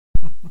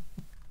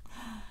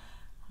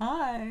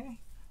Hi,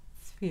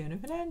 it's Fiona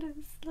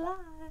Fernandez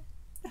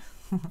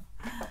live.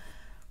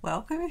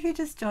 Welcome if you're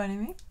just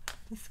joining me.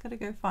 Just gotta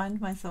go find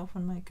myself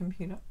on my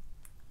computer.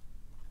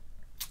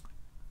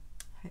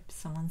 Hope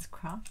someone's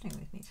crafting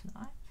with me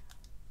tonight.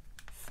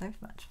 So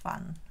much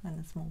fun when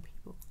there's more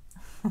people.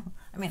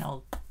 I mean,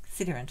 I'll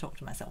sit here and talk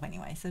to myself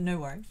anyway, so no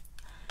worries.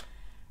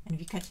 And if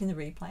you're catching the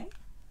replay,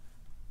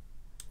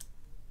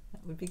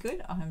 that would be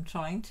good. I'm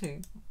trying to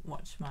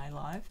watch my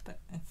live, but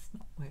it's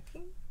not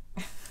working.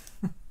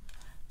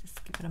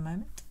 Just give it a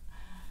moment.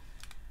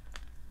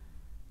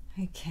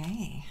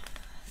 Okay,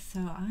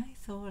 so I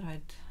thought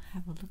I'd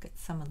have a look at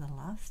some of the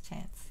last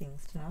chance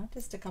things tonight.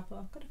 Just a couple.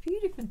 I've got a few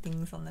different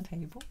things on the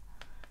table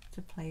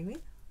to play with.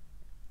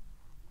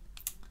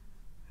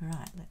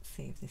 Right, let's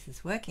see if this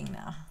is working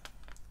now.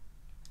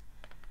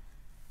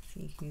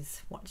 See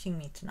who's watching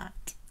me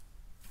tonight.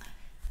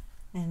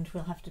 And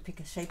we'll have to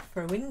pick a shape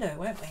for a window,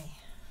 won't we?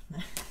 No,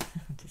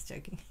 I'm just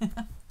joking.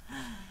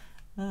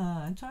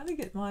 I'm trying to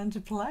get mine to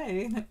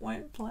play and it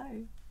won't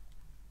play.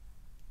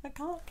 I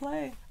can't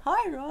play.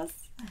 Hi,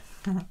 Ross.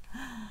 Di.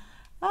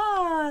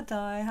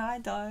 Hi,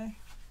 Di.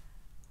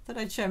 Thought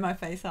I'd show my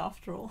face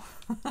after all.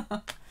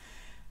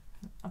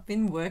 I've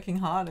been working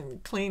hard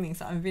and cleaning,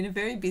 so I've been a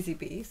very busy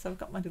bee. So I've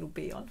got my little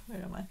bee on.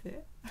 Where am I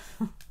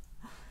there?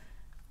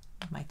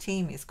 My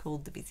team is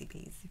called the Busy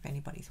Bees, if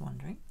anybody's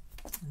wondering.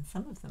 And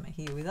some of them are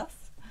here with us.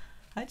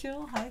 Hi,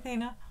 Jill. Hi,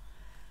 Athena.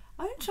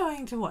 I'm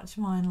trying to watch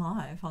mine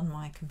live on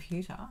my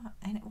computer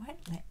and it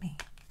won't let me.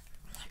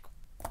 I'm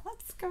like,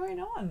 what's going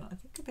on? I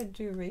think I better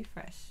do a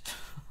refresh.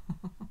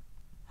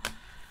 So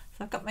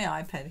I've got my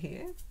iPad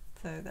here,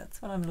 so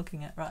that's what I'm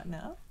looking at right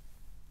now.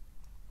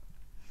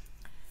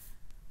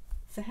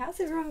 So how's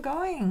everyone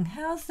going?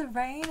 How's the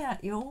rain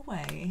out your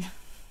way?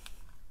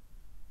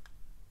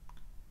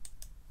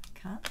 I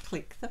can't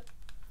click the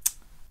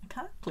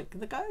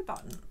go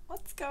button.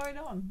 What's going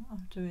on? I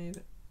have to move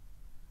it.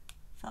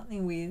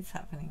 Something weird's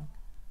happening.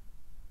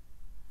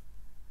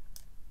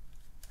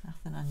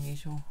 Nothing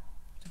unusual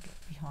to get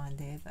behind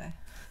there though.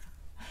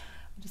 I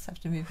just have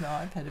to move my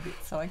iPad a bit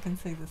so I can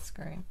see the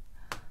screen.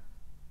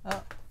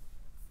 Oh,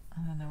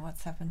 I don't know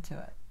what's happened to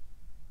it.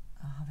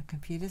 Oh, the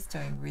computer's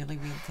doing really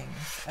weird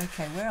things.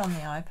 Okay, we're on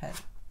the iPad.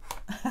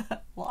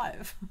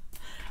 Live.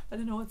 I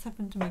don't know what's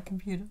happened to my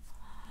computer.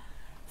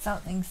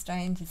 Something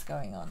strange is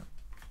going on.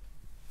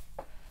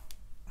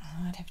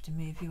 I'd have to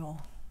move you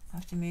all. I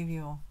have to move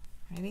you all.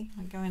 Ready?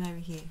 I'm going over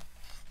here.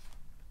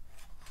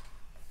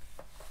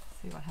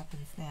 See what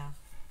happens now.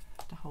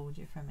 I have to hold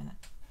you for a minute.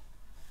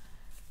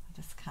 I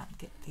just can't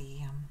get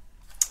the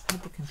I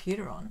had the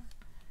computer on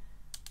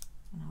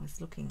and I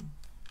was looking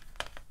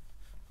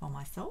for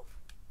myself.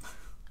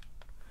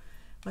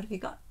 What have you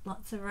got?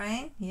 Lots of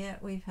rain? Yeah,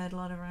 we've had a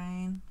lot of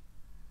rain.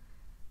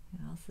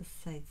 Who else has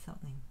said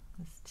something?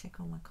 Let's check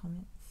all my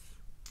comments.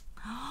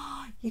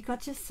 Oh, you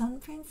got your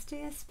Sunprints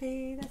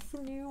DSP. That's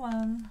the new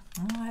one.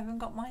 Oh, I haven't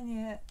got mine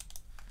yet.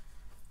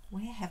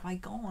 Where have I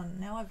gone?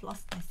 Now I've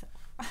lost myself.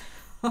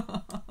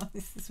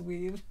 This is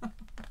weird.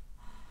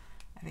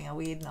 Having a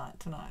weird night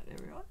tonight,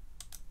 everyone.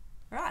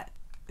 Right,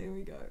 there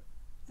we go.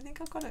 I think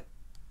I've got it.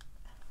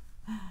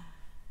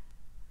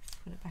 Let's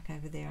put it back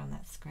over there on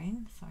that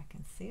screen so I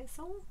can see us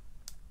all.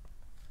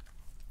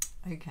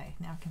 Okay,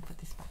 now I can put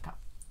this back up.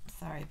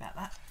 Sorry about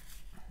that.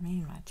 Me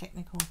and my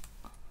technical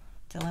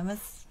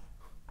dilemmas.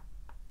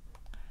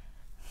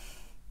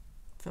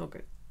 It's all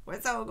good.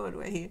 It's all good.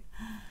 We're here.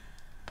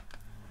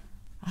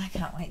 I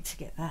can't wait to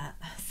get that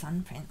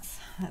Sunprints.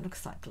 That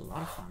looks like a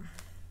lot of fun.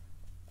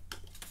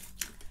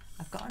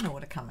 I've got an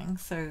order coming,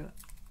 so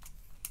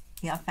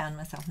yeah, I found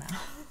myself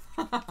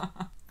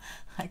now.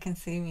 I can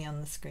see me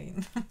on the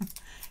screen.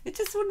 It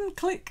just wouldn't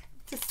click.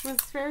 It just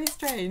was very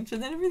strange,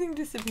 and then everything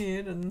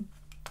disappeared, and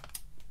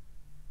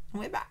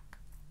we're back.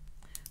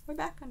 We're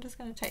back. I'm just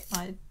going to take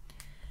my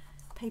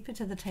paper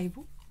to the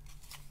table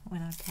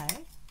when I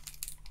play.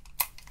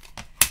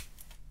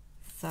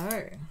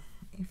 So,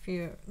 if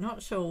you're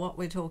not sure what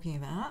we're talking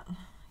about,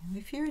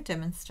 if you're a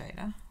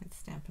demonstrator with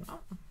Stampin'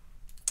 Up,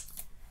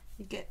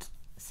 you get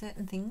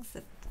certain things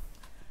that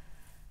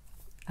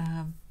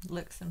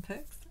lurks and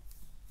perks,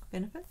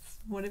 benefits,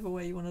 whatever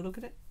way you want to look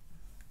at it,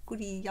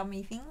 goody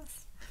yummy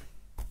things.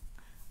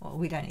 Well,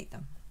 we don't eat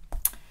them,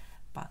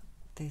 but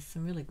there's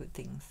some really good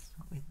things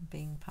with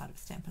being part of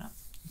Stampin' Up.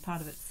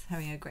 Part of it's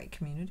having a great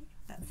community.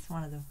 That's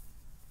one of the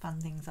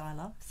fun things I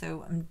love.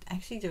 So I'm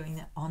actually doing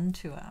that on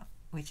tour,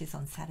 which is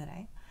on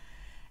Saturday.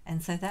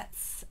 And so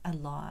that's a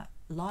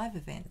live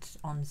event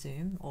on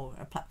Zoom, or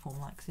a platform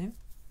like Zoom.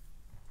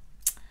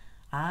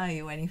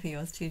 You're waiting for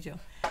yours too, Jill.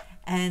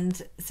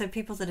 And so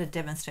people that are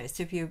demonstrators,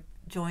 so if you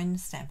join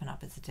Stampin'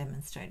 Up as a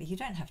demonstrator, you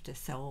don't have to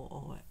sell,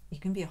 or you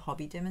can be a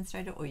hobby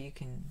demonstrator, or you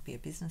can be a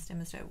business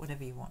demonstrator,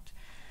 whatever you want.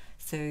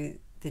 So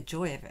the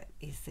joy of it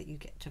is that you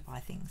get to buy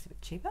things a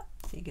bit cheaper,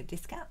 so you get a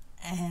discount,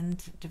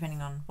 and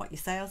depending on what your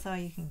sales are,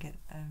 you can get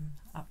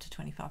up to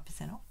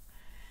 25% off.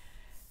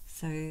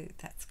 So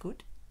that's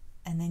good.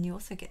 And then you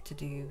also get to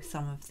do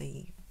some of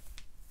the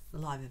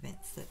live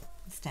events that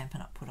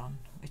Stampin' Up put on,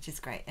 which is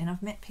great. And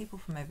I've met people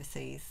from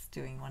overseas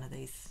doing one of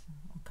these,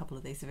 a couple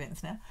of these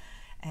events now,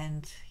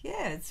 and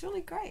yeah, it's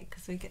really great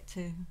because we get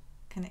to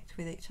connect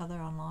with each other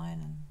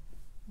online and,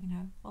 you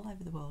know, all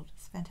over the world.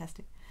 It's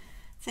fantastic.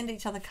 Send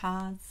each other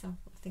cards. I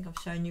think I've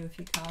shown you a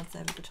few cards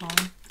over the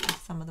time,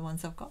 some of the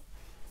ones I've got.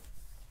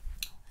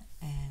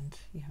 And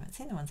you haven't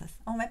seen the ones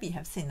oh, maybe you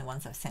have seen the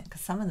ones I've sent,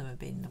 because some of them have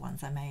been the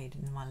ones I made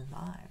in my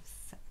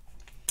lives.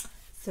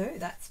 So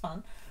that's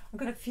fun. I've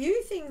got a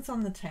few things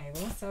on the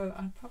table, so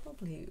I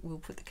probably will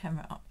put the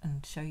camera up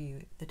and show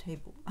you the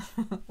table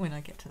when I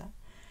get to that.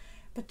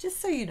 But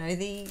just so you know,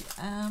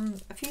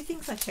 a few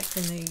things I checked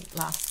in the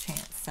last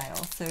chance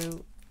sale.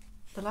 So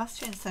the last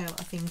chance sale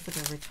are things that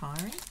are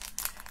retiring,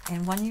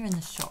 and when you're in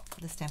the shop,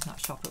 the Stampin' Up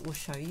shop, it will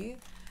show you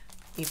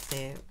if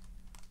they're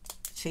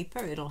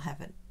cheaper. It'll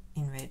have it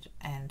in red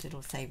and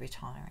it'll say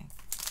retiring.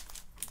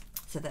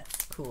 So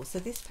that's cool. So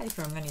this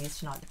paper I'm going to use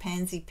tonight, the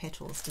Pansy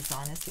Petals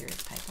Designer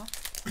Series paper,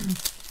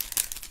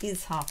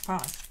 is half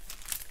price.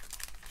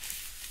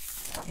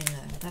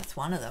 That's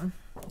one of them.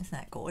 Isn't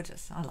that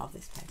gorgeous? I love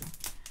this paper.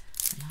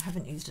 And I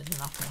haven't used it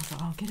enough, and I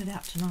thought I'll get it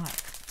out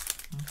tonight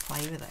and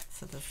play with it.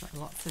 So there's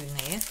lots in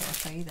there, so I'll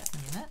show you that in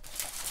a minute.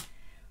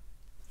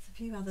 There's a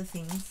few other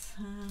things.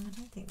 I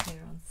don't think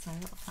they're on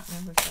sale. I can't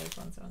remember if those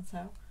ones are on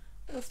sale.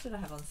 What else did I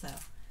have on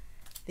sale?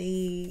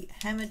 The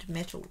Hammered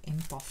Metal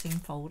Embossing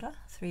Folder,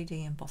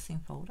 3D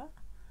embossing folder.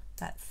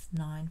 That's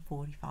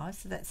 $9.45.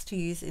 So that's to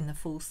use in the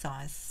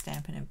full-size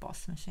Stampin'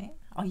 Emboss machine.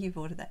 Oh, you've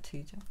ordered that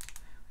too, Jill.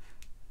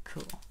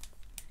 Cool.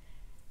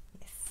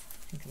 Yes,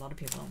 I think a lot of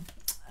people.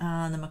 The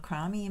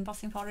Macrame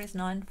embossing folder is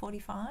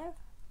 $9.45.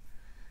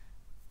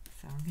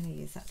 So I'm going to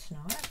use that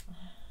tonight.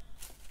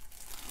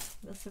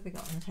 What else have we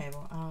got on the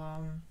table?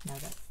 No,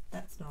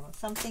 that's not on.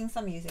 Some things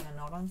I'm using are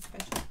not on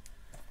special.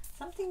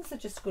 Some things are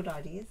just good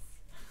ideas.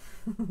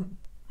 So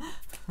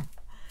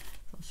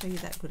I'll show you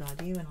that good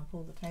idea when I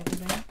pull the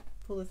table down,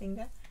 pull the thing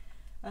down.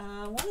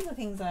 One of the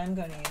things I am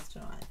going to use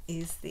tonight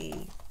is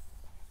the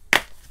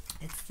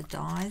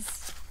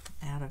dies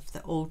out of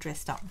the All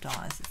Dressed Up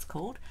dies, it's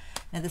called.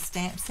 Now the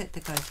stamp set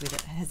that goes with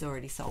it has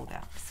already sold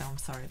out, so I'm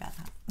sorry about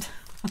that.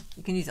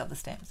 You can use other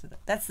stamps with it.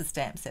 That's the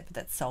stamp set, but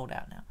that's sold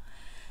out now.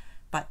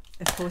 But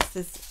of course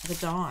the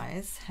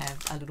dies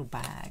have a little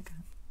bag,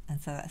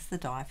 and so that's the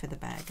die for the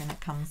bag, and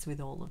it comes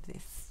with all of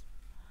this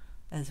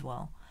as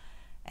well.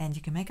 And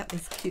you can make up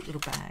these cute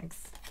little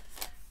bags,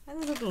 and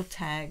there's a little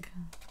tag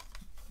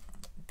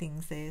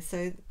things there.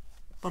 So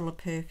bottle of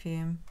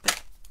perfume,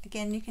 but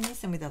again you can use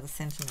them with other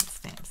sentiment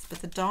stamps, but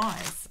the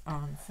dies are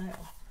on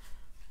sale.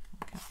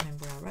 I can't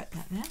remember where I wrote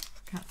that now,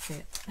 can't see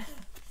it,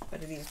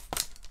 but it is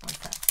on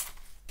sale.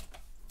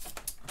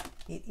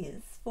 It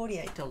is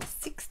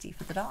 $48.60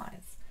 for the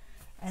dies,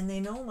 and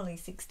they're normally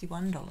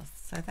 $61,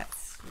 so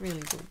that's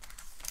really good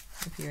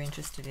if you're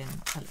interested in.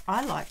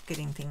 I like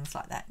getting things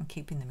like that and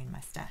keeping them in my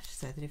stash,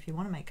 so that if you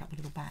want to make up a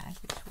little bag,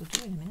 which we'll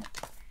do in a minute,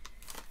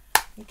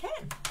 you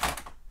can.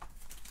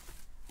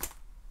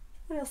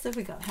 What else have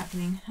we got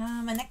happening?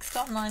 My next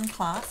online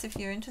class, if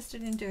you're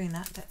interested in doing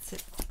that, that's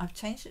it. I've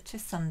changed it to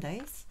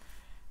Sundays,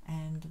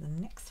 and the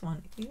next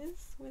one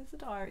is, where's the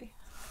diary?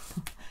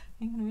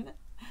 Hang on a minute,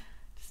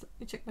 just let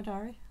me check my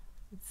diary.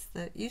 It's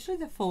usually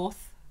the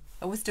 4th.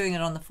 I was doing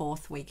it on the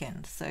 4th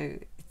weekend, so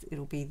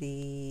it'll be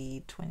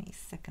the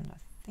 22nd, I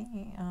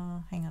think.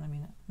 Oh, hang on a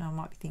minute. No, I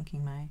might be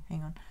thinking May.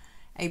 Hang on.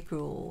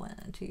 April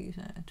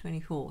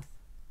 24th.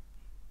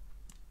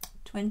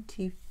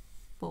 24th,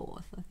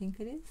 I think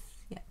it is.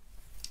 Yeah.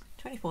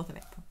 24th of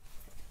April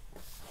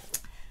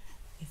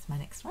is my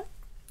next one.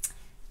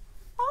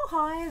 Oh,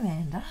 hi,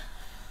 Amanda.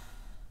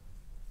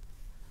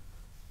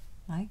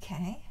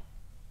 Okay.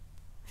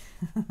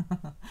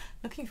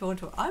 Looking forward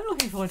to it. I'm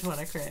looking forward to what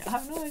I create. I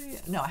have no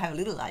idea. No, I have a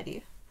little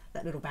idea.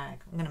 That little bag.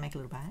 I'm going to make a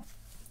little bag.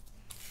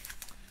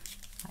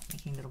 I like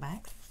making little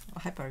bags. I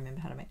hope I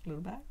remember how to make a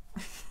little bag.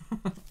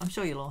 I'm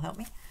sure you'll all help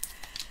me.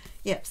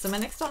 Yep, so my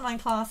next online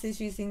class is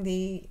using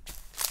the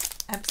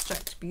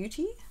Abstract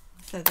Beauty.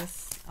 So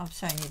this, I've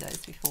shown you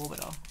those before,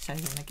 but I'll show you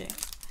them again.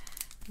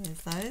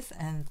 There's those,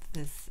 and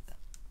there's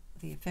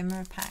the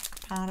ephemera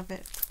pack part of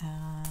it.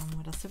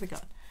 What else have we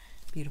got?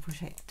 Beautiful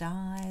shaped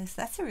dies.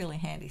 That's a really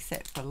handy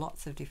set for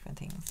lots of different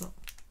things. Look,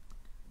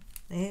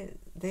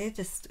 they're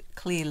just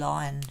clear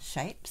line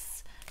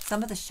shapes.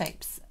 Some of the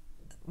shapes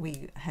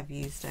we have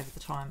used over the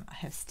time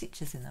have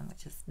stitches in them,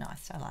 which is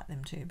nice. I like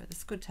them too, but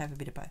it's good to have a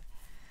bit of both.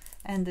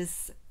 And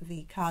there's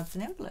the cards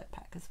and envelope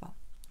pack as well.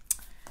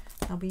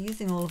 I'll be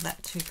using all of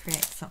that to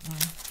create something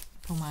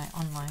for my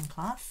online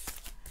class.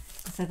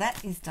 So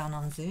that is done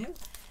on Zoom,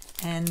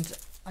 and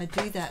I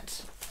do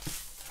that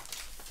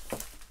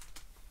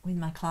with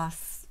my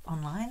class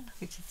online,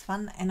 which is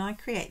fun, and I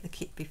create the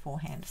kit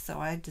beforehand. So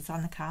I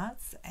design the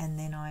cards, and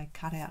then I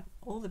cut out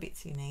all the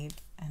bits you need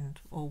and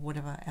or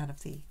whatever out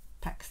of the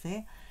packs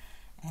there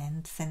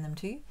and send them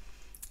to you.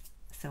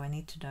 So I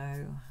need to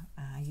know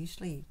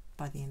usually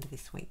by the end of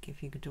this week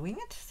if you're doing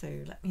it. So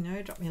let me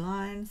know, drop me a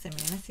line, send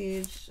me a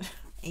message,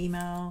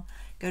 email,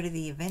 go to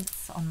the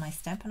events on my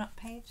Stampin' Up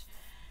page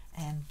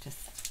and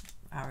just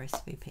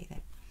RSVP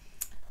there.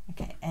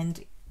 Okay,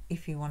 and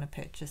if you want to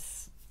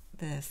purchase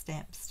the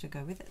stamps to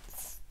go with it,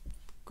 it's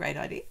a great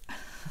idea.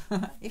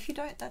 If you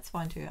don't, that's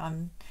fine too.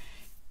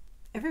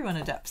 Everyone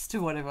adapts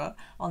to whatever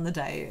on the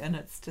day, and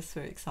it's just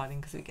very exciting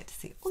because we get to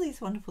see all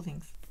these wonderful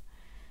things.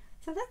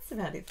 So that's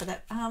about it for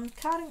that.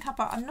 Card and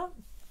cuppa, I'm not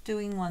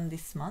doing one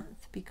this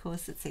month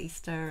because it's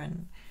Easter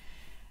and,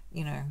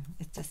 you know,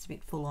 it's just a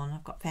bit full on.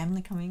 I've got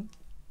family coming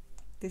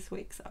this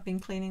week, so I've been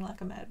cleaning like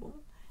a mad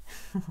woman.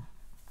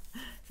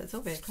 So it's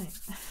all very clean.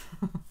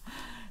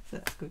 So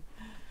that's good.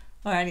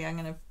 Alrighty, I'm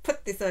going to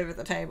put this over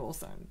the table,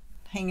 so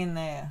hang in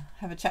there,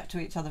 have a chat to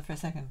each other for a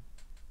second.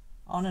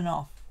 On and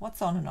off.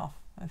 What's on and off,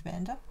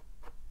 Amanda?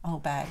 Oh,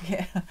 bag.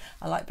 Yeah,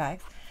 I like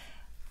bags.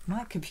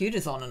 My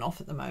computer's on and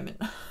off at the moment.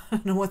 I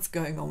don't know what's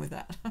going on with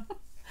that.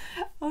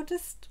 I'll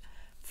just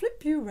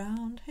flip you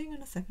around. Hang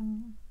on a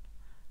second.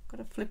 Got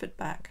to flip it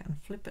back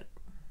and flip it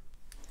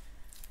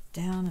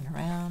down and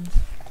around.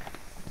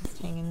 Just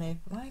hang in there.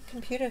 My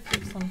computer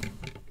keeps on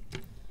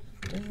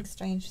doing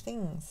strange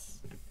things.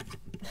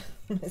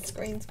 The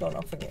screen's gone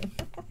off again.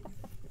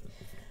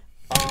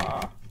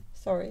 Oh,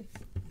 sorry.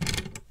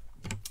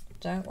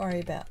 Don't worry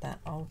about that.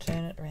 I'll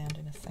turn it around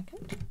in a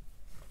second.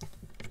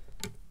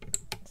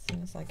 As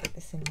soon as I get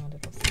this in my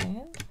little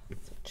stand.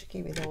 It's a bit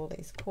tricky with all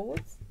these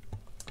cords.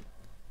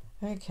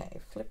 Okay,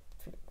 flip,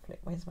 flip, flip.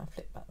 Where's my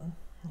flip button?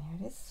 There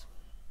it is.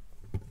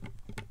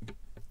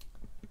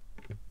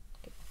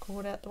 Get the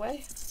cord out the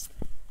way.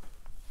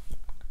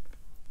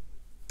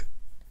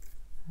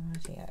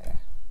 Rightio.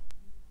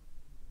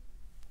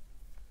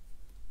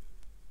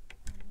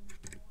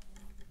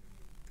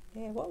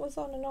 Yeah, what was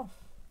on and off?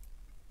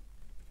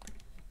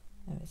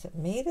 Oh, is it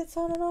me that's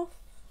on and off?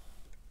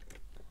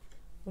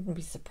 Wouldn't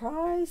be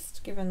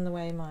surprised given the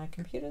way my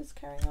computer's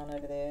carrying on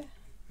over there.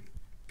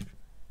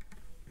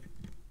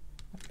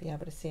 Won't be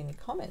able to see any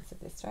comments at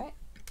this rate.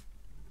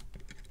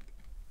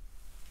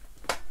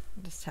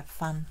 I'll just have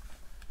fun.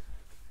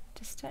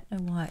 Just don't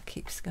know why it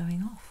keeps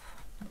going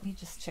off. Let me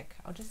just check.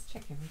 I'll just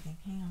check everything.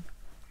 Hang on.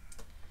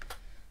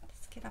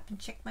 Just get up and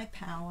check my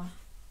power.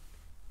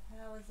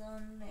 Power's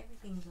on.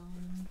 Everything's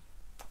on.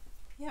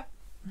 Yep.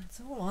 It's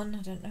all on.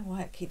 I don't know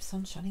why it keeps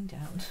on shutting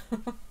down.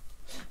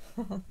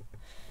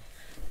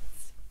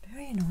 It's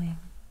very annoying.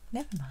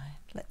 Never mind.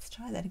 Let's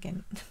try that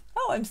again.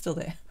 Oh, I'm still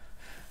there.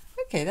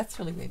 Okay, that's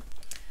really weird.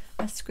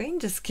 My screen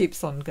just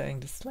keeps on going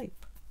to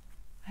sleep.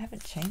 I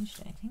haven't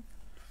changed anything.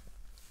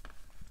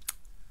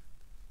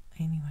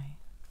 Anyway,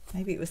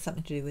 maybe it was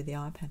something to do with the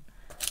iPad.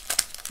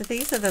 So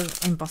these are the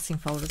embossing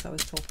folders I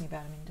was talking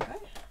about a minute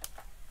ago.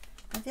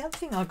 And the other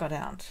thing I got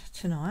out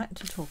tonight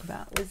to talk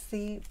about was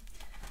I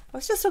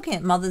was just looking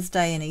at Mother's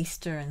Day and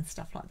Easter and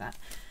stuff like that.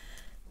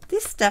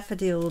 This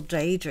Daffodil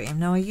Daydream,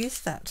 now I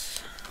used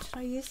that. Did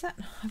I use that?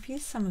 I've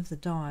used some of the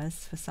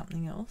dies for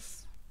something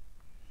else.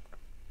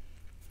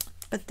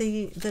 But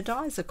the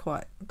dies are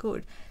quite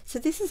good. So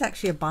this is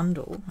actually a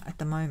bundle at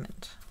the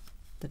moment.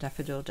 The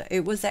Daffodil Day.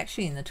 It was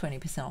actually in the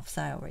 20% off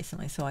sale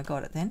recently, so I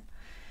got it then.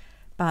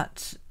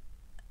 But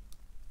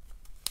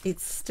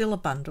it's still a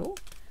bundle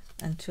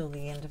until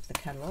the end of the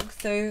catalogue.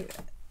 So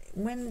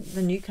when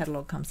the new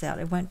catalogue comes out,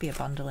 it won't be a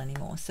bundle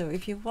anymore. So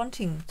if you're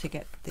wanting to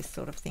get this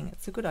sort of thing,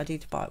 it's a good idea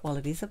to buy it while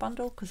it is a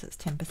bundle because it's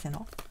 10%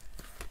 off.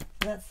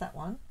 So that's that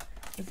one.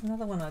 There's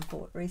another one I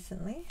bought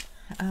recently.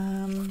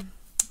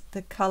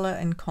 The Colour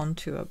and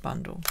Contour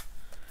bundle.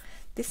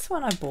 This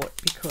one I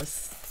bought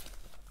because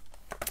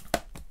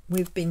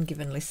we've been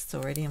given lists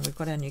already and we've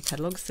got our new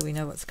catalogue, so we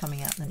know what's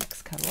coming out in the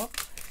next catalogue.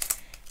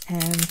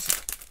 And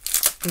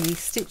the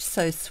Stitch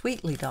So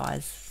Sweetly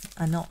dies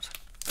are not.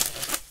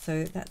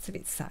 So that's a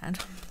bit sad.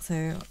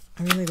 So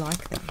I really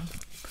like them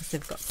because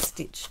they've got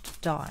stitched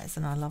dies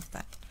and I love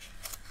that.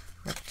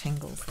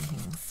 Rectangles and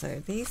things.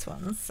 So these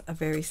ones are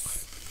very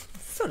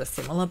sort of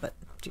similar, but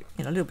you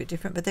know, a little bit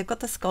different, but they've got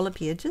the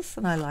scallopy edges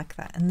and I like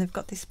that. And they've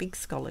got this big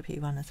scallopy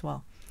one as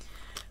well.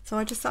 So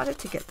I decided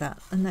to get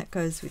that, and that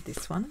goes with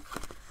this one.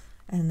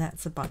 And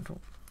that's a bundle.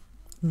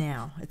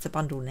 Now, it's a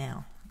bundle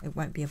now. It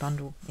won't be a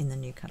bundle in the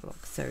new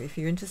catalogue. So if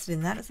you're interested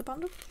in that as a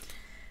bundle.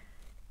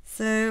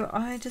 So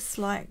I just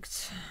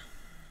liked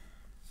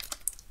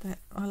that.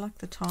 I like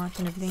the type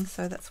and everything,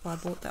 so that's why I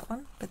bought that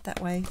one. But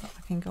that way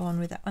I can go on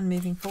with that one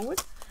moving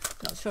forward.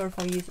 Not sure if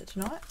I'll use it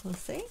tonight. We'll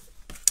see.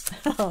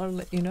 I'll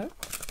let you know.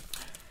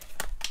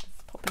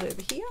 Just pop it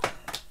over here.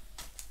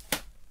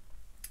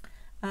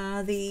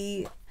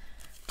 The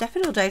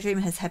Daffodil Daydream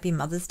has Happy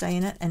Mother's Day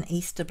in it and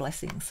Easter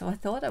Blessings. So I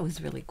thought that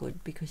was really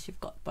good because you've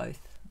got both.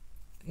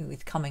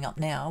 With coming up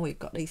now, we've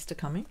got Easter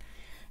coming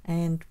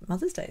and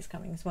Mother's Day is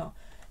coming as well.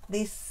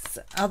 This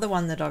other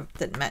one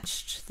that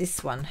matched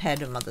this one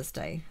had a Mother's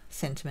Day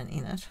sentiment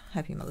in it.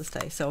 Happy Mother's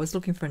Day. So I was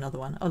looking for another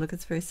one. Oh, look,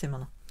 it's very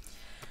similar.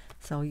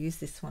 So I'll use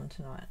this one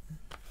tonight.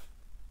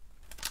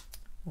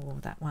 Or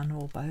that one,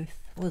 or both.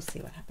 We'll see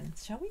what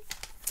happens, shall we?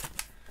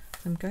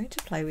 I'm going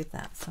to play with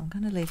that. So I'm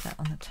going to leave that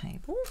on the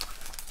table.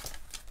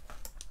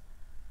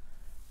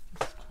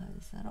 Just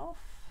close that off.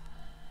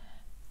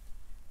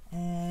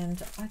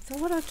 And I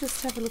thought I'd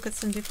just have a look at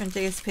some different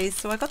DSPs.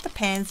 So I got the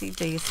Pansy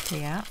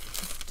DSP out,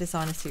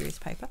 Designer Series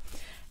paper.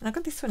 And I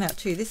got this one out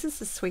too. This is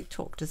the Sweet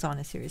Talk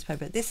Designer Series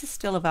paper. This is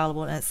still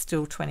available and it's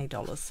still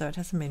 $20, so it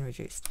hasn't been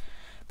reduced.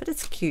 But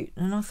it's cute,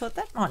 and I thought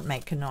that might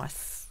make a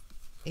nice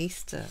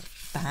Easter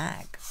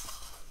bag.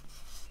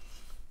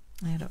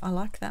 And I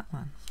like that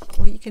one.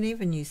 Or you can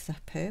even use the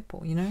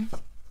purple, you know.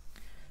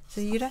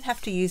 So you don't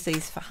have to use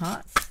these for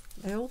hearts.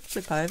 They all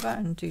flip over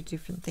and do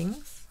different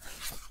things.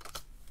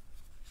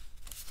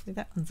 See,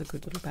 that one's a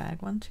good little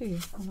bag one too.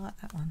 I like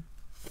that one.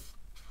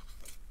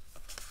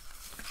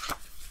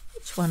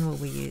 Which one will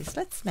we use?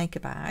 Let's make a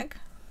bag.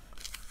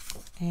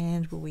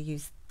 And will we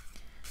use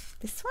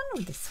this one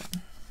or this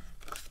one?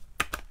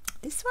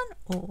 This one,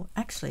 or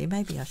actually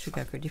maybe I should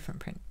go for a different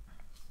print.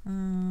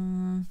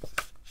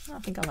 I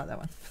think I like that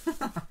one.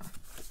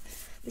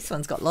 This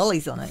one's got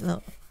lollies on it,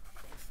 look.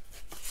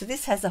 So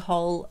this has a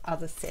whole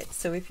other set.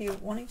 So if you're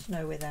wanting to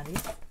know where that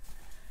is,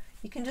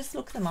 you can just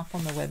look them up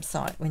on the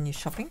website when you're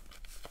shopping.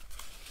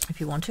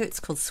 If you want to, it's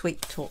called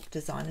Sweet Talk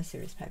Designer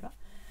Series paper.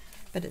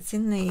 But it's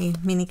in the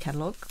mini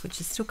catalogue, which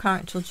is still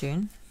current till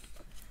June,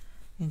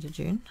 end of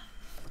June.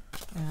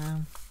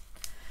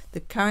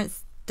 The current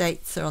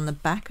dates are on the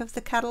back of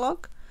the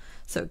catalogue.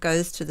 So it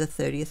goes to the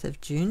 30th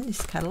of June,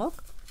 this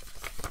catalogue.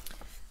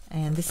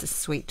 And this is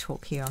Sweet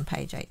Talk here on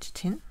page 8 to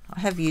 10. I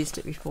have used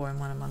it before in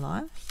one of my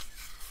lives.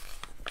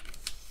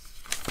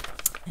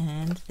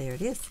 And there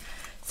it is.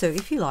 So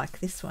if you like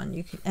this one,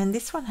 you can, and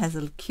this one has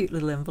a cute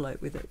little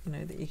envelope with it, you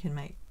know, that you can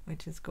make,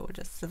 which is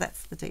gorgeous. So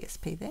that's the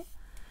DSP there.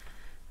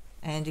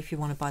 And if you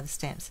want to buy the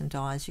stamps and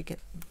dies, you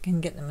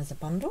can get them as a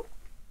bundle.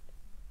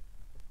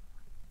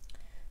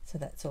 So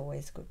that's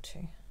always good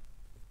too.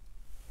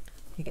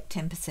 You get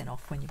 10%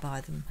 off when you buy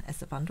them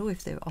as a bundle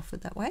if they're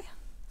offered that way.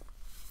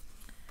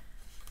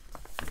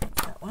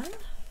 That's that one.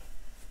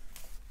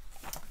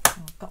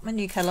 I've got my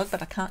new catalogue,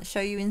 but I can't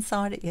show you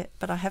inside it yet.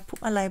 But I have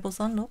put my labels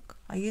on. Look,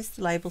 I used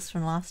the labels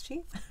from last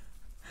year.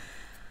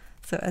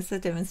 So as a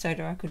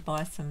demonstrator, I could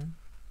buy some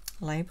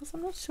labels.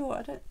 I'm not sure.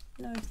 I don't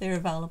know if they're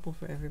available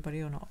for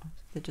everybody or not.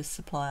 They're just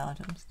supply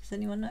items. Does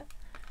anyone know?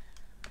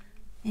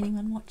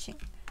 Anyone watching?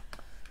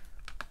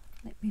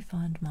 Let me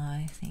find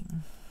my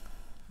thing.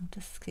 I'll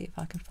just see if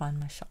I can find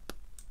my shop.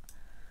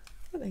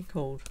 What are they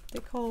called?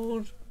 They're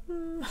called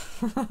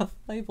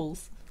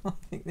labels. I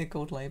think they're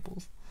called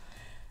labels.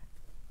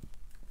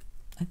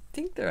 I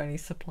think they're only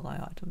supply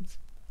items.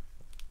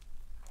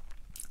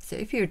 So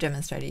if you're a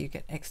demonstrator, you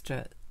get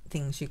extra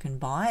things you can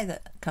buy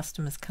that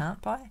customers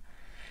can't buy.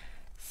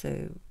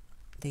 So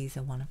these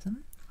are one of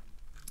them.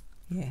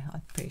 Yeah,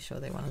 I'm pretty sure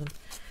they're one of them.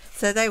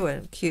 So they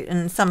were cute,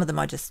 and some of them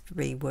I just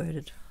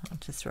reworded. I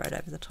just wrote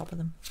over the top of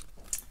them.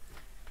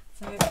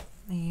 So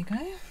there you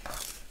go.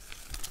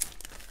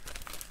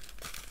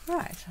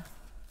 Right.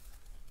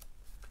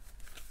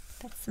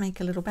 Let's make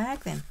a little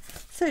bag then.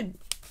 So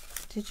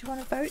did you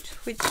want to vote?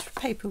 Which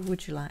paper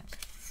would you like?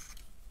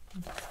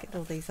 Let's get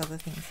all these other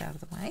things out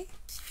of the way.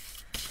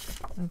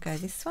 We'll go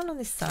this one on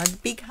this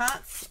side. Big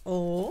hearts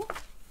or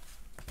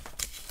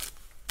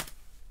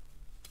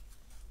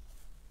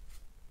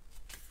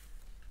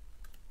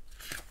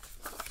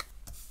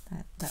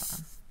that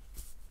one.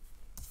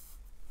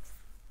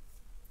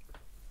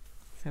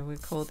 So we'll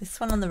call this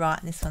one on the right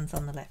and this one's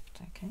on the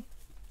left, okay?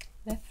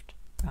 Left,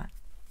 right,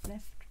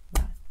 left,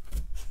 right.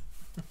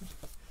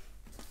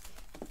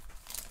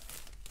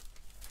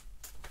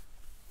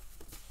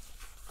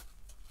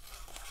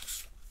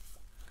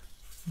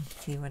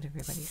 Let's see what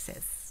everybody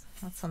says.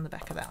 What's on the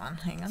back of that one?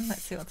 Hang on,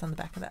 let's see what's on the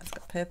back of that. It's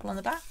got purple on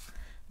the back.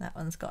 That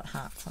one's got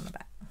hearts on the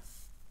back.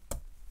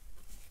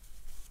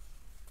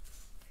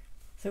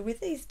 So with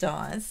these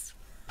dies,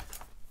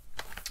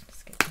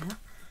 just get them out.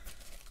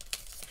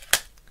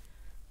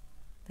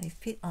 They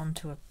fit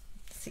onto a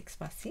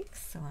 6x6,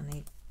 so I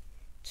need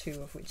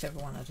 2 of whichever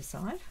one I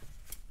decide.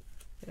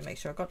 Better make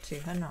sure I've got 2,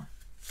 haven't I?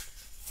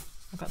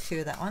 I've got 2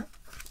 of that one.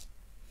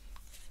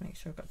 Just make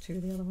sure I've got 2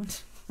 of the other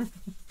ones.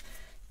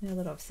 Now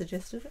that I've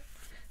suggested it.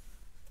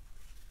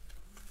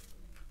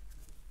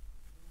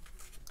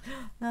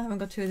 No, I haven't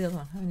got 2 of the other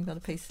one. I've only got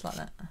a piece like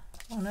that.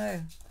 Oh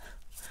no.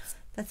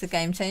 That's a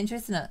game changer,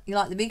 isn't it? You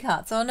like the big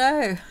hearts? Oh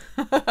no.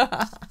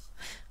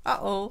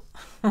 Uh-oh.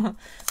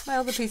 My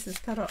other piece is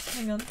cut up.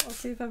 Hang on, I'll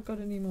see if I've got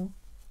any more.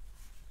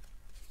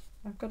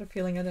 I've got a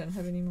feeling I don't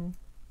have any more.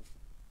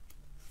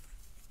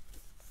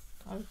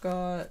 I've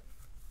got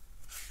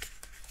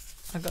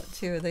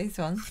 2 of these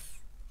ones.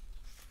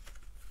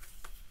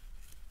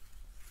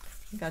 I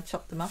think I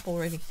chopped them up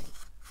already.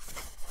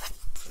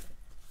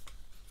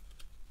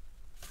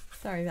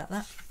 Sorry about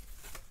that.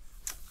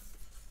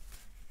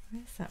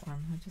 Where's that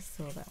one? I just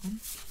saw that one.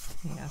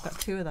 Yeah, I've got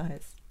 2 of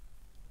those.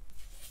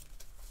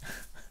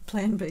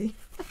 Plan B.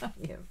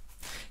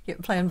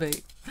 Yep, plan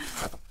B.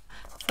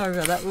 Sorry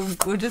about that.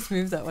 We'll just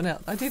move that one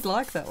out. I did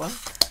like that one,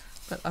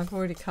 but I've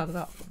already cut it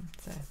up,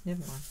 so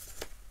never mind.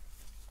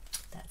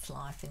 That's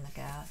life in the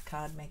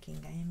card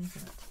making game,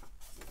 isn't it?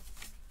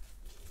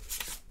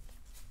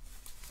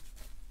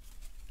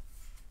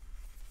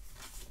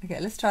 Okay,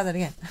 let's try that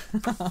again.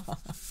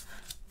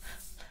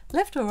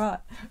 Left or right?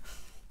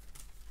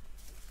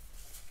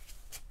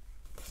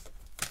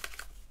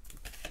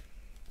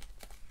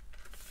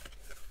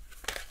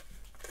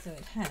 So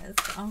it has,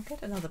 I'll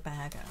get another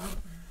bag out.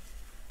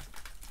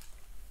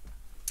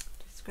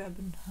 Just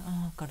grabbing,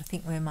 oh, I've got to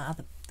think where my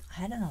other,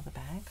 I had another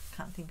bag,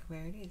 can't think of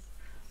where it is.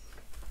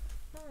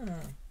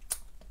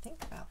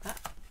 Think about that.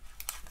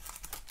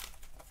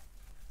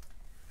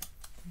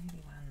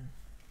 31.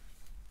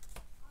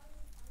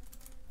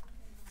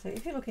 So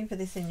if you're looking for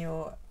this in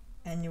your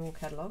annual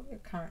catalogue, your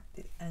current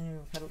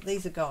annual catalogue,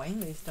 these are going,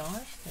 these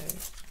dies, so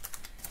if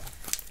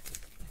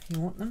you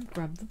want them,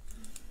 grab them.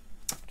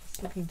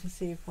 Just looking to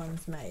see if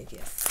one's made,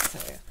 yes. So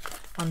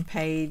on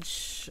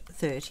page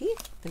 30,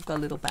 they've got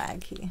a little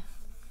bag here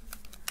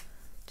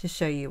to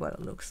show you what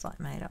it looks like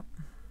made up.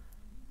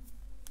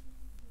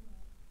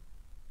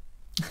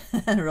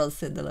 Roz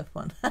said the left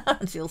one.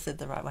 Jill said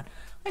the right one.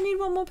 I need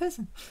one more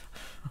person.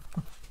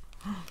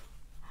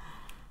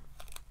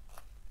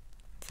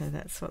 So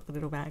that's what the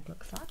little bag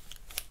looks like.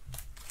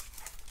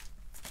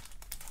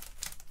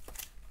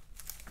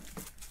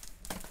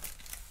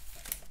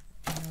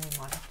 And we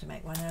might have to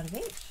make one out of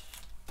each.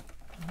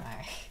 No.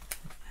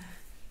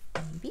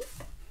 Maybe.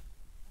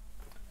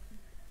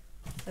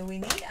 So we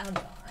need our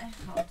die.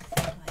 I'll just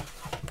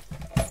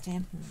my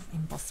stamp and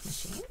emboss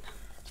machine.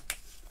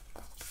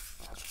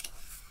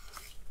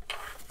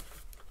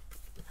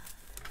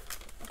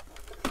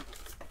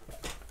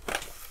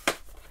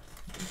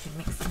 You can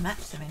mix and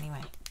match them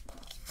anyway,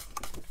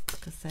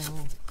 because they're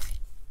all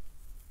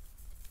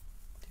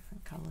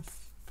different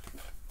colours.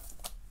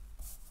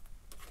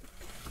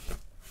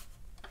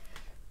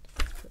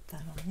 Just put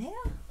that on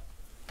there.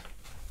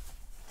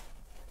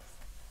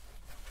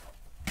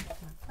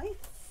 My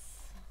plates.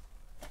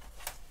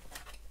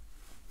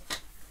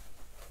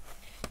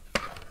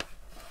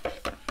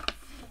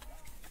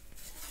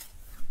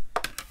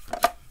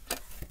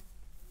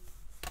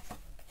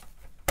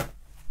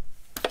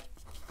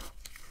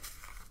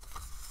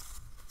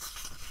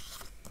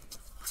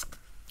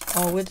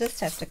 Oh, we'll just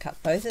have to cut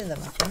both of them,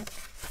 I think.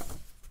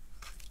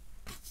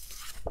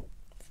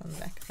 It's on the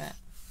back of that.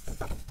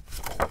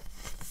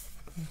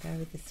 I'll go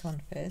with this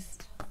one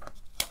first.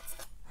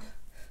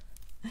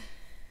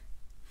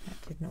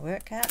 That didn't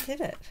work out,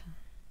 did it?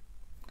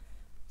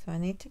 So I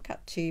need to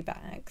cut 2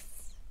 bags.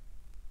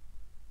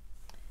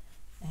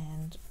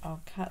 And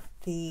I'll cut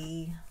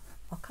the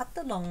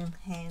long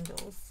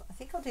handles. I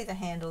think I'll do the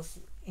handles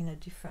in a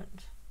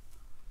different,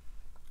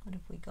 what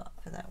have we got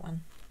for that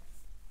one?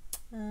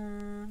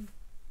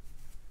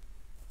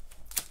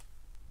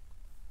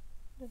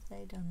 What have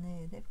they done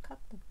there? They've cut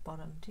the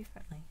bottom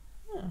differently.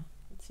 Oh,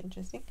 that's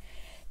interesting.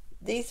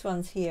 These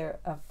ones here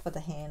are for the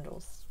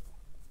handles.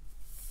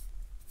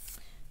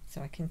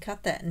 So I can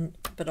cut that,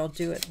 but I'll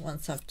do it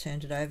once I've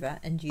turned it over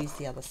and use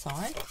the other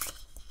side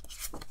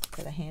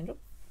for the handle.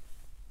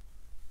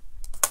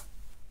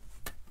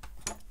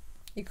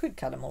 You could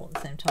cut them all at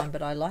the same time,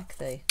 but I like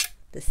the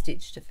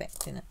stitched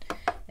effect in it,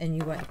 and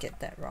you won't get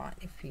that right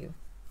if you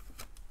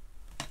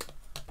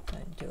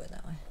don't do it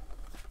that way.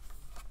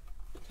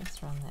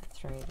 Just run that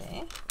through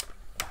there.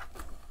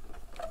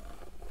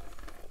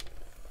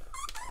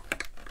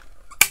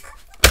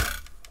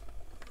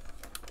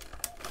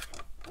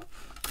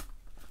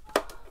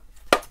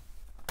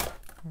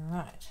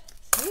 Right,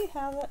 see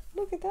how that,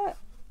 look at that.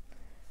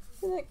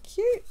 Isn't that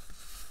cute?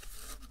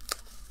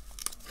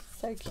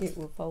 So cute.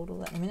 We'll fold all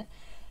that in a minute.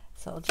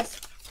 So I'll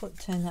just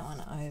turn that one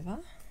over.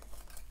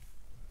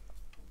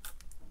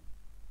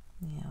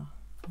 Now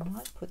I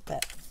might put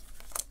that,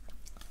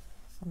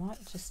 I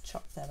might just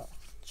chop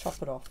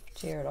it off,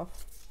 tear it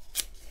off.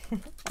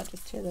 I'll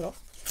just tear that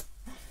off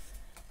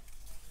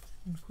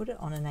and put it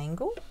on an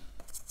angle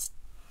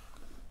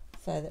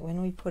so that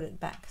when we put it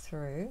back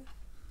through,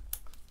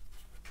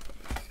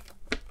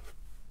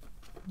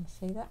 you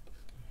see that?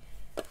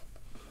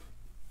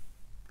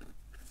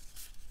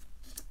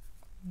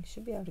 You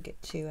should be able to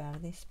get 2 out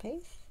of this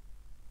piece.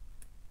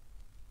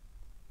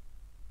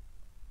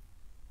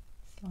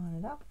 Just line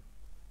it up.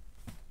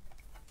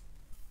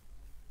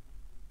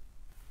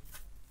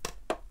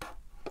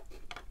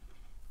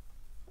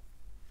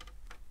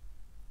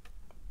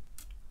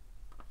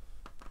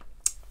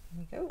 There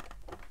we go.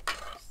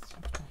 Just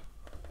have to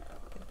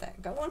get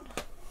that going.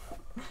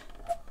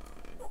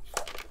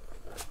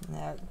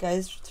 Now it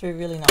goes through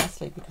really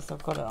nicely because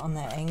I've got it on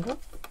that angle.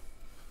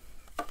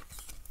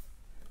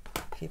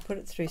 If you put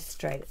it through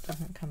straight, it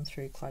doesn't come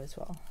through quite as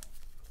well.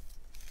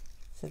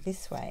 So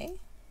this way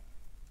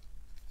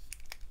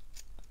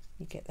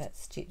you get that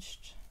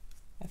stitched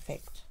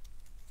effect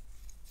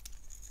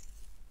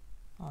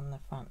on the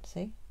front,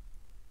 see?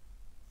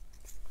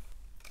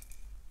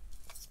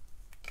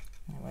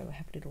 That way we'll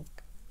have little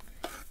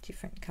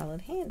different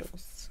coloured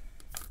handles.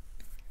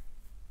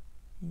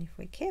 And if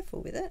we're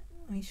careful with it,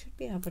 we should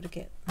be able to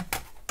get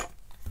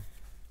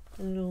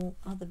the little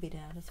other bit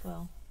out as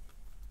well.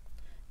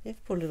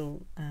 They've put a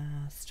little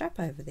strap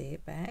over their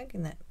bag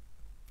in that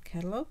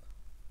catalogue.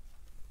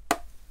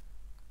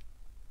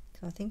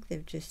 So I think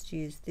they've just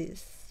used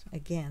this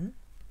again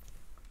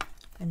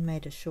and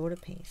made a shorter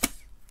piece.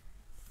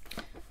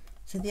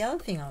 So the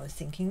other thing I was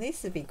thinking,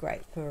 this would be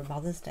great for a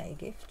Mother's Day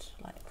gift,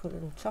 like put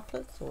little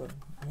chocolates or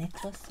a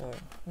necklace or,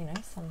 you know,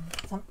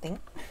 something,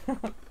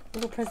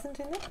 little present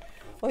in it.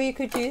 Or you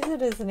could use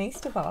it as an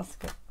Easter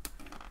basket.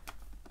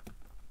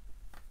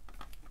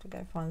 To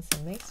go find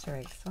some Easter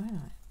eggs, won't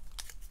I?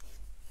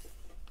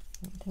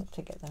 I think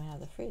to get them out of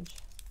the fridge.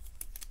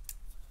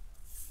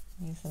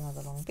 Here's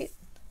another long bit.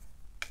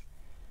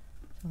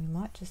 So we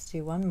might just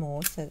do one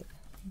more so that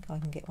I think I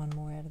can get one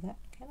more out of that,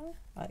 can I?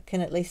 I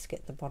can at least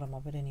get the bottom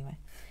of it anyway.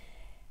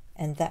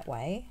 And that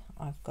way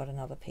I've got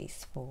another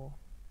piece for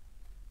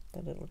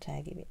the little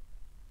taggy bit.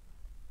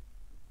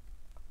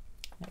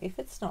 Now, if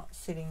it's not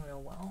sitting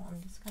real well, I'm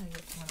just going to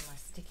get one of my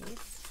stickies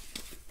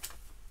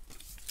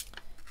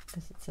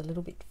because it's a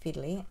little bit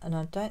fiddly and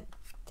I don't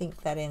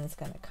think that end's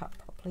going to cut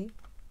properly.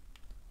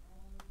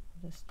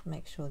 Just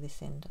make sure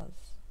this end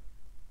does.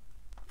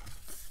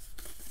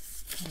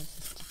 There's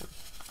a sticky.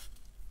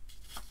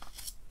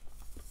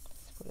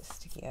 Let's put a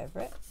sticky over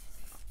it.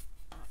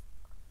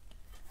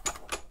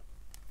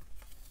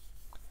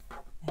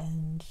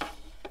 And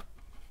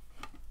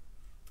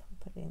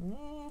put it in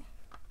there.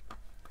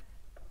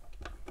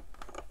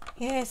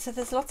 Yeah, so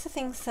there's lots of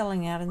things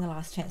selling out in the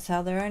last chance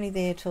sale. They're only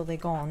there till they're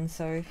gone,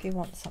 so if you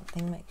want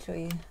something, make sure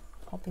you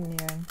hop in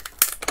there and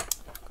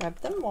grab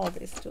them while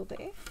they're still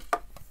there.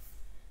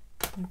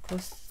 And of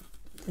course,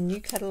 the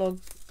new catalogue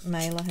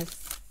mailer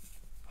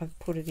I've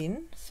put it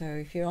in, so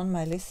if you're on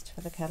my list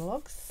for the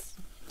catalogues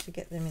to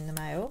get them in the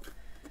mail,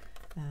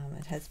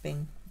 it has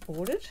been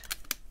ordered.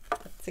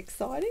 That's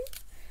exciting.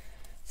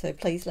 So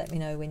please let me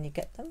know when you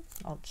get them.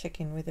 I'll check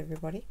in with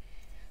everybody.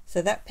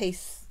 So that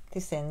piece,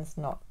 this end's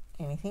not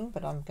anything,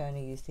 but I'm going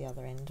to use the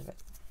other end of it.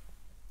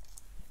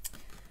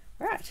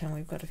 Right, and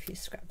we've got a few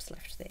scraps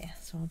left there,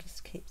 so I'll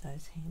just keep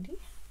those handy.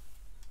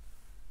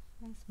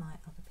 Where's my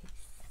other piece?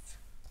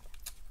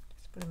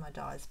 Just putting my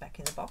dies back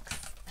in the box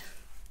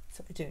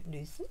so I don't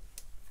lose them.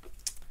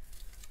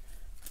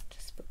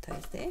 Just put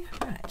those there.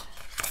 Right,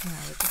 now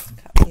we'll just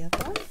cut the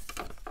other one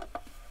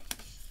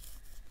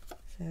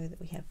so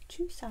that we have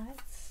two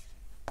sides.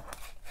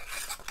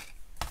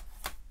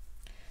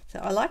 So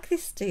I like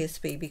this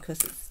DSB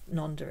because it's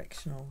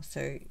non-directional,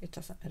 so it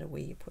doesn't matter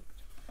where you put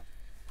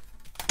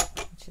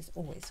it, which is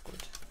always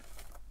good.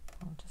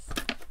 I'll just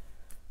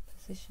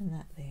position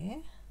that there.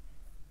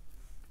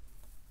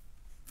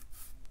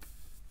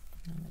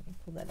 And let me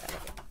pull that out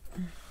of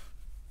it.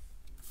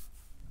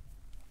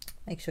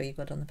 Make sure you've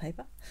got it on the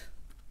paper.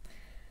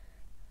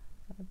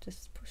 I'll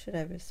just push it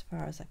over as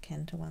far as I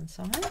can to one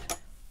side.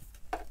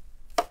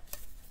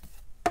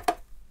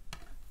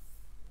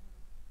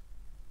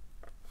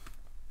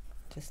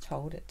 Just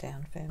hold it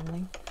down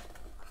firmly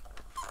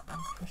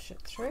and push it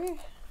through.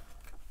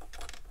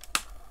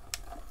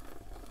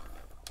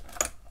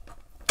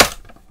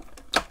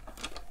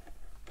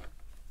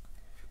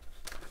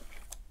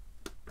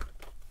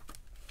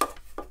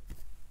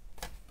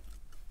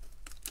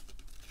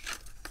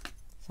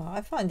 So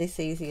I find this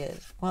easier,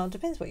 well, it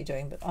depends what you're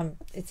doing, but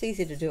it's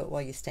easy to do it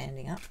while you're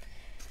standing up.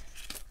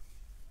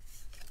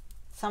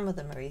 Some of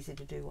them are easy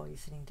to do while you're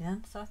sitting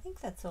down, so I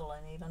think that's all I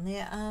need on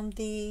there.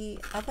 The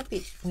other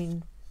bit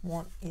we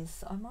want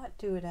is, I might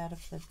do it out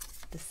of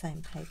the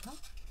same paper,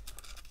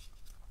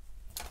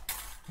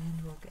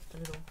 and we'll get the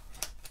little,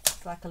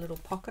 it's like a little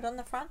pocket on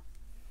the front,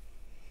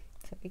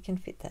 so we can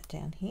fit that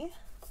down here.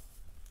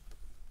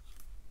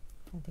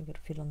 I think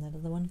it'll fit on that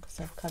other one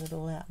because I've cut it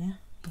all out now.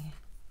 Yeah,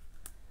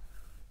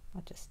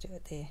 I'll just do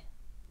it there.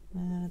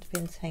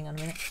 Depends, hang on a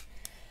minute.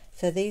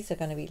 So these are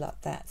going to be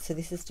like that. So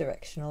this is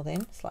directional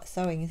then. It's like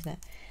sewing, isn't it?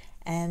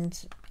 And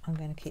I'm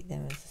going to keep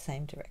them as the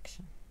same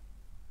direction.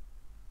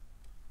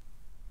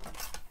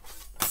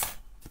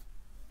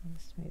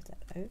 Just move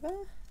that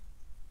over.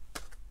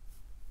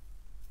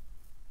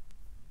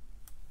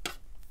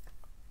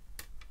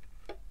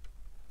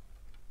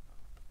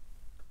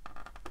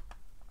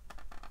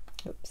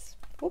 Oops.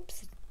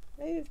 Whoops. It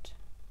moved.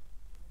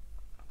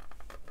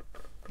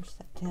 Push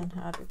that down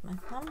hard with my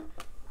thumb.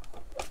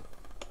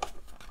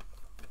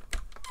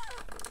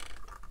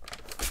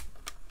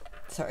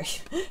 Sorry,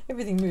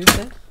 everything moved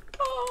then.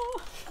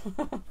 Oh.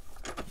 I'm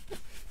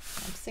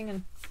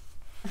singing.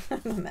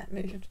 The mat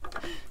moved.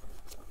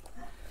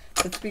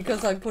 It's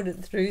because I put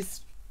it through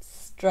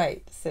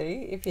straight.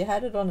 See, if you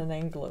had it on an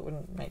angle, it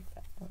wouldn't make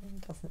that.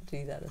 It doesn't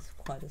do that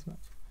quite as much.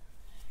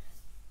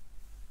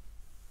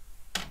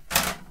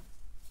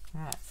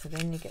 Alright, so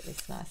then you get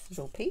this nice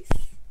little piece.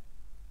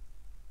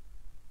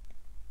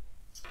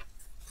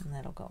 And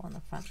that'll go on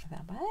the front of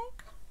our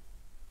bag.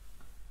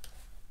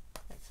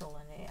 That's all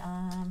in there.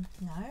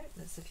 No,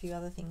 there's a few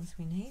other things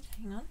we need.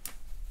 Hang on.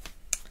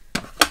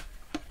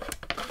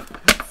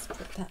 Let's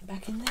put that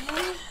back in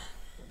there.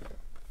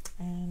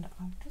 And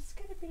I'll just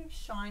get a bit of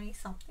shiny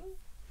something.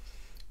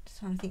 Just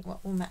trying to think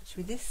what will match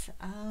with this.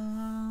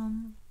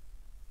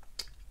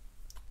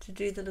 To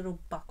do the little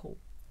buckle.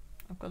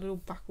 I've got a little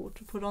buckle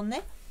to put on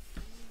there.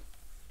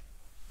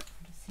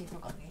 I'll just see if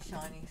I've got any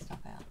shiny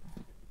stuff out.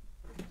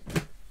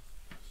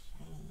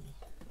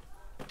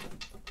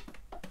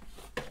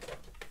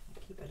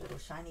 Keep a little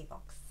shiny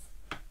box.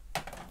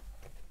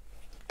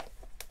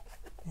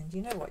 And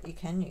you know what you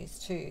can use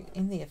too?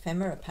 In the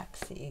ephemera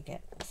packs that you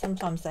get,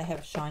 sometimes they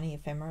have shiny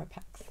ephemera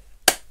packs.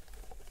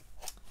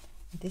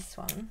 This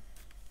one,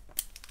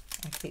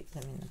 I keep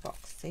them in the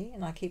box, see?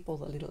 And I keep all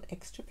the little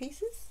extra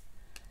pieces.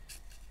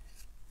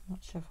 Not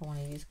sure if I want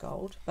to use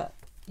gold, but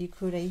you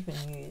could even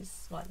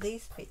use, like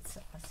these bits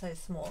are so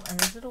small, and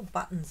there's little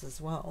buttons as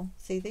well.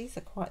 See, these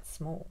are quite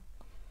small.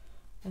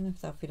 I don't know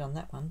if they'll fit on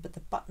that one, but the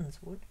buttons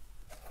would.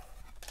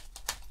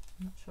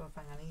 I'm not sure if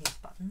I'm going to use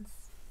buttons.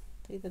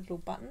 See the little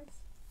buttons?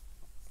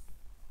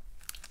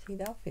 See,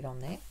 they'll fit on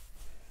there.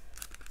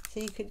 So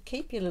you could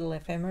keep your little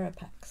ephemera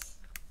packs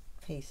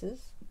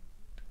pieces,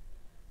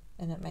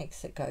 and it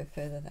makes it go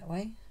further that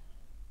way.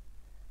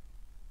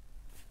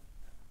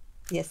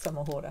 Yes, I'm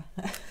a hoarder.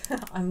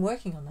 I'm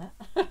working on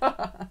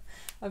that.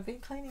 I've been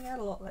cleaning out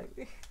a lot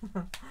lately.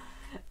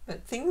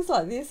 But things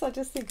like this, I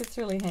just think it's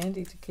really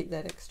handy to keep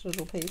that extra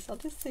little piece. I'll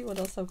just see what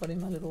else I've got in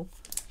my little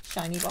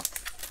shiny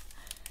box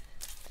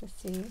to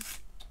see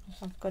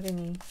if I've got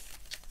any.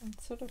 I'm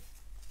sort of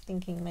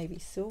thinking maybe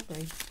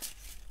silvery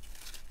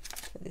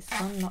for this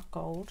one, not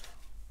gold.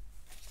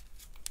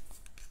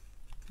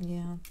 Yeah,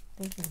 I'm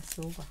thinking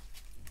silver.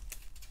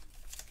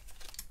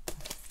 I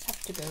just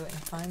have to go and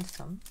find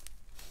some.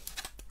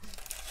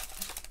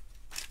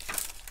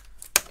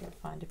 Go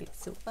find a bit of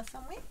silver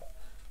somewhere.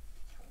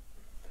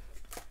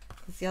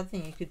 Because the other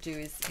thing you could do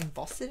is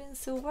emboss it in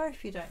silver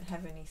if you don't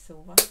have any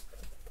silver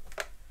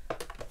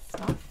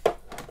stuff.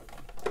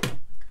 Can't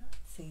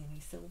see any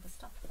silver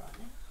stuff right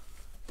now.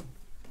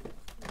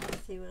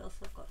 Let's see what else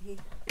I've got here.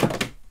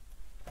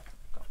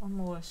 Got one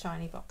more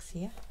shiny box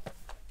here.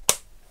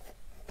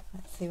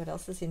 Let's see what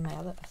else is in my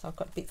other. So I've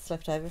got bits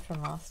left over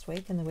from last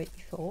week and the week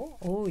before.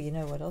 Oh, you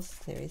know what else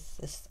there is?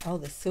 There's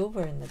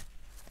silver in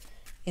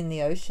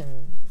the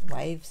ocean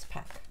waves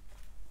pack.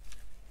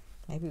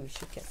 Maybe we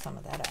should get some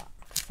of that out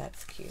because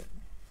that's cute.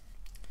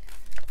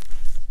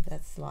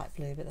 That's light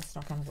blue, but that's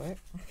not going to work.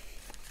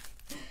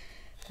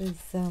 There's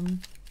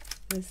some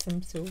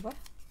silver.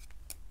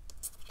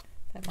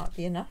 That might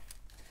be enough.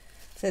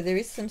 So there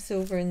is some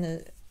silver in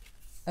the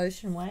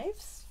ocean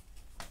waves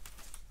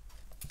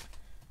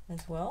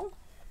as well.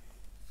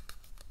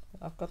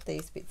 I've got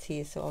these bits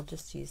here, so I'll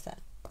just use that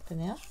for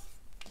now.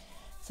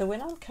 So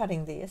when I'm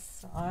cutting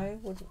this,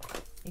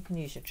 you can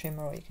use your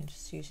trimmer or you can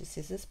just use your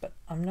scissors, but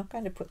I'm not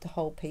going to put the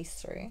whole piece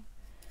through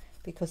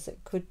because it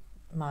could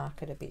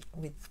mark it a bit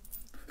with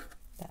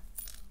that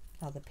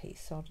other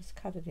piece. So I'll just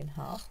cut it in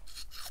half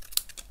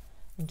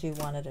and do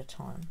one at a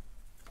time.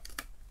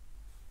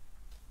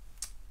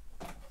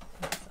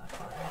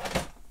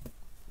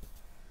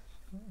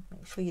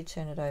 Make sure you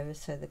turn it over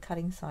so the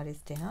cutting side is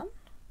down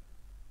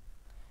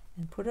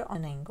and put it on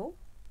an angle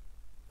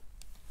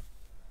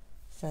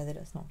so that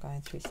it's not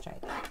going through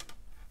straight.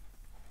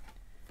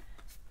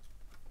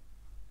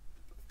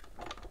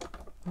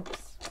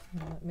 Oops,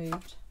 no, it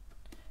moved.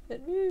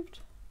 It moved.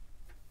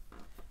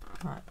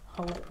 Right,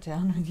 hold it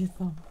down with your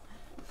thumb.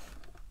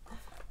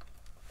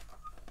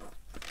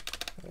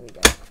 There we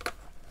go.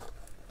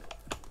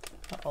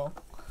 Uh-oh.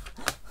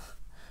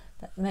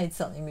 That made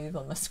something move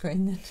on my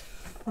screen then.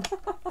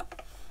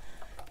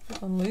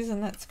 Keep on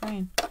losing that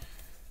screen.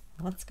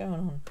 What's going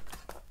on?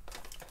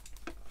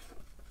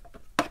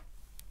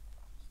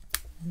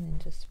 And then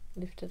just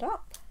lift it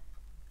up.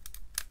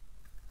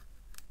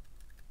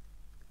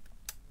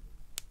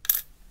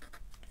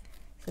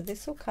 So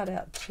this will cut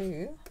out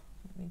too.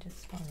 Let me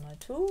just find my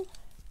tool.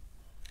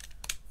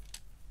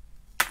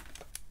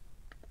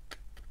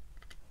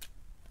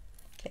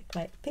 Take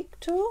my pick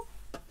tool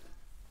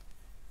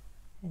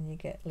and you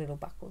get little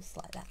buckles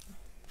like that.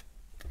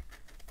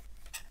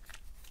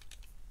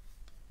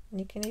 And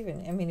you can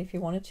even, I mean, if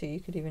you wanted to, you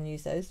could even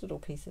use those little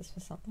pieces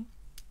for something.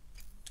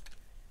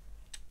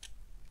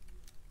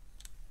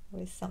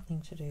 There's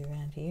something to do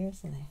around here,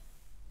 isn't there?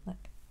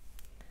 Look.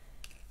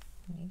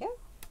 There you go.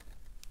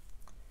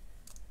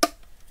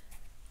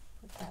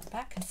 Put that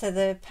back. So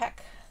the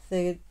pack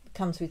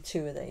comes with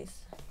 2 of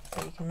these.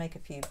 So you can make a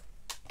few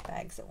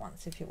bags at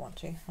once if you want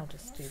to. I'll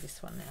just do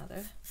this one now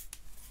though.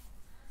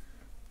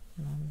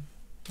 I'm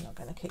not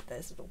going to keep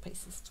those little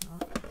pieces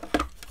tonight.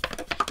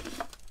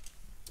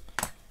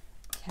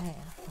 Okay,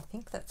 I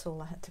think that's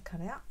all I had to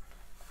cut out.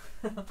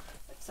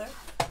 So,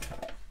 let's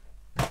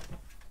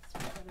put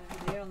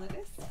that over there on the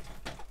desk.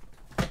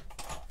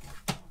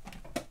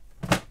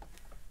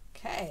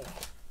 Okay.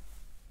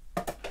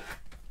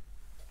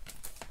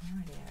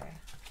 Rightio.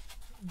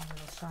 My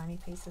little shiny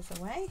pieces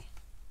away.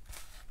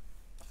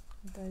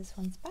 Put those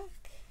ones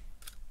back.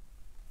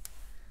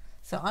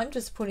 So I'm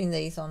just putting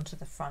these onto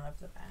the front of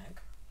the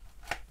bag.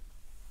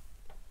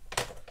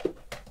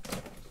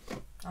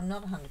 I'm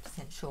not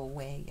 100% sure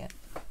where yet.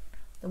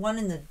 The one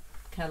in the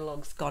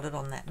catalogue's got it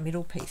on that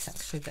middle piece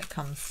actually that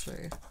comes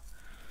through,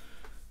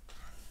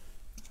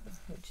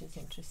 which is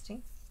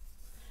interesting.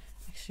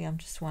 Actually, I'm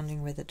just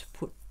wondering whether to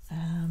put,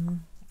 oh,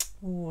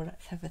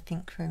 let's have a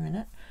think for a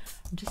minute.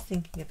 I'm just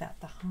thinking about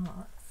the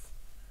hearts.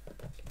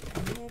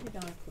 Where did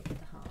I put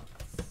the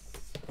hearts?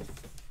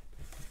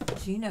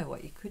 Do you know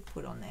what you could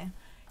put on there?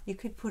 You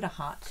could put a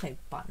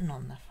heart-shaped button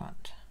on the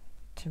front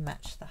to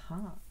match the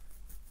heart.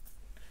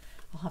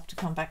 I'll have to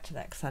come back to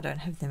that because I don't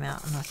have them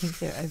out, and I think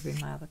they're over in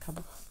my other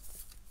cupboard.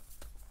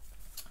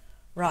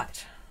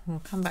 Right, we'll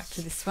come back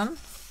to this one.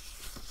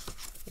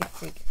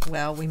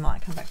 Well, we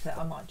might come back to that.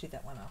 I might do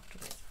that one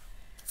afterwards.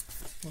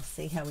 We'll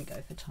see how we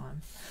go for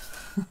time.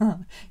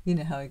 You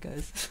know how it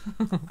goes.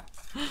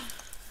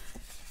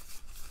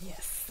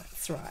 Yes,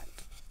 that's right.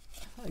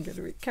 I get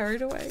a bit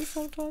carried away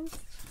sometimes,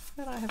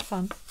 but I have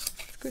fun.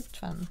 It's good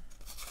fun.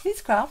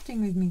 Who's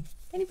crafting with me?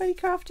 Anybody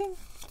crafting?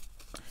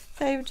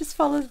 So you just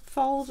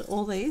fold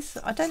all these.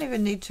 I don't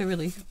even need to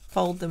really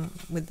fold them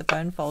with the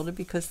bone folder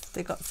because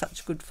they've got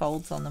such good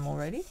folds on them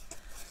already.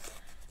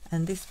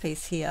 And this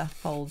piece here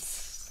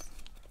folds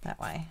that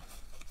way,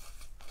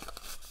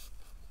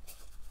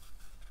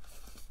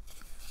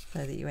 so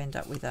that you end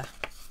up with a,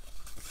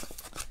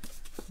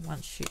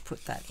 once you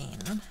put that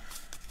in,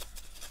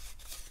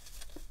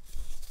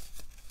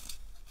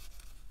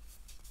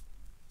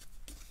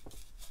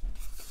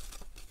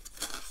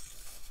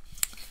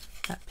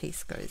 that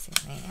piece goes in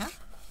there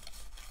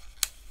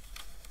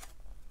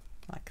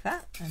like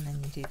that, and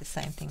then you do the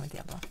same thing with the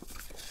other one.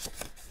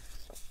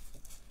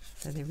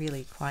 So they're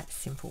really quite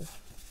simple.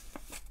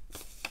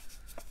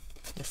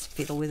 Just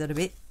fiddle with it a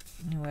bit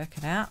and work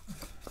it out,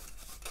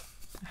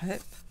 I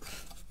hope.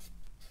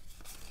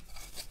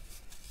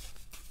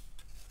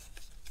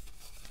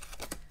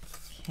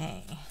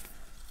 Okay,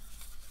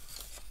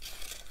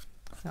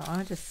 so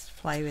I just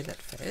play with it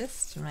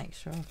first to make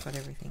sure I've got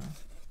everything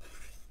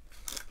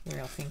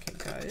where I think it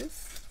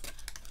goes,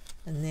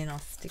 and then I'll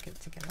stick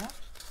it together.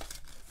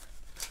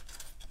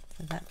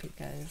 So that bit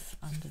goes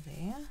under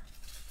there.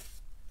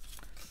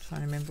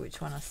 Trying to remember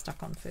which one I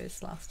stuck on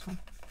first last time.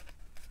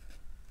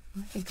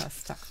 I think I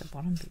stuck the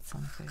bottom bits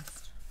on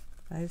first,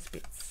 those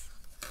bits,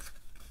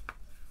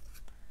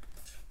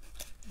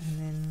 and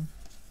then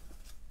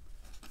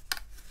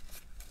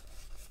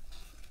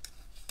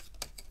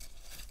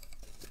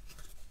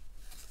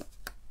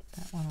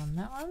that one on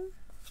that one,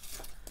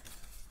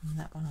 and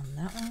that one on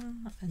that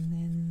one,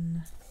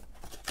 and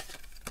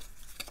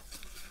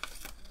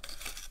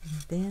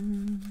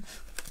then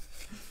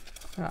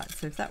right,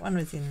 so if that one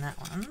was in that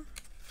one,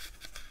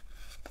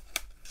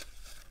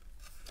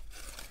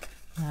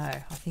 no,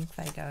 I think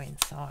they go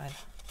inside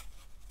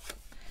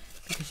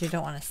because you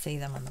don't want to see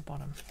them on the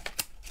bottom.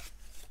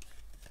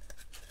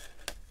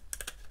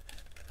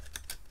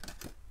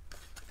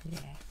 Yeah,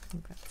 I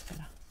think that's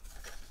better.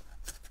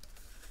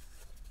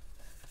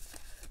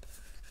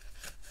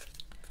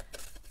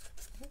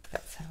 I think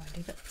that's how I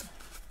did it.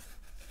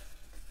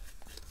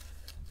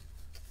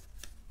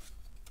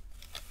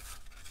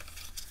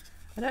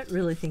 I don't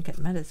really think it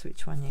matters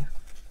which one you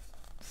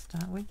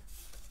start with,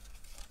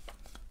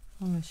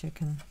 as long as you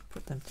can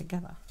put them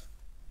together.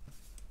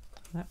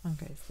 That one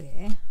goes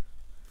there.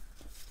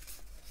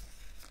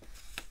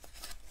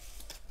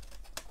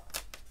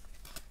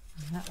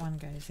 And that one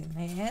goes in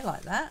there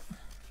like that.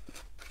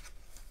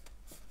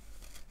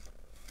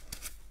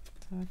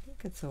 So I think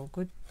it's all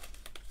good.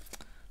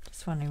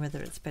 Just wondering whether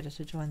it's better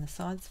to join the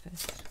sides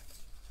first.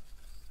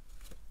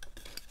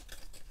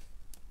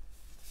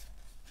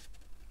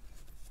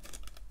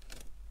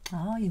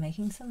 Oh, you're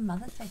making some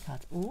Mother's Day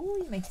cards. Oh,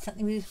 you're making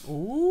something with,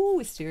 oh,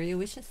 Wisteria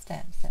Wishes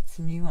stamps. That's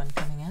a new one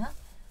coming out.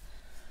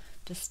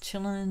 Just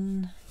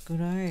chilling.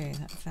 Good-o.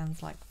 That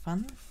sounds like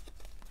fun.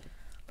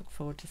 Look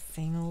forward to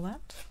seeing all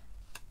that.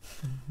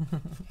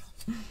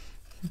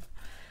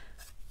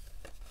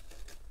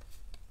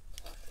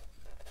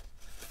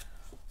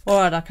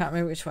 Alright, I can't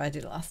remember which way I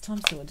did it last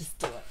time, so we'll just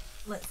do it.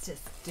 Let's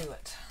just do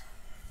it.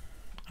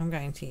 I'm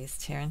going to use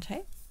tear and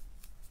tape.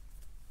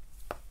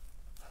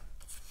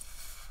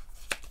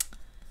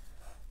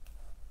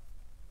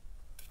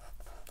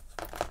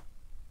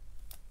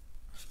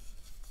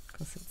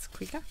 Because it's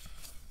quicker.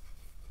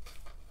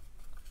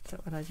 Is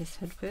that what I just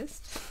had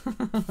first?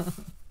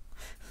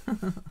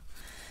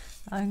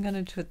 I'm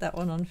going to put that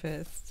one on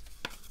first.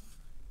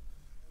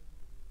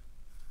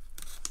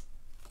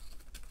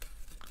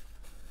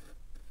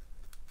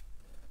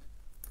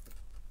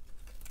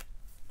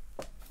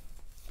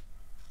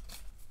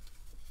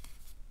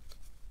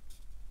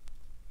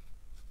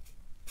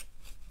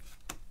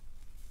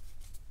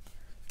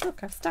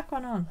 Look, I've stuck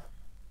one on.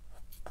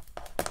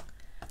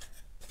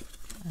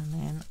 And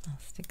then I'll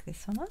stick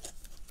this one on.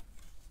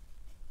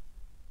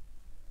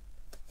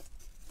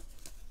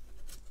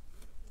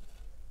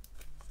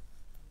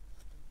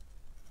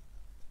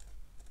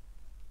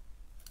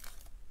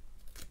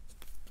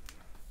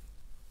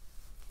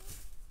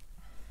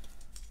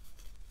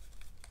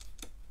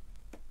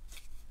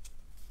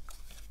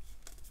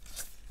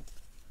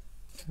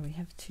 So we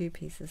have two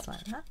pieces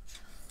like that.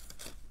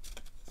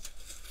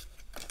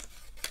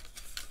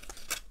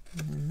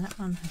 And then that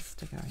one has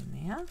to go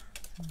in there.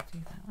 So I'll do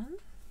that one.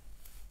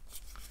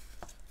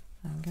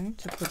 I'm going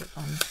to put it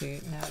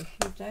onto, now if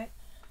you don't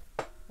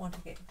want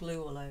to get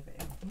glue all over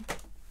everything,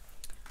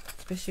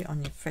 especially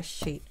on your fresh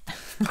sheet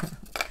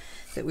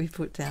that we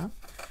put down,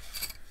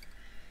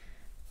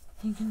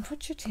 you can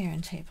put your tear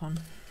and tape on.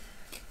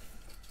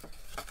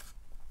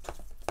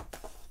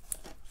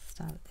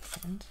 Start at this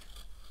end.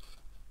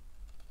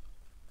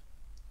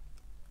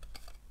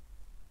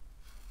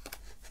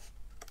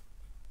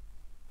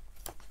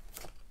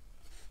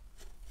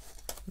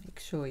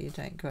 sure you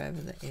don't go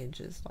over the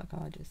edges like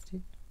I just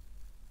did.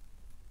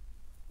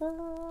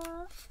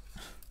 Pull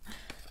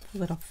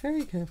it off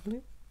very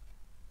carefully.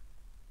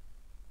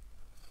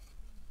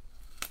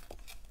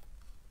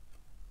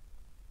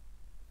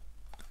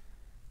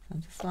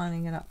 I'm just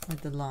lining it up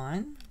with the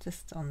line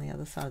just on the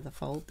other side of the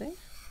fold there,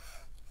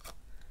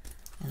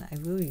 and I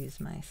will use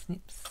my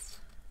snips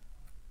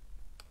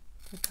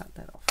to cut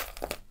that off.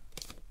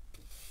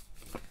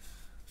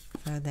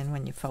 So then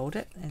when you fold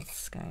it,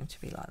 it's going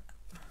to be like that.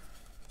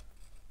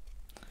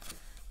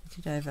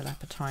 It did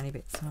overlap a tiny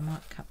bit, so I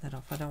might cut that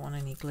off. I don't want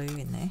any glue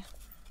in there.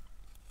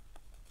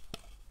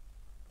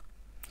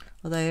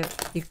 Although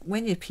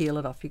when you peel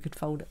it off, you could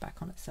fold it back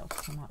on itself,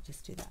 so I might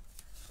just do that.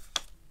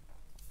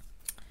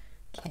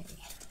 Okay,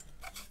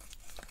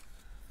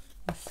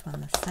 this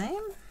one the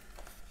same.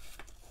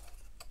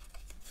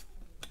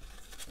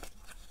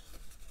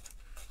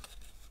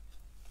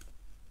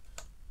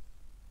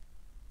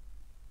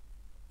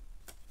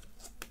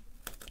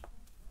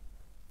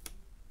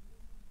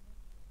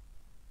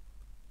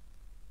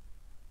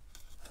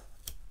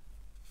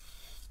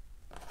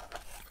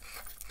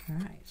 All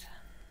right.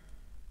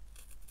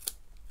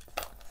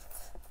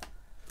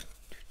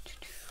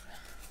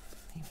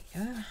 There we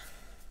go.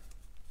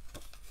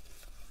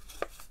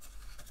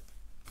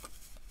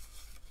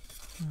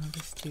 I'll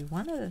just do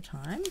one at a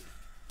time.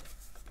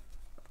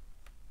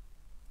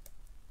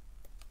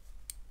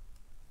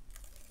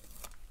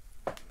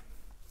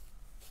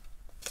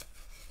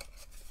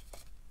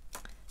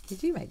 They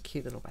do make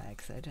cute little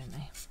bags though, don't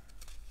they?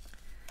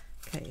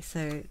 Okay,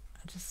 so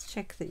just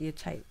check that your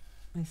tape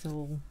is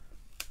all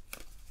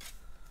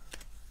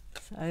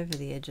over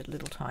the edge a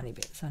little tiny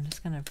bit. So I'm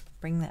just going to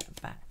bring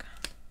that back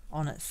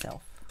on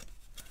itself.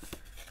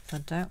 So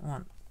I don't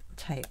want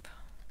tape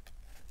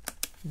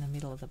in the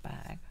middle of the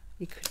bag.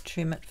 You could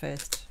trim it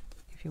first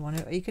if you want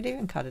to, or you could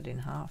even cut it in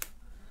half.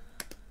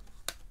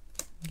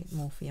 Get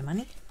more for your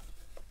money.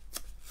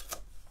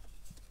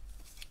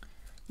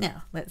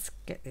 Now let's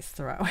get this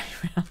the right way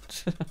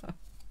around.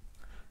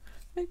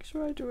 Make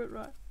sure I do it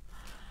right.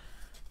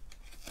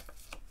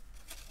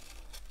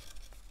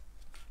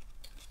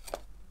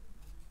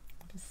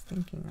 I'm just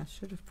thinking I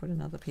should have put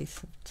another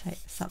piece of tape,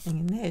 something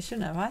in there,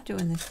 shouldn't I? Am I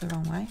doing this the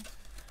wrong way?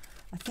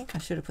 I think I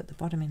should have put the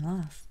bottom in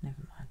last. Never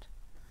mind.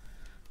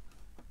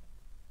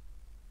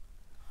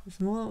 There's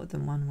more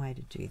than one way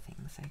to do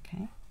things,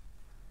 okay?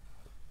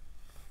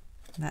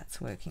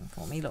 That's working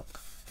for me, look.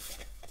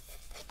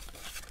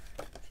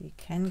 So you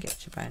can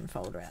get your bone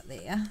folder out there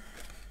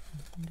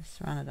and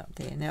just run it up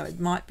there. Now it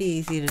might be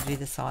easier to do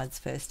the sides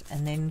first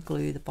and then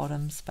glue the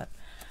bottoms, but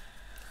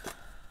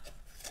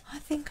I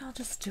think I'll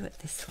just do it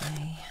this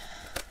way.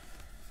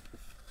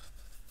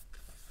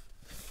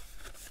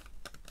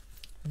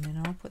 And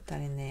then I'll put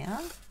that in there.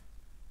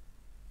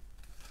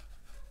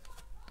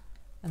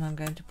 And I'm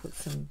going to put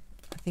some,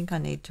 I think I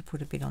need to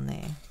put a bit on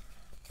there.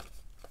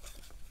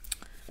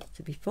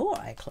 So before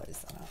I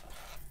close that up,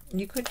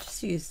 you could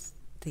just use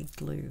the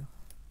glue.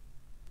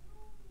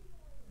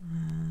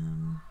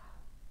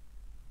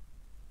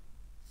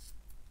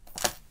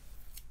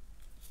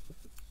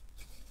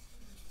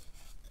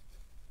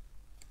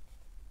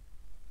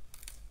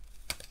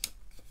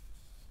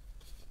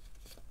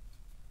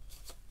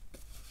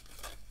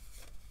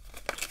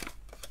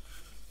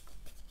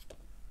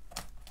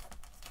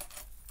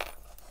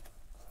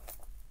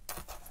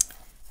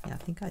 Yeah, I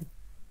think I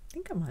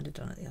might have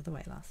done it the other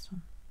way last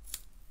time.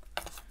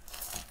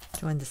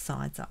 Join the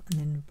sides up and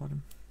then the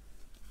bottom.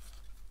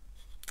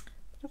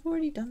 But I've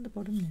already done the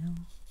bottom now.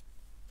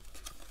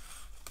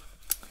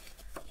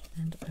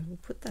 And I will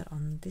put that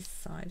on this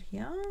side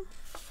here.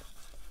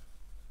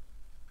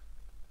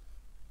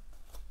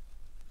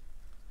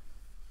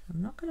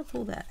 I'm not going to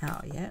pull that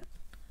out yet.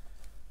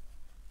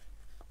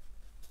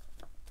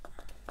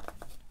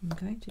 I'm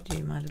going to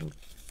do my little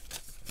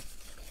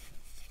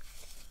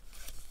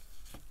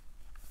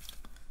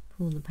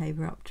pull the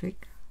paper up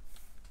trick.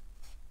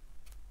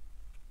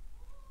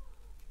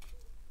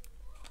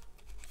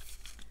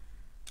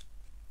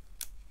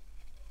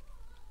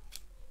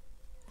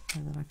 So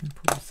that I can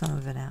pull some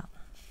of it out.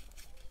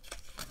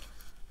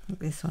 I think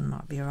this one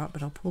might be alright,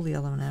 but I'll pull the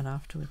other one out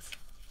afterwards.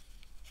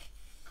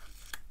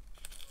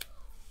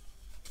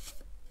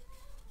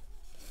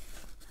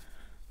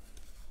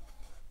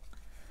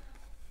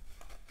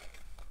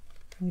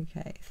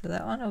 Okay, so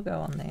that one will go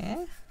on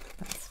there,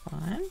 that's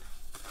fine.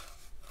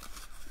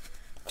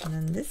 And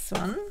then this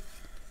one,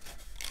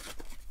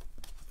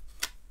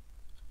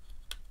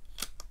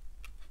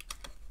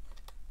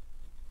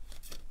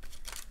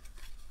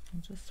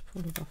 I'll just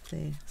pull it off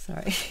there.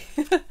 Sorry,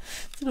 it's a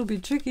little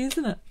bit tricky,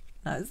 isn't it?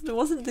 No, it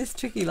wasn't this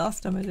tricky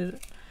last time I did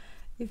it.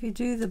 If you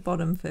do the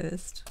bottom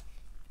first,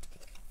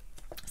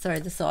 sorry,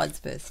 the sides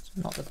first,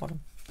 not the bottom.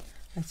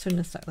 I shouldn't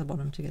have stuck the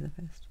bottom together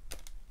first.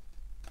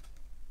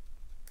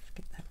 Let's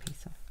get that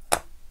piece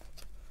off.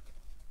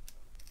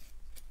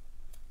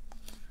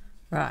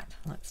 Right,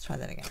 let's try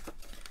that again.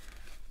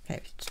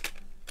 Okay,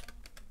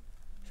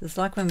 so it's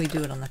like when we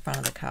do it on the front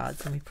of the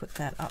cards and we put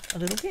that up a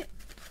little bit.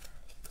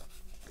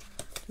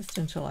 just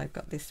until I've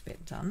got this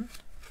bit done.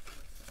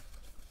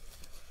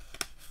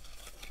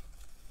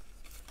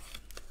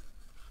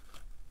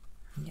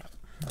 Yep,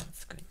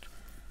 that's good.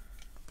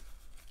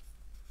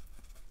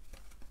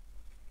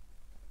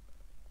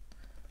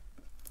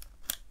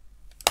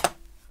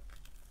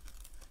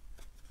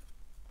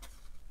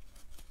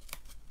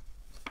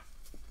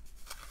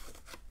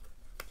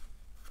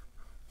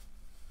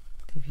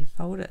 If you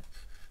fold it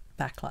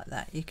back like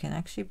that, you can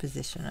actually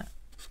position it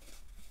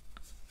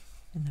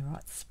in the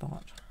right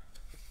spot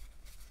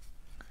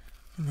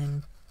and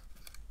then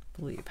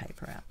pull your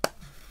paper out.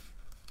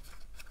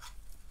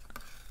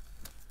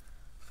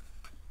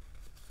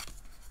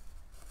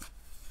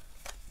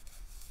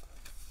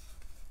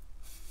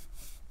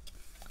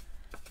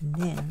 And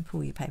then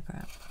pull your paper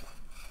out.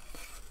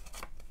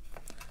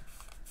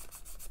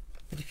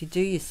 But if you do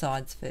your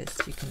sides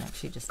first, you can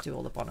actually just do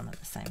all the bottom at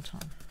the same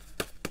time.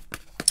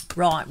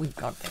 Right, we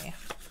got there.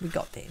 We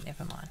got there,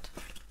 never mind.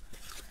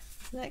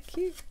 Isn't that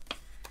cute?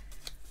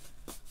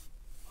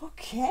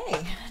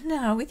 Okay,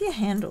 now with your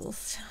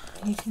handles,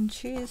 you can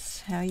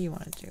choose how you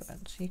want to do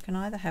it. You can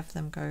either have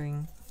them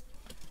going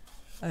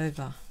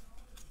over.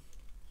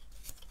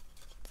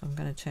 So I'm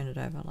going to turn it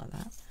over like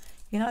that.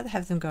 You can either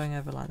have them going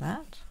over like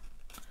that,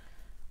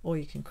 or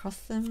you can cross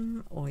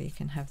them, or you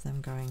can have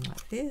them going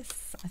like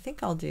this. I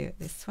think I'll do it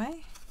this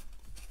way.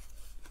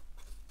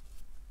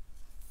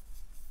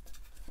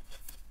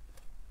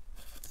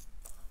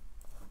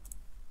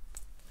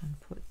 And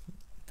put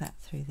that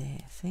through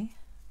there, see?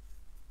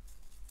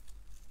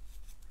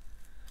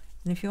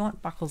 And if you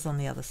want buckles on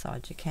the other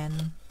side, you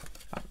can,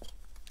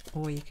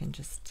 or you can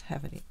just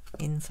have it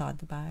inside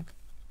the bag.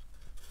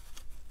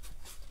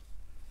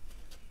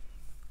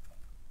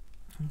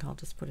 I think I'll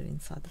just put it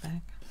inside the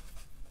bag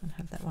and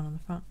have that one on the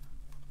front.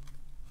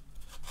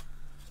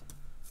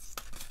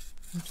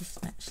 And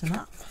just match them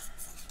up.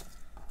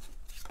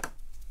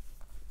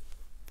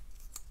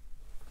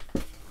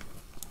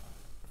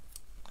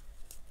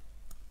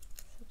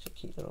 Such a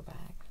cute little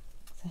bag.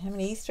 So how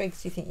many Easter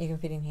eggs do you think you can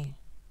fit in here?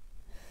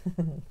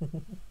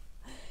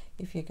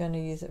 If you're going to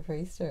use it for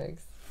Easter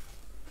eggs.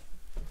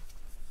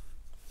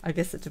 I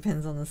guess it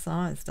depends on the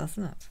size,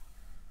 doesn't it?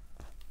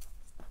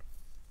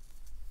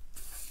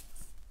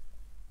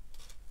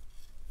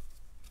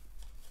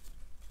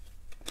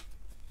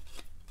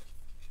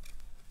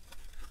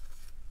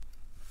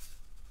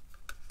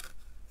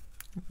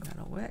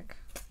 That'll work.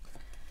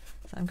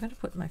 So I'm going to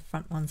put my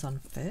front ones on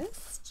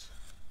first.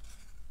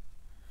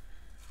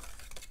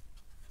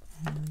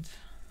 And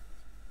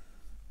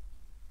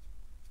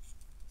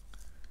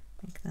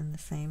make them the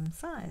same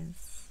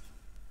size.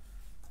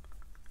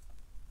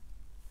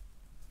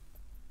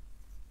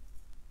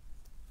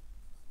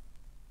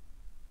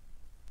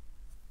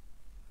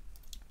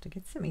 To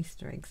get some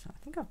Easter eggs. I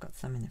think I've got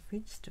some in the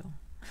fridge still.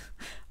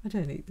 I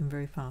don't eat them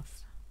very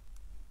fast.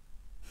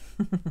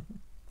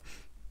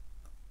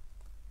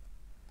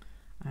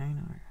 I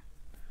know.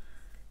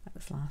 That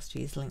was last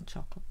year's Lindt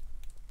chocolate.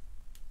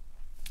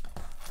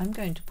 I'm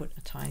going to put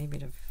a tiny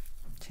bit of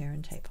tear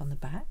and tape on the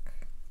back,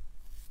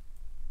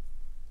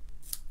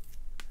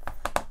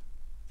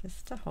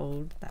 just to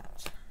hold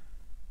that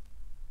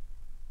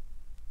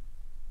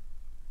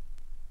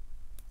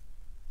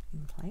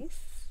in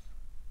place.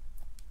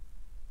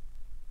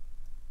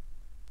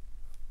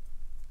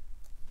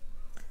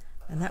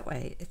 And that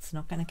way it's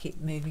not going to keep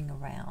moving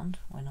around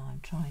when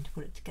I'm trying to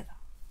put it together.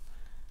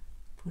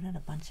 Put out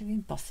a bunch of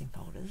embossing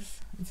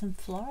folders and some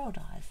floral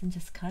dies and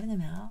just cutting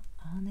them out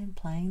and then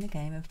playing the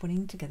game of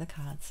putting together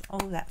cards. Oh,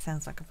 that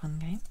sounds like a fun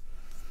game.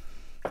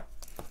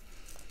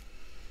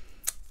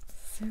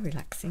 So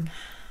relaxing.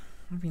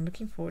 I've been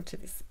looking forward to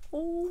this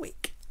all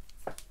week.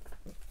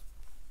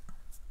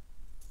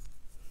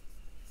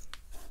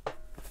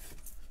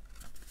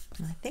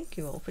 And I thank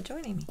you all for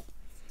joining me.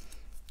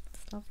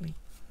 It's lovely.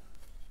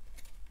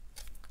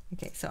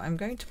 Okay, so I'm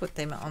going to put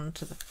them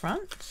onto the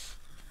front.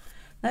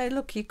 Now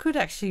look, you could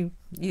actually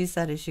use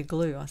that as your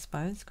glue, I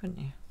suppose, couldn't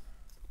you?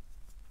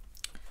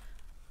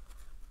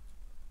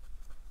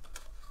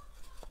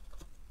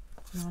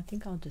 No, I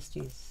think I'll just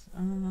use,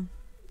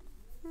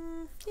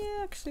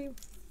 yeah,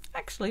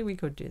 actually we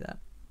could do that.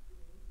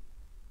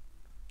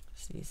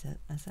 Just use it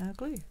as our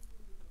glue.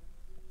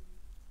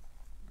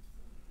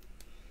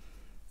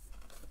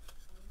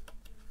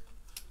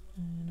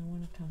 And I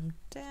want to come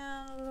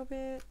down a little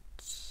bit.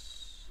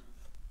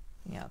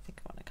 Yeah, I think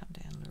I want to come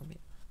down a little bit.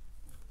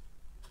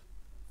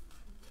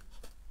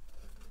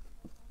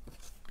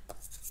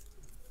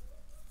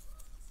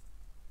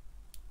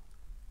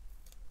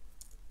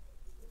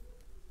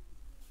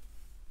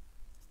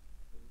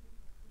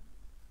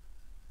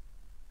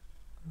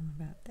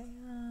 About there.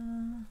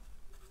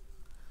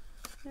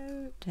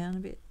 No, down a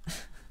bit.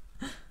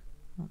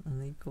 Not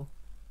illegal.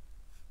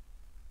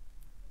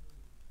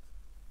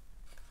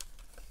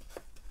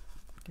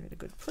 Give it a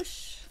good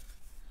push.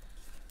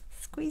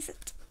 Squeeze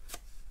it.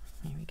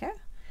 There we go.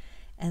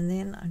 And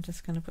then I'm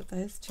just going to put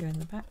those two in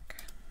the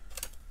back.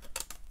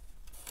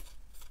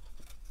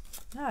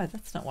 No,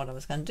 that's not what I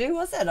was going to do,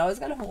 was it? I was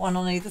going to put one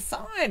on either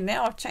side.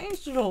 Now I've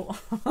changed it all.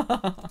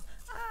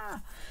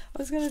 I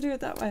was going to do it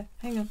that way.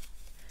 Hang on. I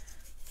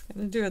was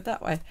going to do it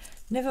that way.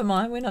 Never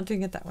mind, we're not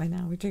doing it that way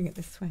now. We're doing it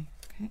this way.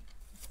 Okay.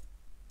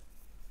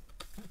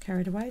 Got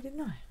carried away,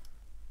 didn't I?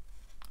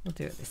 We'll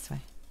do it this way.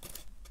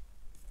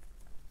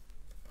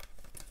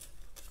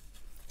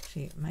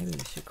 Actually, maybe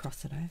we should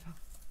cross it over.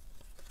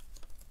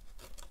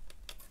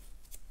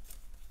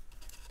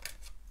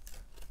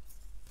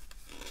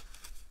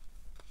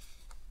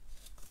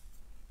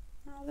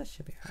 Oh, that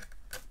should be right.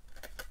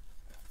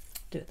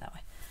 Do it that way.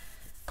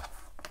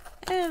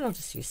 And I'll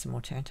just use some more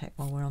tear and tape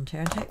while we're on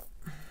tear and tape.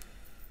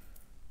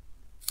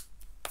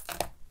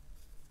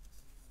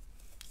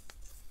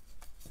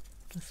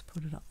 Just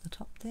put it up the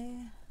top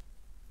there.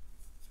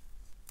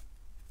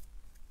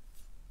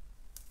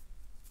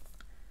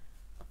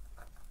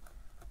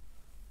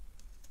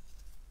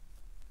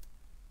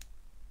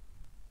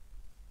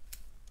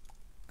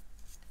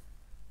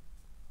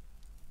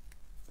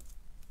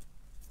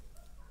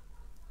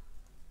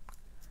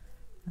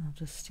 And I'll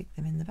just stick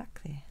them in the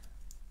back there.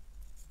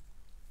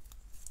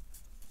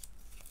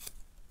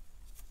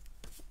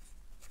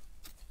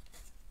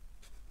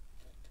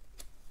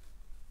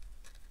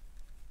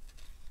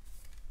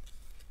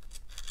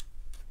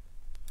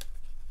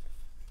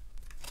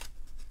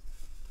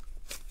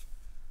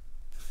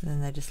 And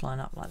then they just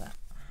line up like that.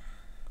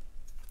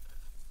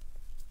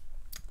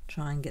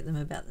 Try and get them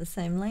about the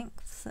same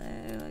length, so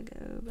I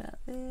go about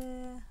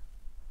there.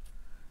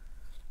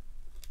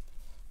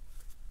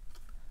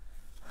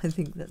 I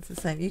think that's the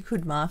same. You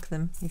could mark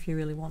them if you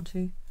really want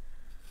to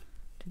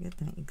get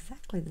them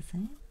exactly the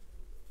same.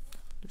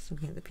 Just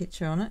looking at the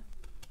picture on it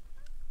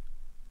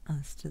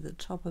as to the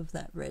top of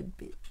that red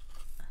bit.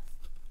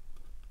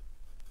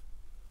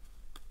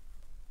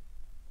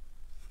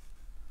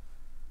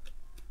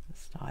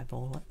 Just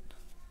eyeball it.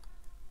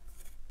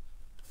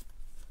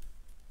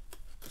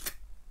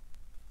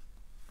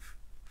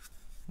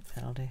 I think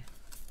that'll do.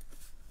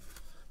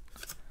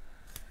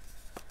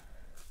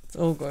 It's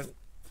all good.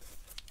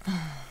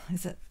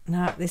 Is it?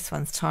 No, this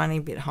one's tiny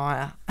bit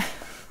higher.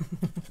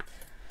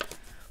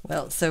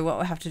 Well, so what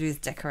we'll have to do is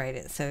decorate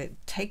it so it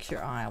takes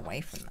your eye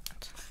away from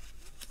that.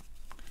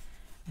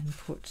 And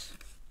put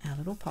our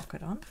little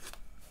pocket on.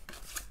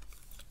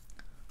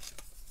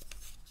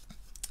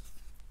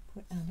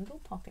 Put our little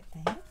pocket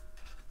there.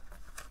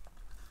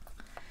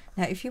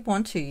 Now, if you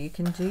want to, you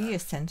can do your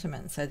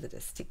sentiment so that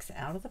it sticks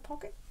out of the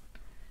pocket.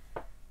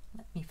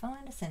 Let me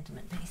find a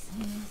sentiment piece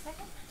in a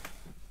second.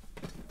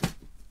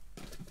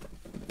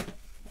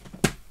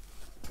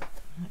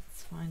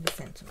 Let's find a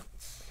sentiment.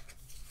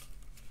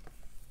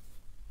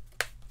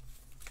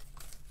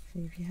 So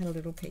if you had a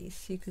little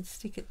piece, you could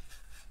stick it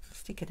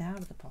out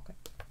of the pocket.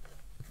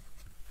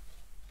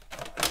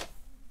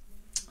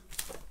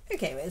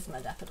 Okay, where's my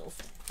daffodils?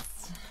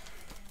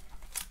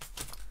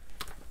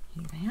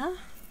 Here they are.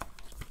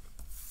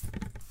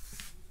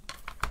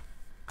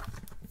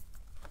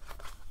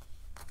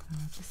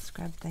 I'll just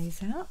grab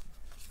these out.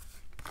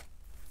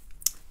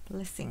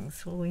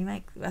 Blessings. Will we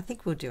make? I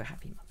think we'll do a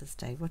Happy Mother's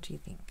Day. What do you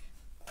think?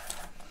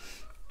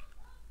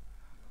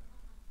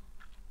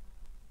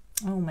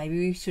 Oh, maybe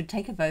we should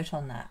take a vote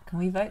on that. Can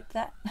we vote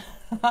that?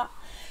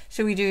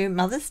 Should we do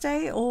Mother's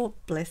Day or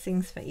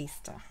Blessings for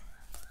Easter?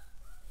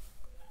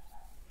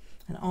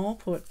 And I'll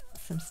put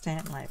some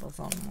stamp labels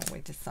on while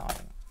we're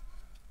deciding.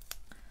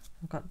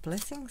 I've got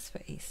Blessings for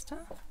Easter.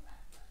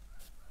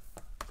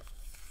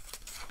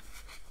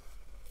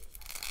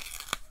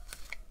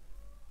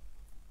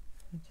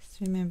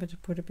 Just remember to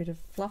put a bit of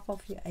fluff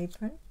off your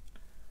apron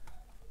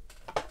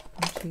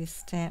onto your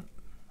stamp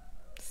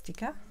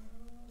sticker.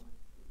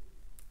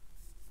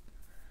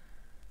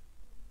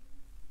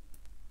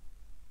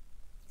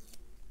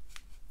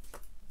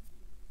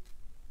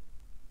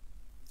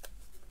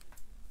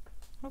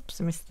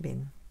 Oops, I missed the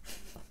bin.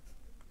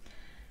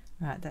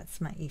 Right, that's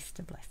my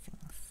Easter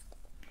blessings.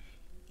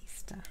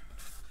 Easter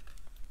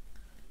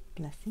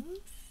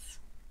blessings.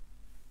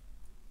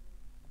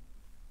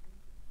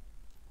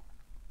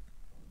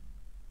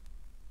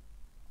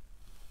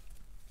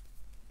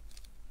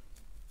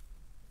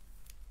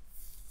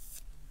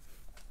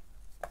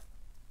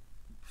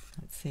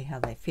 Let's see how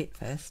they fit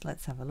first.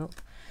 Let's have a look.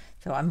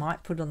 So I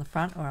might put it on the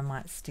front or I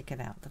might stick it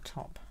out the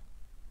top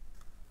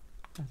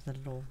of the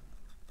little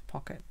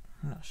pocket.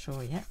 I'm not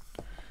sure yet,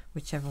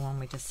 whichever one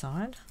we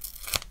decide.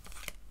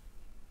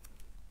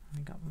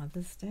 We got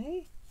Mother's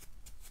Day.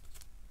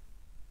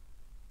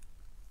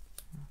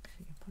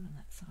 Actually, you put on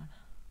that side.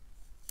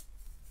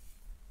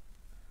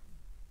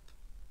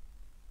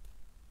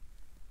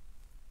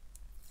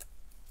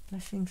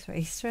 Blessings for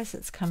Easter as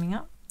it's coming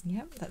up.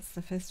 Yep, that's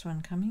the first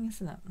one coming,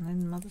 isn't it? And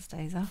then Mother's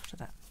Day is after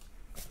that.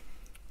 So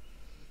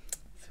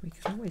we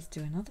could always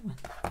do another one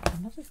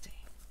on Mother's Day.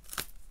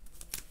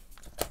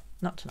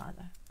 Not tonight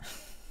though.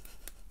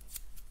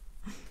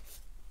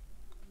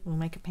 We'll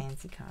make a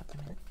pansy card in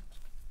a minute.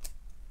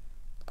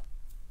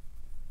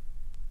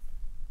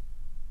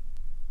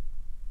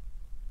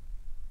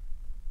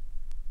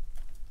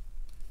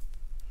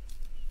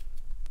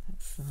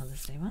 That's the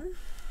Mother's Day one.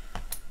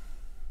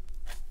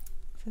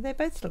 So they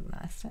both look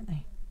nice, don't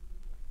they?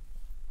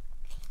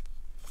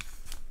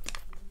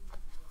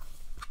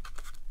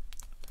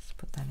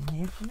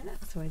 there for a minute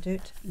so I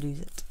don't lose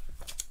it.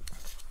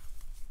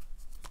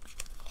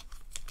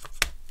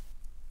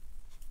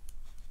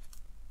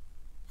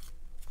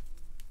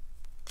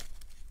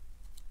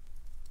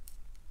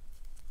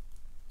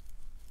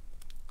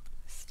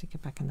 Stick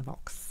it back in the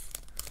box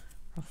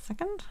for a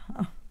second.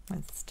 Oh,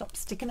 let's stop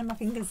sticking in my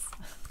fingers.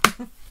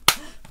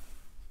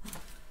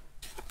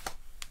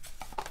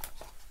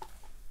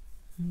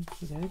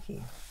 Okie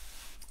dokie.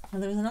 Now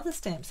there was another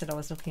stamp set I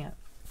was looking at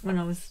when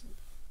I was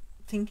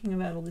thinking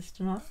about all this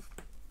tonight.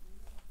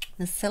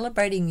 The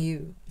Celebrating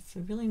You. It's a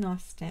really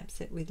nice stamp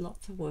set with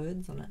lots of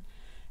words on it.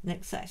 And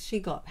it's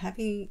actually got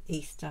Happy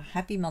Easter,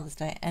 Happy Mother's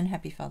Day and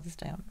Happy Father's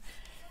Day on it.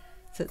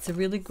 So it's a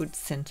really good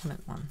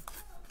sentiment one.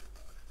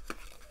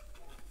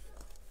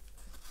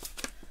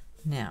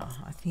 Now,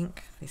 I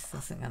think this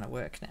isn't going to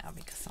work now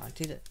because I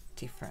did it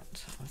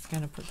different. I was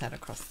going to put that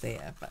across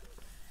there, but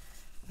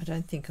I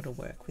don't think it'll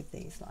work with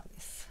these like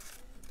this.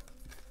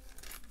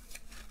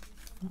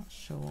 Not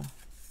sure.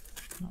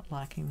 Not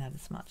liking that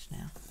as much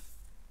now.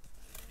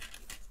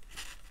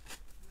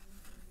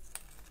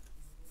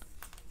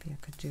 Maybe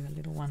I could do a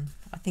little one.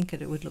 I think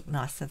it would look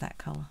nicer that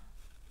colour.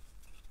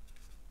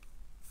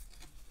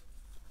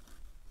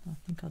 I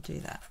think I'll do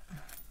that.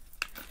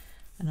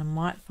 And I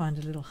might find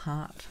a little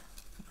heart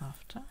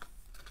after.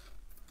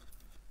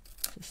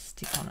 Just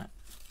stick on it.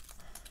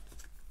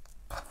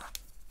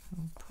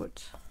 I'll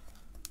put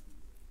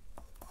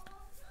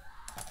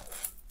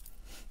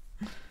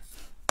a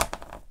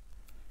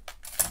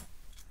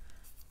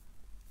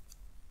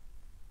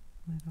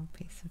little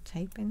piece of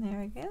tape in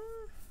there again.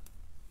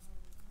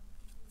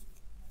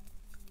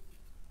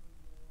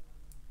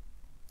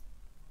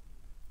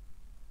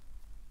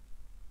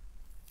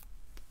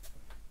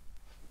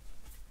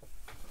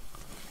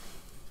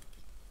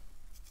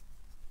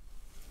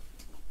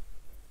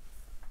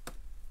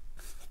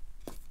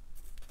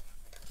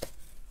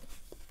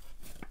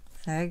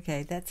 So,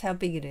 okay, that's how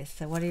big it is.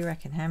 So what do you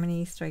reckon? How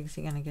many Easter eggs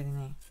are you going to get in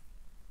there?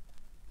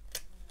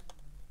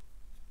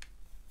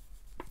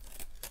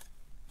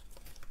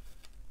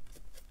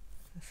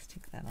 Just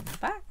stick that on the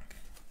back.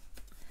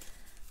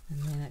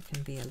 And then it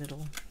can be a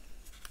little...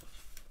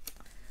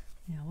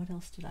 Now, what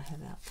else did I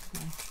have out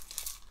today?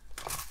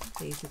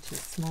 These are too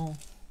small.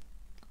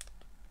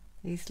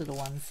 These little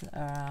ones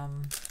are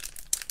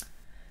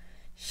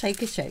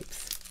shaker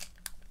shapes.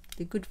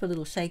 They're good for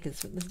little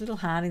shakers. There's a little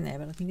heart in there,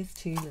 but I think it's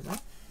too little.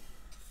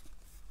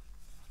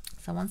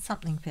 So I want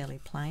something fairly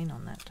plain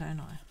on that, don't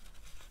I?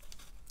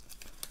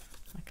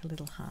 Like a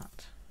little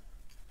heart.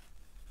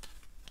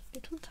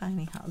 Little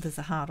tiny heart. There's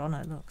a heart on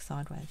it, look,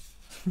 sideways.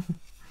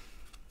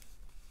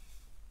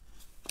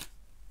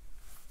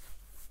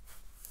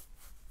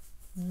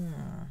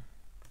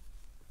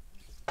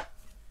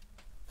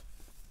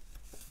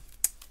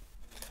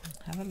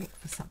 Have a look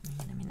for something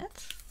in a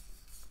minute.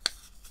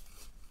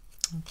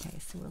 Okay,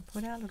 so we'll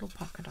put our little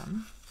pocket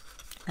on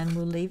and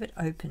we'll leave it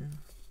open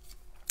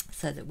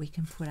so that we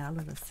can put our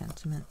little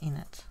sentiment in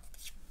it,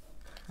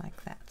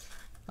 like that,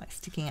 like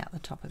sticking out the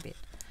top a bit.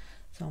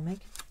 So I'll make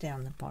it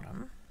down the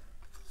bottom.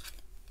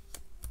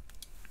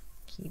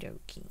 Okie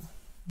dokie.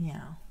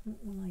 Now,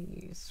 what will I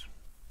use?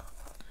 I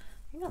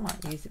think I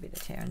might use a bit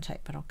of tear and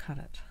tape, but I'll cut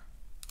it.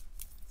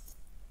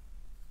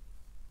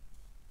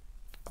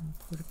 I'll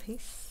put a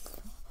piece,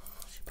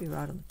 should be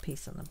right on the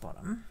piece on the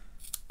bottom,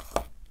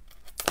 so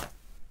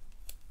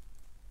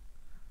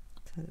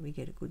that we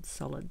get a good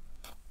solid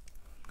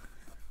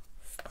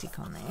stick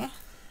on there.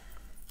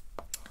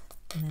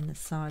 And then the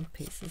side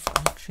pieces,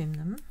 I'll trim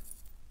them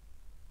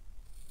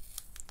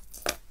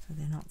so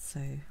they're not so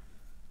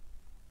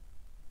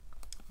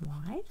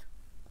wide.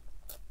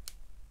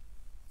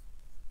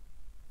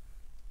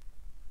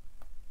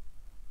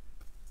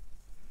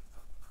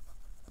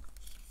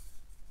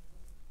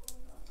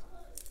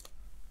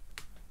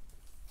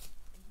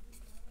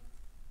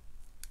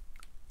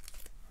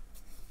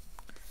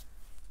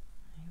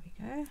 There we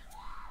go.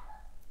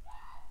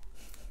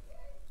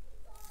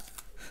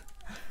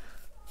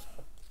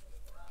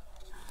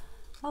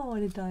 Oh,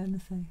 what did Diana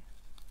say?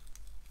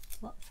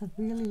 Lots of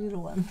really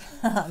little ones.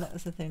 That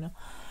was Athena.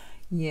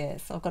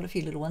 Yes, I've got a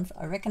few little ones.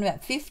 I reckon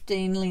about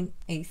 15 lint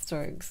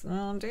Easter eggs.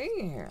 Oh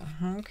dear.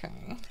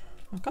 Okay.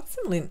 I've got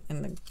some lint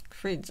in the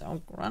fridge.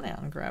 I'll run out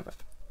and grab it.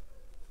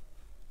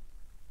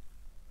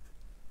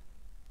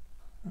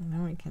 And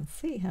then we can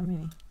see how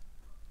many.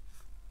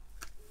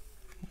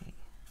 Okay.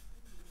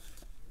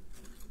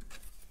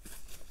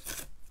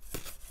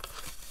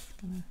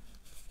 Just gonna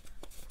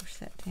push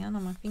that down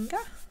on my finger.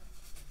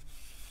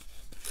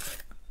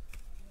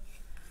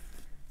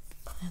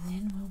 And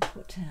then we'll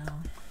put our,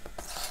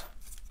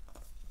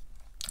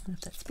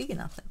 if that's big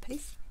enough, that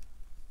piece.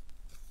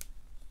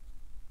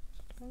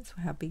 Depends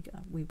how big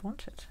we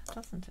want it,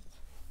 doesn't it?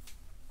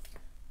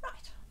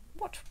 Right,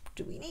 what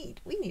do we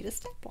need? We need a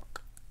stamp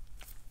block.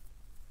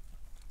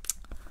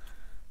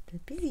 The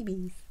busy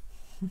bees.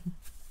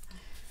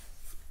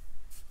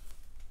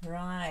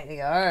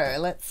 Righty-o,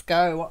 let's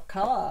go. What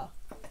colour?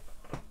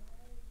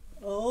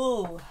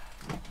 Oh,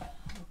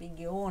 a big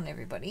yawn,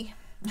 everybody.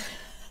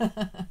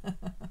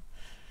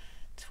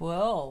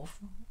 12.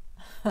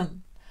 I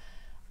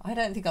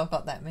don't think I've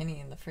got that many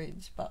in the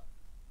fridge, but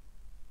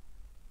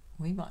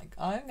I'm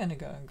going to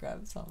go and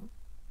grab some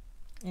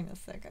in a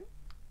second.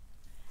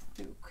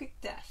 Do a quick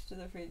dash to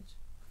the fridge.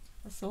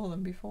 I saw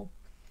them before.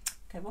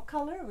 Okay, what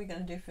colour are we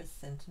going to do for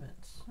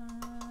sentiment?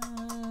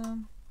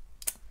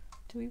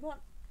 Do we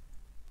want...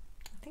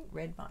 I think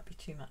red might be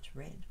too much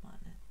red,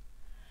 mightn't it?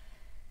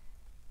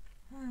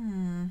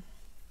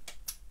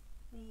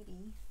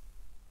 Maybe.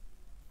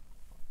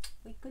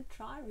 We could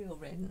try real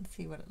red and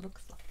see what it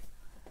looks like.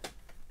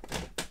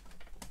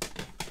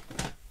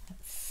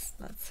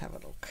 Let's have a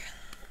look.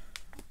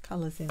 What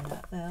colour's in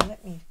that? Now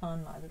let me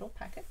find my little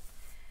packet.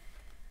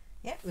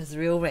 Yeah, it was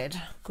real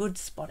red. Good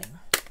spotting.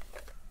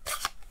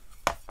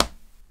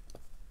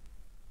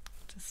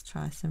 Just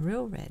try some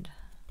real red.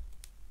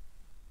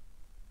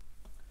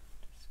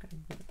 Just grab a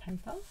bit of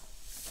paper.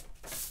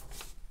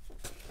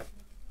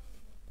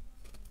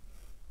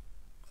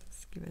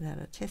 Just give it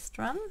a test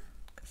run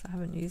because I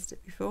haven't used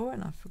it before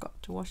and I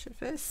forgot to wash it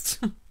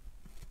first. Take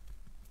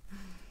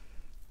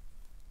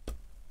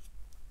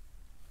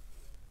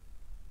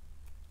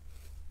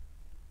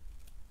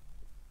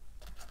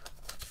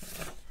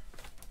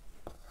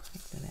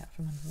that out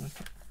from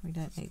underneath it. We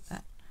don't need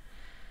that.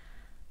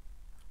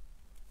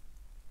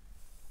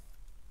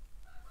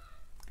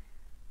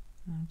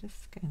 I'm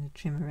just going to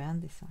trim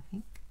around this, I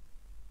think.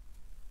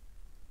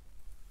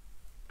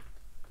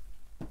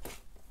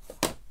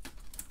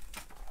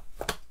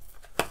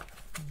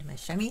 And my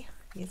chamois.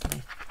 Here's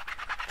my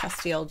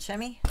trusty old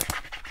chamois.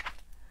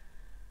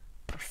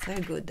 They're so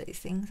good, these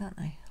things, aren't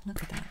they?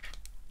 Look at that.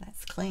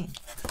 That's clean.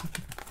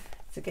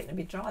 It's getting a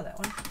bit dry, that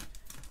one.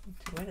 Need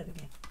to wet it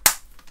again.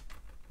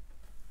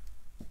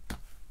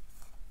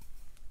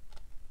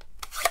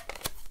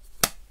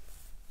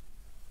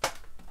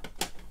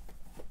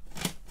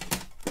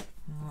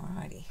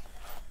 Alrighty.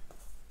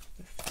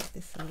 Just give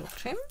this a little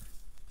trim.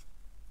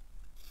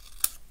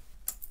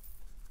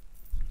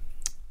 I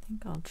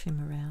think I'll trim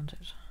around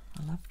it.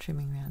 I love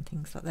trimming around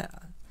things like that.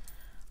 I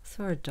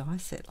saw a die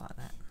set like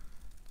that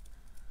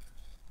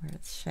where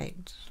it's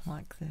shaped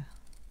like the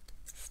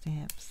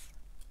stamps.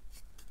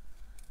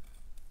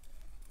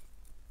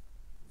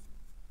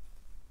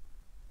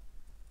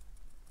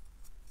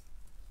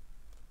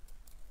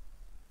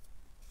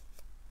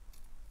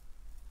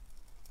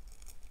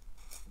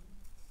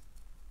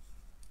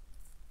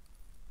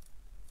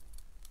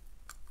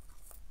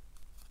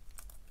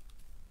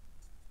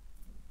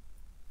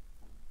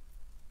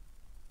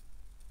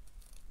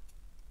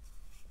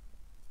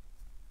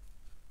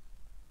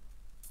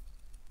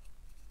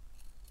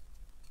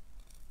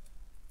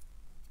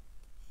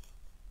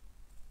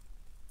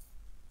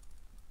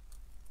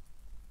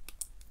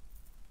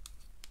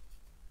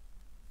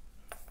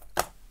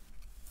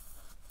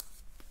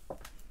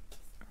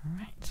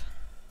 Right.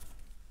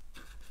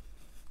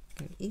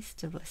 Go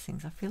Easter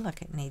blessings. I feel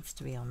like it needs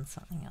to be on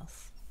something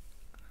else.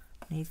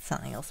 Needs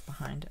something else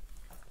behind it.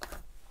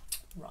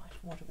 Right,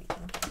 what are we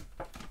thinking?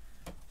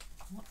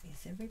 What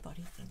is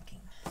everybody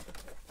thinking?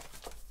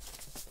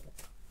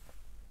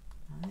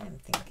 I am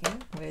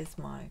thinking, where's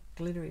my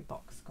glittery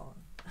box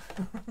gone?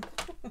 You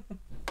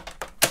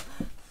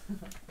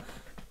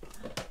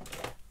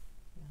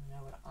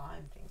know what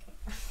I'm thinking.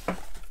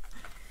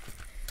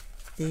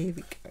 There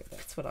we go.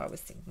 That's what I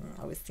was thinking.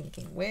 I was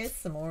thinking, where's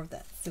some more of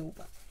that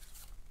silver?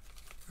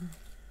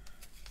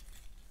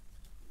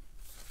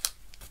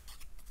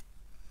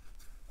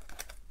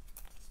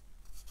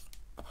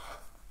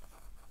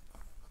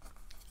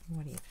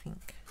 What do you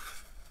think?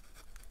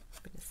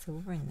 A bit of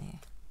silver in there.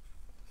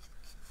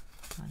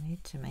 I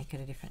need to make it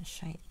a different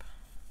shape,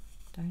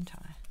 don't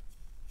I?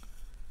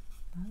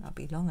 Might not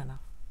be long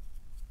enough.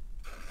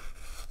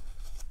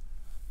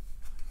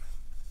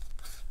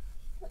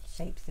 What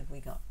shapes have we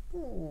got?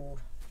 Ooh,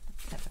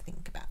 let's have a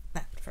think about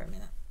that for a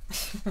minute.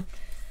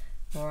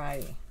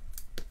 Alrighty.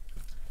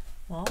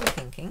 While we're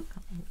thinking,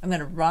 I'm going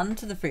to run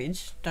to the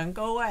fridge. Don't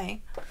go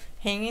away.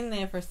 Hang in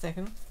there for a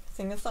second.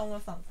 Sing a song or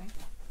something.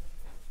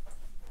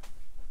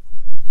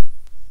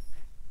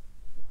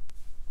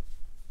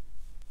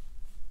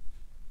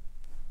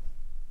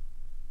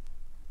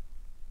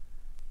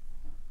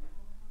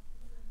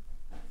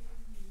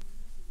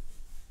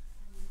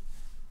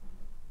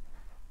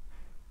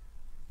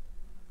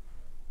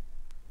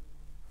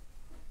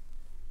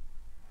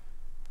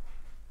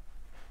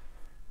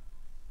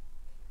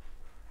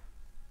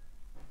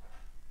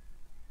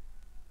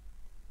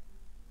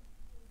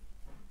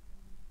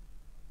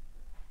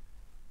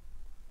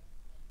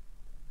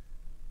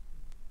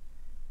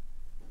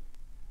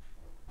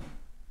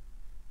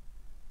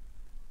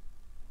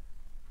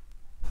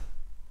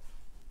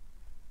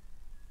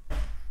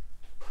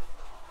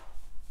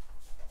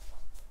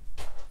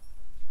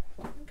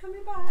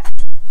 Coming back.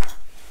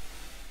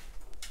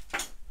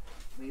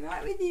 I'll be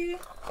right with you.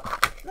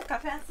 Look, I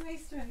found some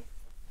Easter eggs.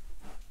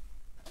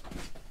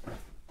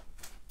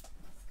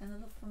 Just going to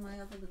look for my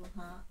other little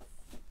hearts.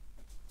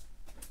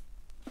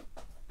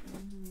 In a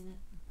minute.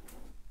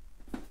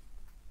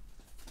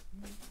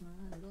 Here's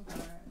my little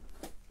heart.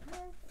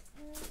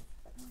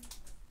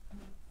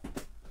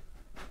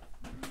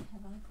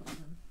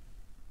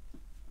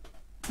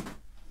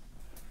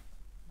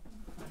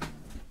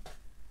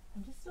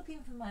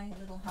 my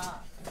little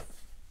hearts?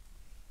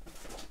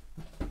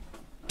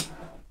 I'm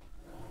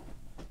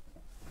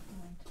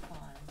going to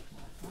find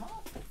my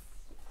hearts.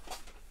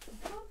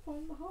 I can't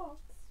find the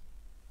hearts.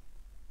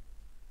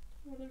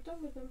 What I've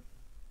done with them.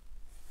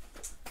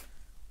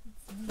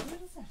 Let's see,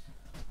 where is it?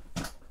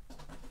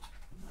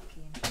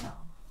 Lucky in now.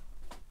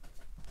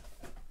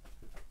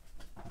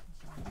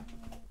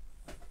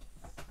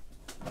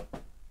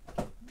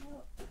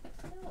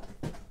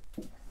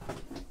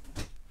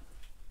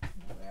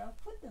 Where I'll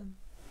put them.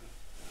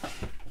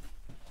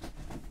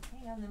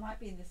 Hang on, they might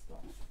be in this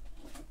box.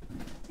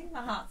 I think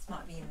my hearts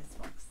might be in this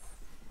box.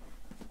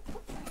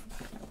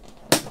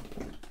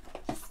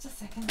 Just a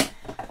second.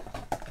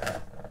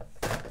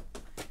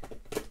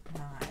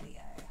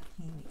 Rightio.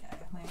 Here we go.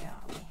 Where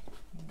are we?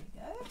 Here we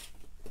go.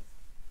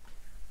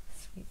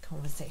 Sweet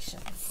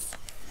Conversations.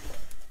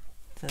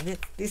 So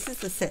this is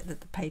the set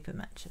that the paper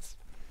matches.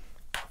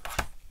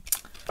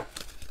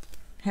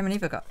 How many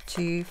have I got?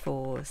 2,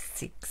 4,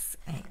 6,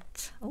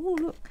 8. Oh,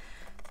 look.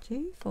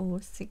 2,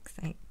 4, 6,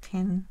 8,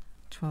 10,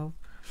 12.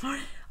 I've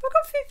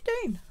got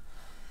 15.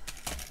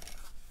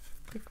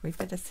 I think we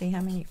better see how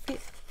many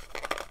fit.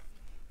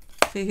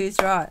 See who's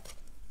right.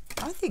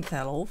 I think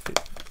they'll all fit.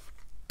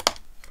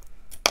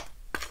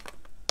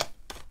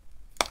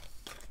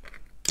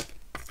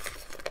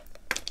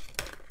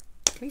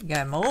 We can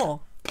go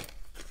more.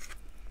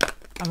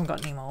 I haven't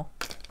got any more.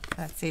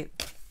 That's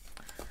it.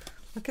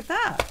 Look at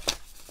that.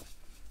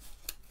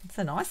 It's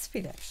a nice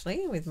fit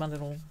actually, with my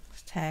little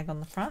tag on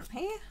the front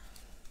here.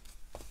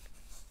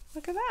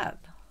 Look at that.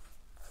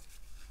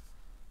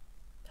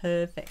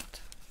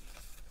 Perfect.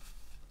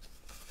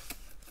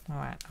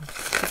 Alright, I'll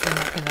just put them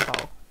up in the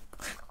bowl.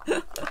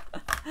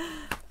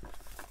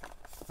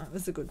 That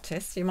was a good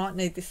test. You might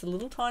need this a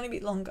little tiny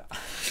bit longer.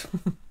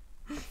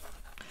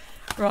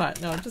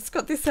 Right, now I've just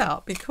got this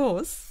out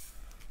because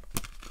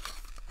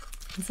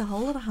there's a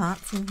whole lot of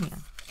hearts in here.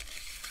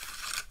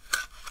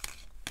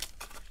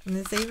 And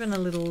there's even a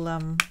little,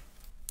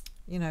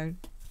 you know,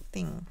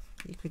 thing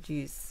you could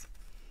use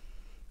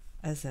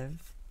as a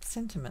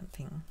sentiment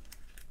thing,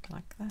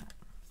 like that,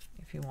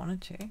 if you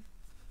wanted to,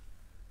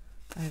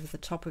 over the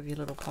top of your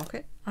little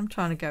pocket. I'm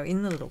trying to go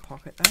in the little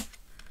pocket though,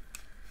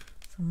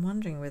 so I'm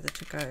wondering whether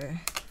to go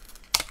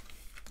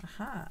a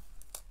heart.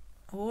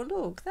 Oh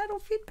look, that'll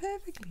fit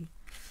perfectly.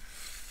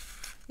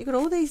 You've got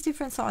all these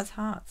different size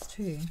hearts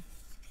too.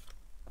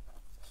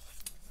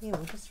 Yeah,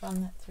 we'll just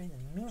run that through the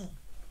mini.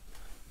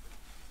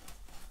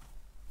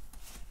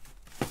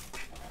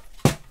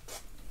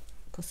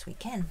 Of course we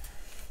can.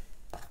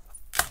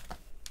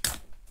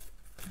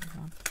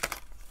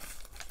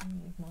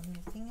 Move my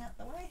little thing out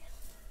the way.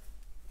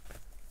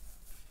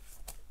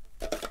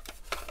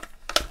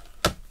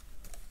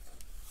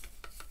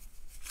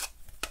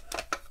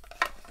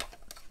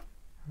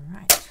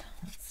 Right,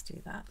 let's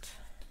do that.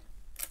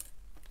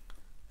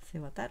 See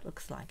what that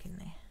looks like in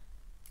there.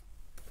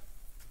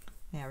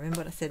 Now remember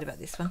what I said about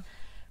this one.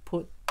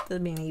 Put the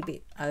mini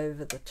bit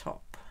over the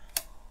top,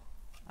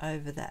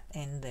 over that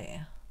end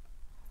there,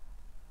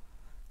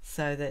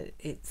 so that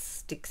it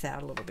sticks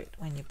out a little bit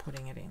when you're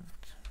putting it in.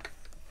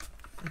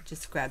 It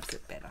just grabs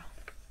it better.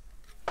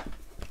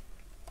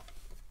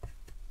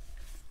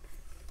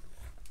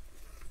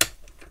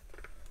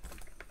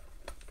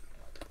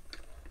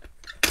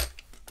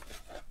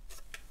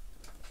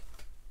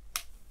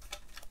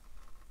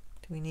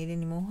 Do we need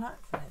any more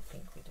hearts? I don't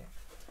think we do.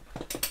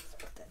 Let's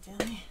put that down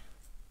there.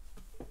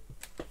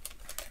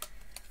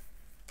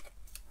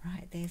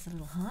 Right, there's a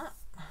little heart.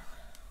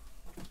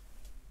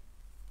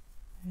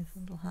 There's a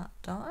little heart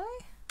die.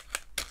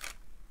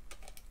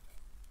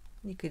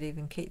 You could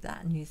even keep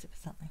that and use it for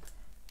something.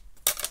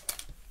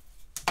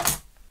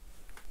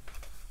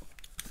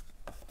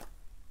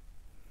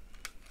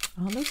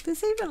 Oh look,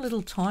 there's even a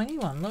little tiny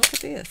one. Look at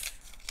this.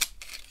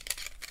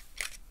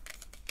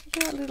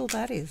 Look how little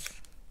that is.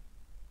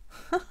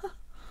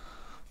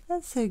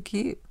 That's so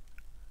cute.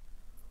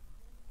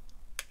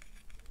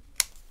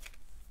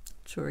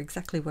 Not sure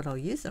exactly what I'll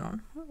use it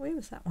on. Oh, where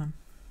was that one?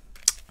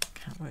 I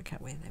can't work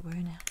out where they were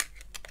now.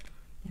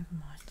 Never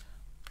mind.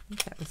 I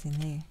think that was in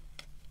there.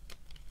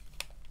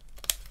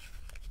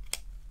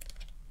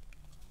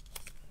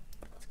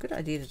 It's a good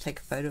idea to take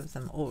a photo of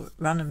them or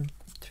run them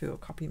through a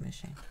copy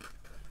machine.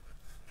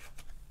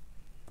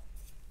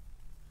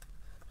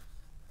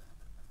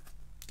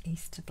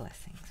 Easter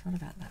blessings. What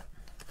about that?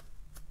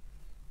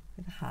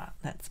 With a heart.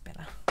 That's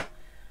better.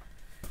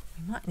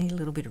 We might need a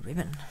little bit of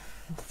ribbon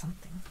or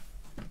something.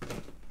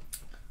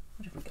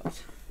 What have we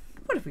got?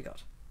 What have we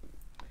got?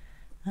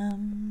 I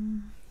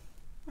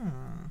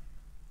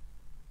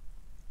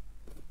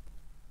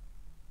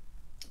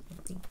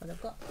think what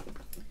I've got.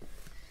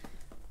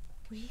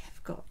 We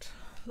have got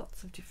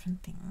lots of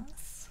different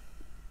things.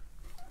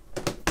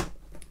 I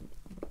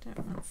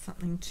don't want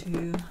something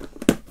to...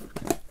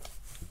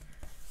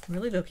 I'm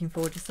really looking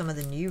forward to some of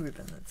the new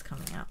ribbon that's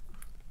coming out.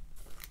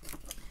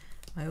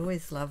 I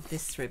always love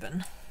this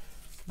ribbon.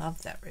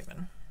 Love that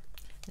ribbon.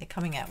 They're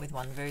coming out with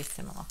one very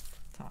similar,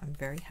 so I'm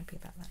very happy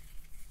about that.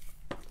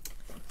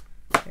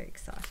 Very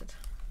excited.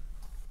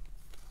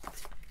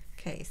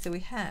 Okay, so we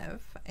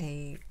have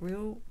a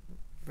real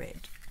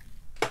red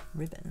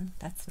ribbon.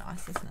 That's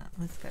nice, isn't it?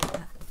 Let's go with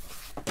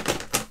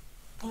that.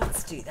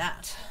 Let's do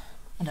that.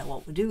 I don't know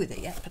what we'll do with it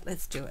yet, but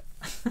let's do it.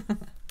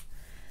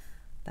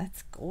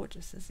 That's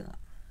gorgeous, isn't it?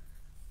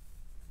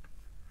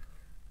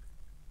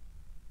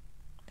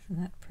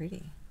 Isn't that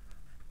pretty?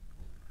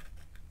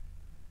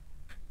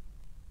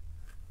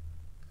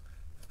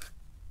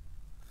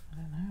 I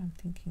don't know, I'm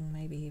thinking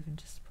maybe even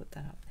just put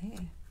that up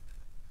there.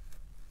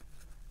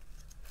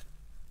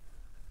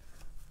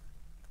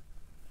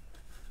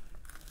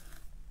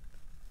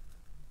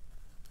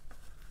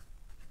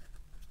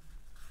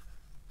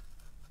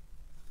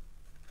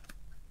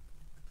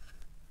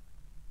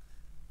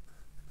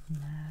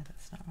 Nah,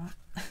 that's not right.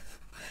 I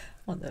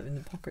want that in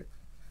the pocket.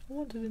 I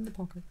want it in the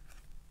pocket.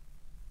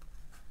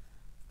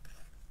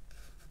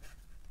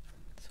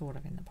 Sort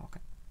of in the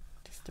pocket.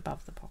 Just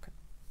above the pocket.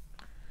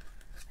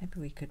 Maybe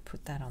we could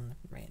put that on the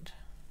red.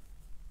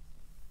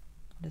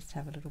 I'll just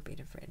have a little bit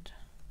of red.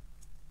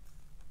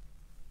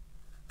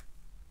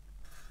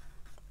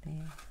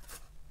 There.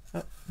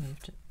 Oh,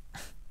 moved it.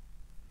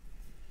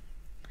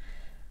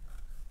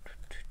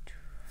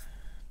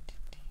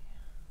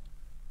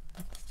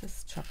 Let's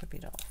just chop a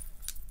bit off.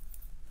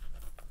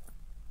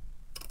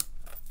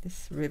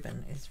 This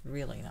ribbon is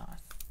really nice.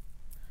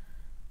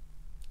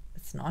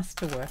 It's nice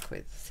to work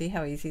with. See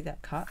how easy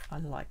that cut? I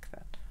like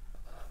that.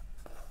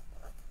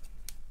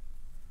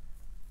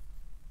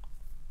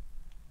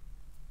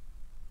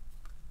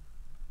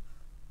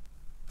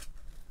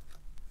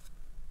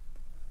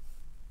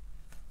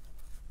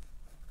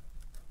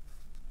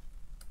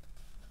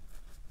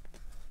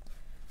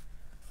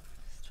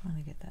 Just trying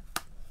to get that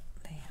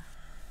there.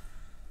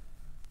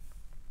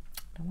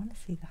 I want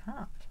to see the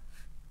heart.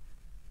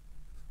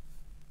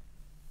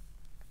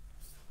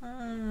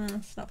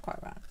 It's not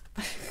quite right.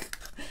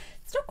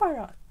 It's not quite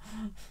right.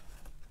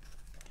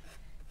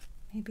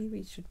 Maybe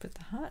we should put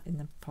the heart in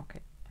the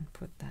pocket and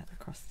put that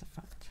across the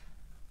front.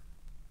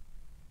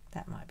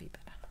 That might be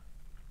better.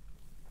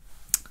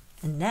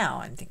 And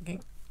now I'm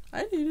thinking,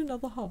 I need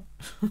another heart.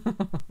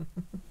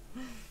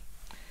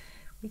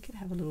 We could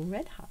have a little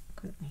red heart,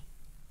 couldn't we?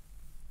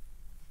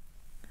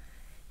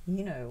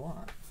 You know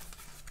what?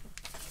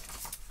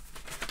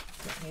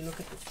 Let me look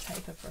at this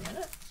paper for a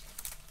minute.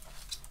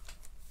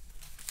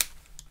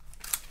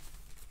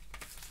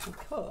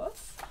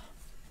 Because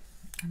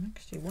I'm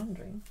actually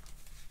wondering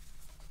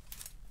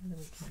whether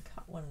we can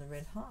cut one of the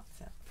red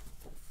hearts out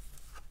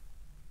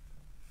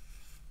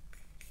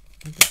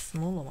with the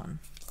smaller one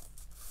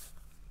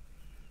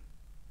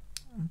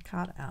and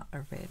cut out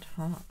a red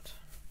heart.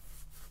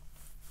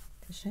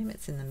 It's a shame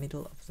it's in the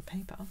middle of the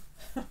paper,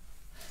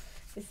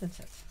 isn't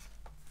it?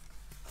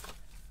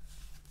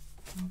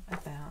 What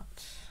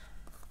about...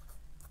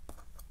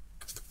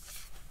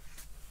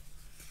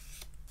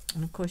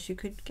 And of course you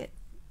could get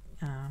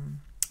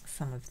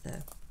some of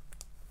the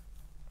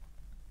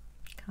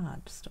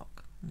card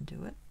stock and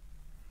do it.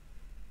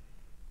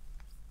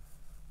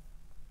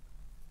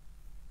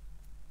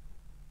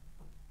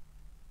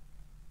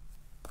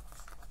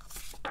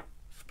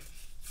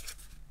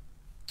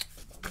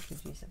 We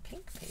could use a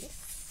pink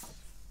piece.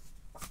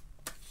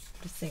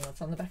 Just seeing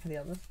what's on the back of the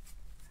others.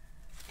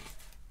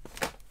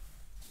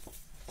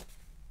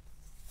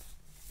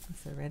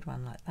 There's a red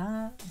one like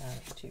that. No,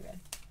 it's too red.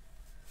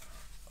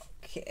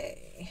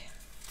 Okay.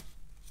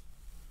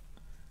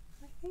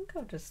 I think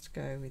I'll just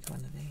go with one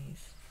of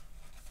these.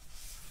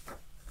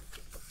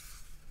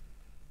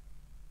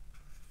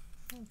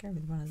 I'll go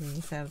with one of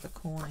these out of the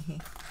corner here.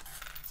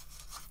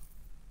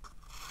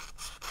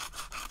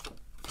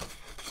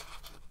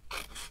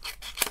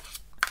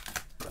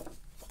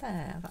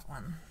 There, that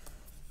one.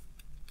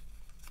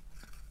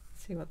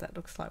 See what that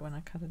looks like when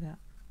I cut it out.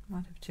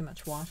 Might have too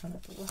much white on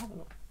it, but we'll have a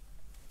look.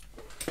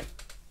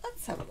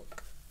 Let's have a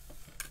look.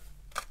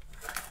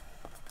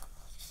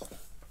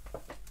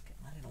 Get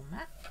my little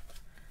mat. I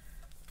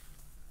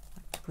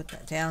like to put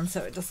that down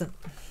so it doesn't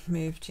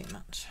move too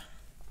much.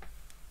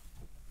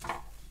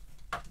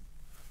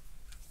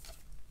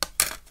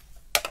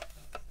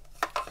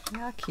 They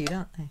are cute,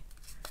 aren't they?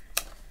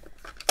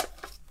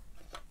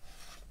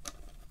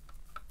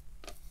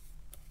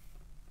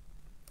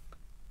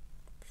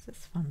 It's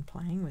just fun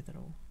playing with it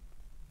all.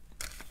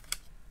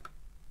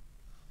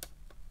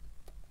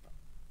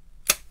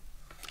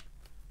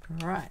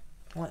 Right,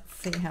 let's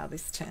see how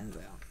this turns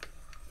out.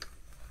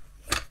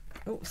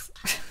 Oops.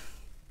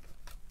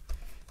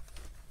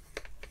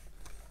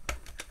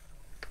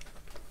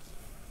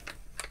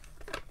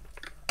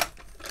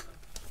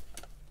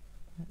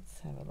 Let's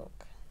have a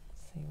look,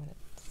 see what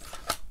it's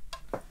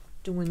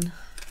doing.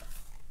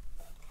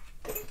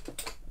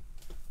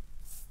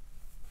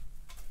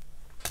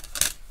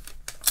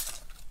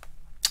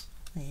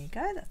 There you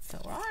go, that's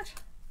all right.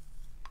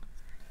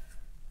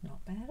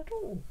 Not bad at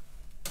all.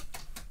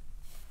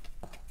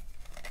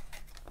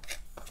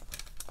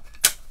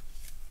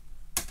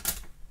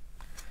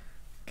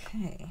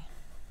 Okay,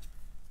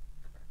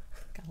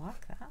 I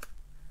like that.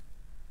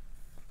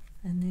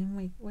 And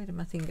then where did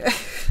my thing go?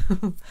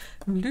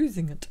 I'm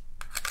losing it.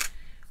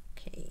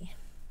 Okay.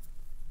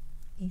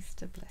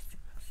 Easter blessings.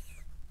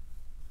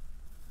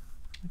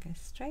 I go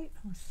straight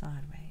or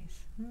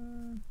sideways?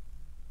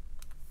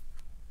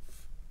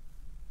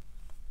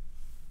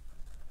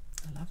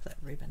 I love that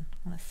ribbon.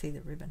 I want to see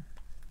the ribbon.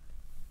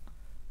 I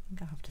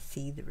think I have to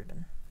see the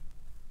ribbon.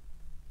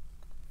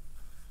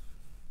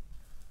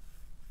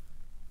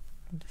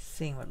 I'm just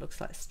seeing what it looks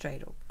like,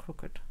 straight or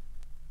crooked.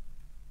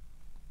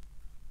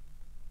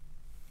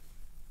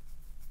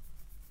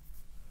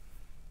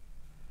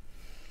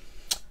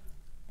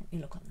 Let me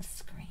look on the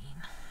screen.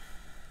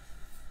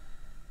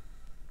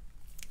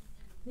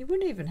 You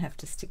wouldn't even have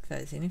to stick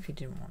those in if you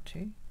didn't want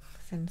to,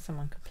 because then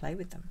someone could play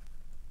with them.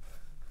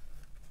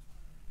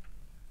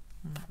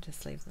 I might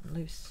just leave them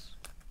loose.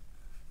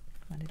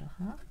 My little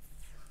hearts.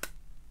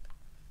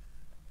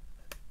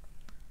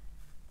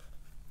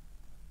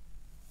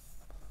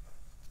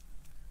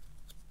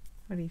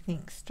 What do you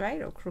think?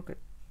 Straight or crooked?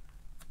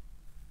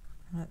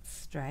 That's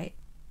straight.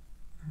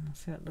 I'll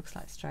see what it looks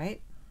like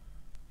straight.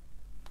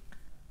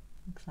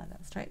 Looks like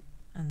that's straight.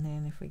 And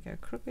then if we go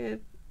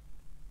crooked,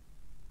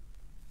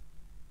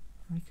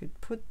 we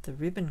could put the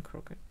ribbon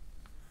crooked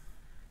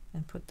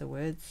and put the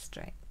words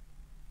straight.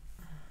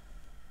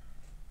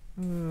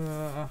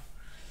 Oh,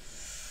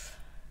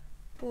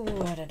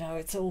 I don't know,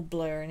 it's all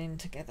blurring in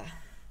together.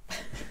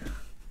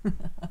 I'm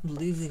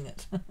losing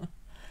it. I'm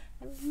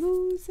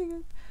losing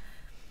it.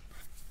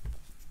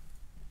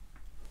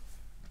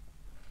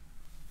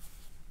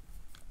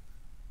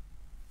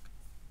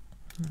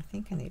 I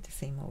think I need to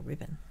see more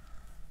ribbon.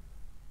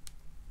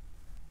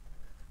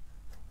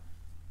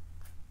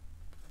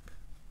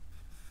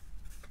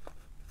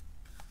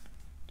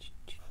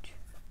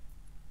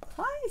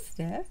 Hi,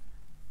 Steph.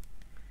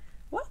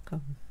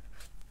 Welcome.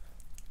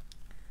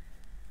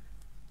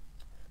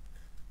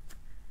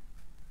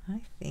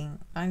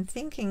 I'm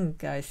thinking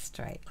go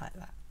straight like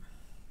that.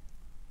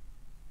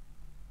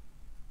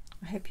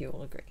 I hope you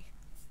all agree.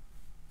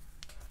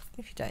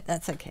 If you don't,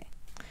 that's okay.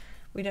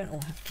 We don't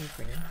all have to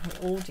agree.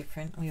 We're all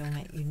different. We all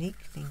make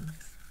unique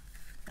things.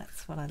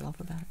 That's what I love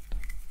about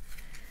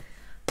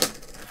it.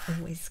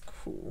 Always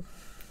cool.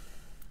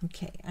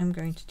 Okay, I'm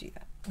going to do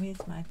that.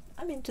 Where's my...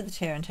 I'm into the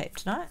tear and tape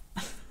tonight.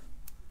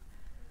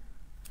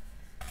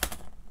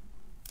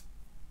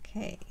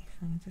 Okay,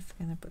 so I'm just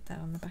going to put that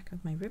on the back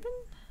of my ribbon.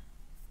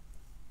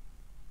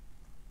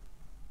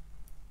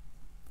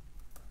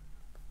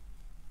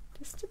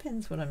 Just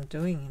depends what I'm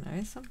doing, you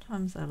know.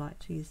 Sometimes I like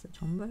to use the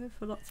Tombow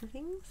for lots of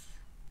things.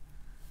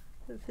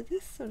 But for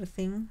this sort of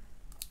thing,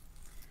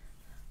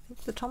 I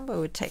think the Tombow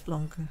would take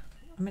longer.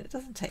 I mean, it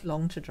doesn't take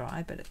long to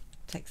dry, but it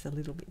takes a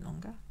little bit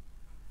longer.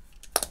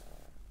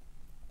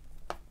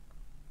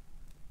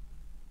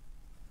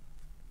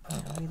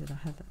 Oh, where did I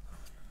have it?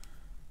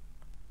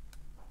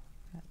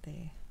 Right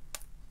there.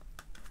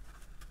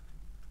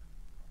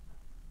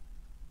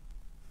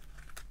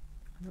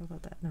 Have I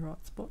got that in the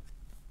right spot?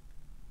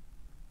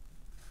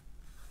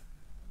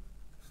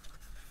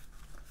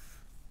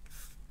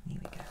 Here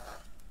we go.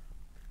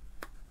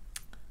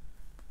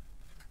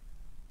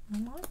 I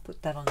might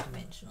put that on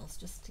dimensionals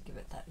just to give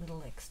it that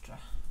little extra.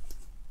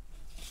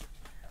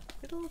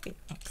 Little bit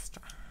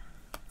extra.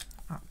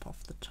 Up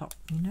off the top,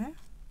 you know?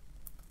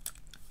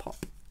 Pop.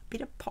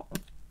 Bit of pop.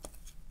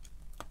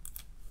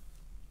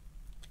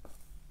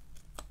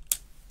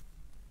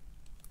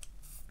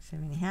 So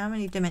how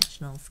many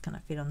dimensionals can I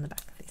fit on the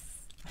back of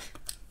this?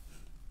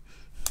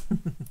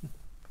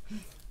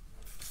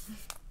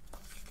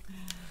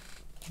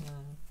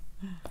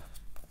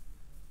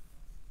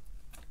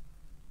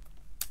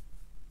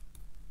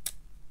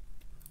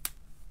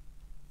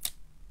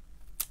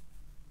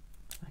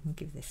 I can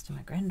give this to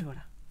my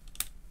granddaughter.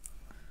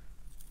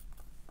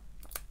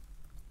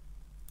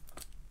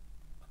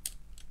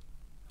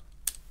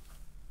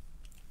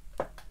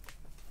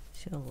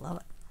 She'll love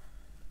it.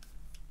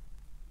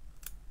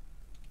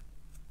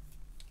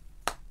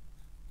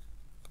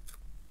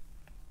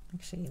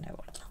 Actually, you know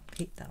what? I'll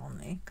keep that on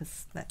there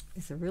because that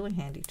is a really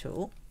handy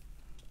tool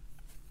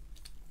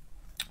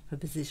for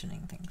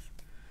positioning things.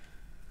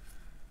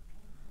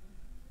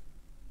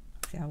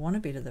 See, I want a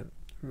bit of the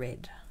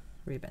red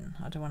ribbon.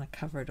 I don't want to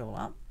cover it all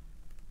up.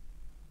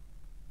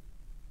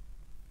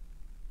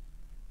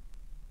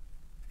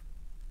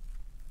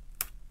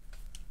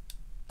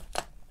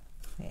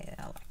 Yeah,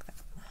 I like that.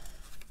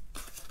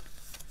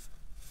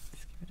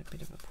 Let's give it a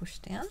bit of a push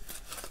down.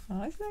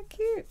 Oh, isn't that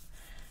cute?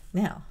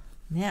 Now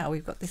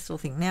we've got this little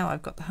thing. Now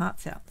I've got the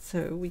hearts out.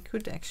 So we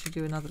could actually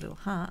do another little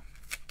heart,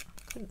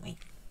 couldn't we?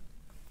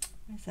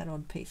 Where's that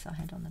odd piece I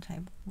had on the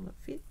table? Will it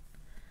fit?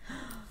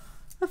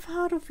 A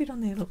heart will fit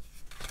on there, look.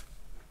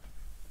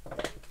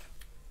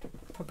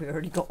 Probably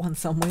already got one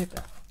somewhere,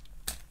 but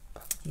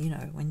you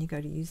know, when you go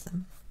to use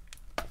them.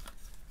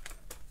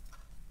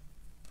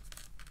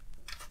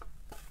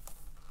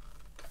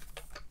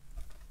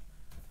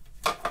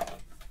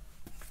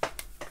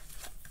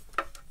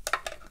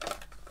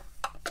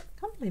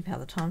 Can't believe how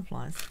the time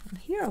flies. And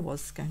here I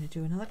was going to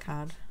do another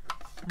card.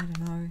 I don't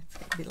know, it's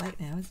getting a bit late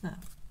now, isn't it?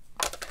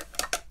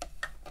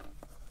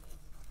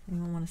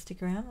 Anyone want to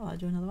stick around while I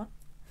do another one?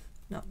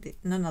 Not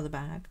another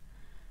bag.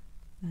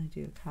 I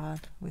do a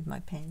card with my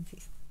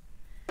pansies.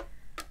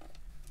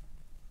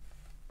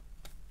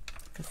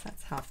 Because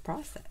that's half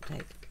price,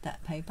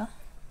 that paper.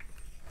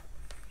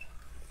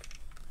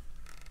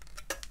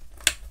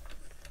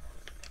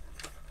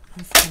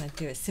 I'm just going to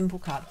do a simple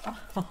card.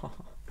 Oh.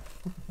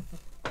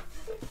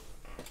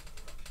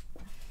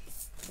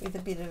 With a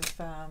bit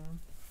of,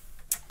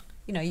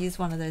 you know, use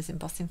one of those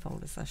embossing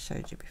folders I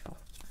showed you before.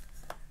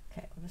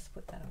 Okay, I'll just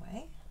put that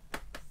away.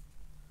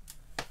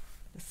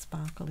 The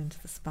sparkle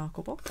into the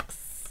sparkle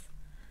box.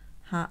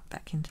 Heart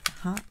back into the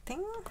heart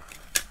thing.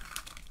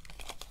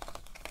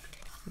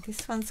 So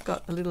this one's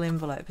got a little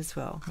envelope as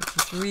well, which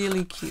is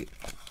really cute.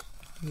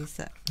 I'll use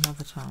that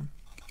another time.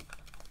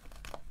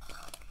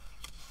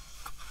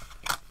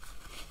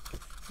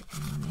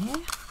 In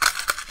there.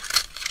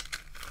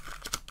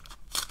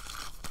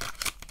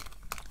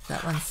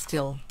 That one's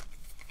still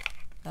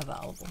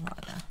available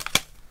right now,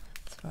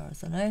 as far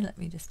as I know. Let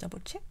me just double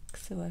check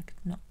so I'm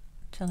not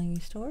telling you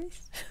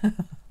stories. Let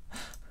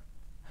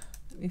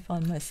me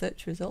find my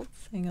search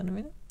results. Hang on a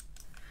minute.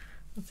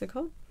 What's it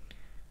called?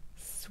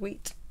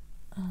 Sweet.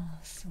 Oh,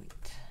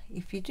 sweet.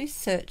 If you do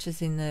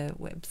searches in the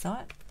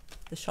website,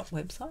 the shop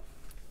website.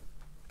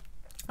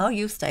 Oh,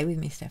 you'll stay with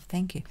me, Steph.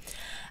 Thank you.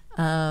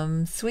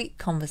 Sweet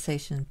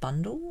Conversation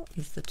Bundle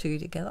is the two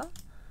together.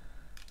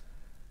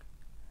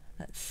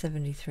 That's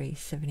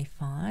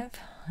 $73.75,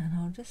 and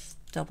I'll just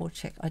double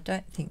check. I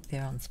don't think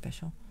they're on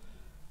special,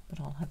 but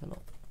I'll have a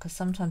look, because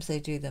sometimes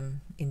they do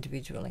them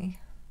individually,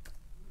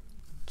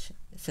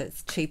 so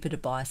it's cheaper to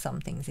buy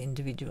some things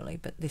individually,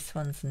 but this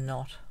one's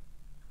not.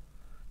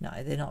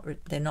 No,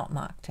 they're not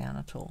marked down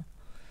at all,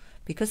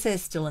 because they're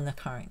still in the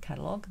current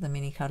catalogue, the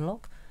mini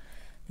catalogue.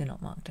 They're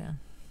not marked down.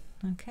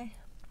 Okay,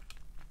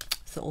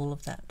 so all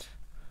of that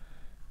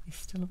is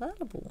still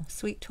available.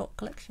 Sweet Talk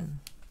Collection,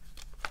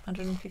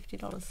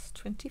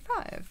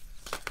 $150.25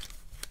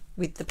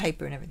 with the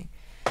paper and everything.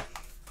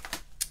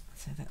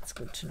 So that's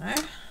good to know.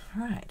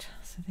 Right,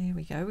 so there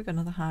we go. We got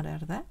another heart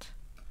out of that.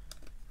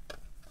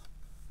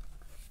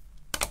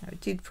 I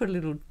did put a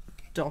little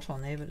dot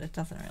on there, but it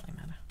doesn't really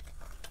matter.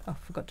 Oh,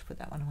 I forgot to put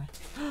that one away.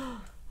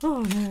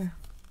 Oh no,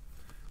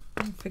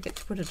 don't forget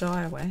to put a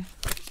die away.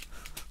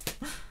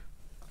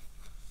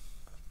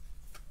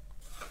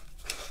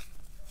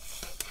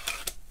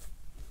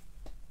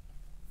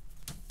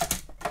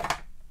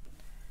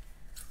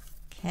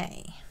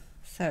 Okay,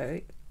 so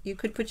you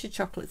could put your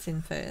chocolates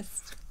in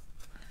first,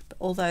 but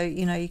although,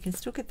 you know, you can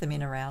still get them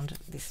in around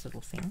this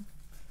little thing.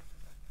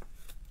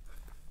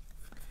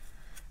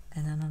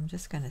 And then I'm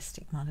just going to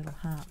stick my little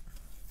heart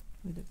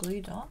with a glue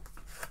dot.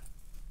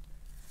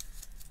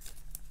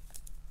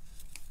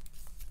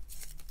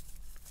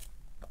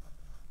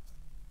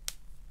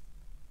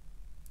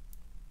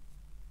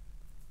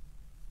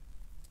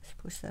 Just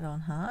push that on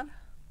hard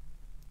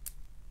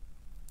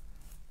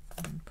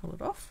and pull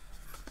it off.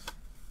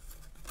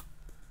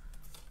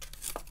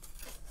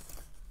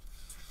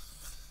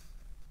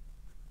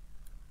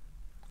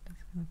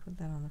 I'm going to put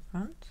that on the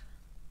front.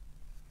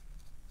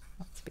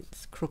 That's a bit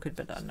crooked,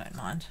 but I don't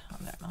mind. I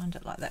don't mind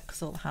it like that,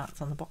 because all the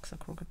hearts on the box are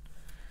crooked.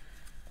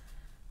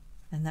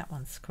 And that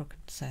one's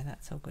crooked, so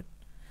that's all good.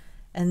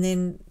 And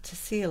then to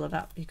seal it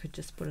up, you could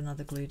just put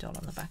another glue dot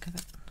on the back of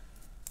it.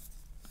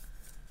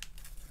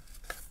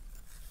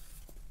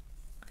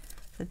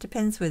 So it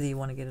depends whether you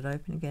want to get it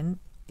open again.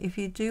 If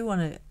you do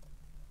want to,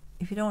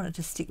 if you don't want it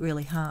to stick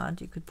really hard,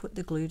 you could put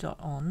the glue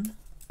dot on.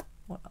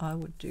 What I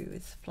would do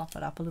is fluff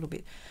it up a little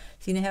bit.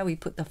 So you know how we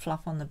put the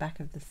fluff on the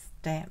back of the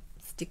stamp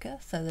sticker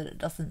so that it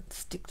doesn't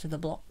stick to the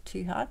block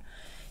too hard?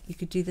 You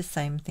could do the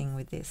same thing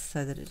with this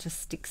so that it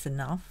just sticks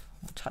enough.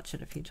 I'll touch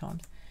it a few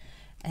times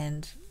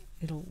and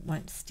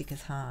won't stick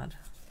as hard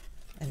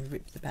and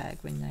rip the bag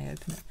when they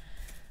open it.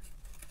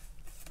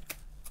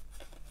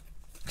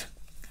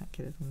 Can't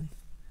get it on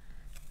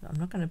there. I'm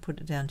not going to put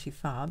it down too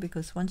far,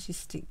 because once you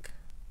stick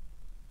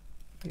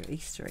your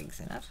Easter eggs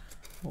in it,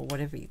 or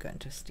whatever you're going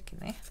to stick in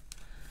there,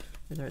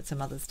 whether it's a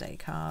Mother's Day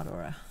card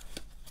or a...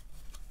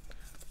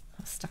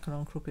 I've stuck it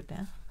on crooked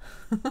now.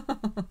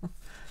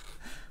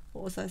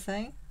 What was I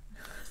saying?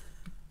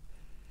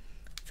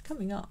 It's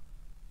coming up.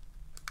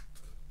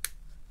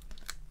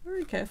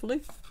 Very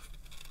carefully.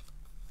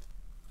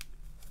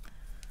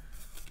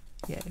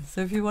 Yeah,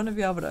 so if you want to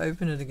be able to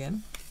open it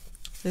again,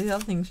 the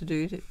other thing to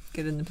do to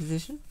get in the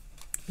position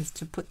is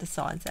to put the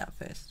sides out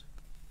first.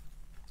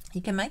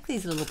 You can make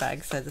these little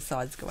bags so the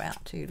sides go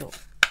out too, look,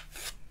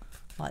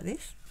 like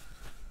this.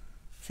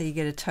 So you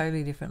get a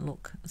totally different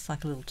look. It's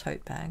like a little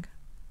tote bag.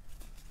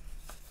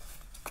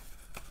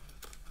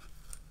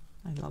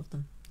 I love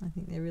them. I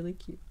think they're really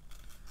cute.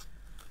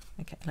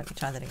 Okay, let me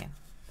try that again.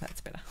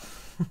 That's better.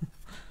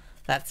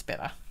 That's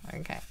better.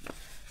 Okay,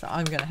 so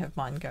I'm going to have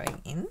mine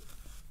going in.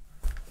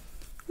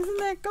 Isn't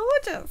that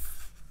gorgeous?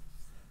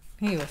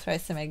 Here, we'll throw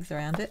some eggs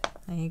around it.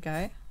 There you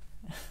go.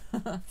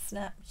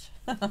 Snatch.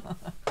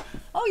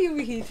 Oh, you'll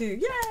be here too.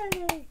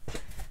 Yay!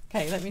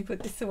 Okay, let me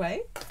put this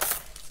away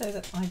so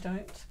that I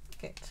don't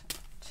get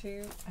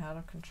too out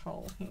of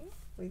control here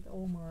with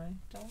all my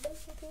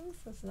diamonds and things.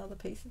 There's another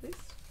piece of this.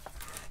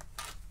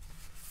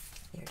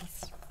 Here it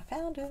is. I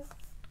found it.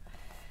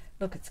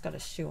 Look, it's got a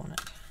shoe on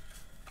it.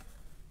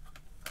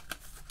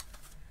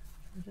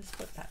 I'll just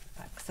put that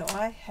back. So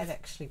I had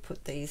actually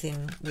put these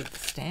in with the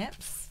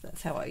stamps.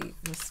 That's how I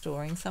was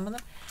storing some of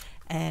them.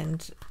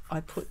 And I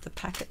put the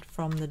packet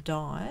from the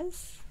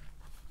dies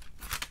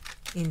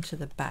into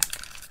the back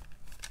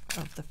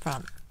of the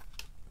front.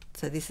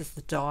 So this is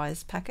the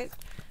dies packet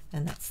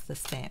and that's the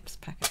stamps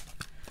packet.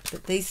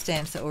 But these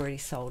stamps are already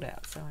sold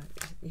out, so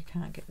you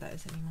can't get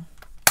those anymore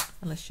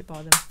unless you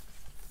buy them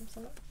from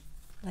someone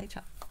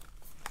later.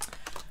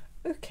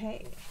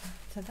 Okay,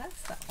 so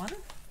that's that one.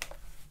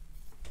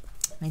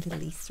 My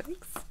little Easter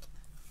eggs.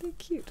 They're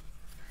cute.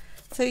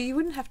 So you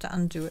wouldn't have to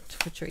undo it to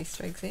put your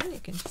Easter eggs in. You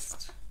can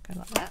just go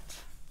like that.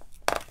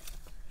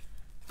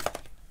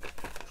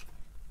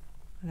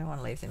 I don't want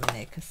to leave them in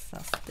there because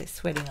they're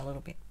sweating a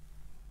little bit.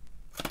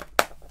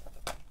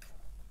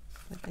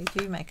 But they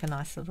do make a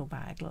nice little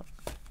bag, look.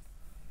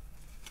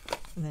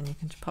 And then you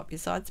can just pop your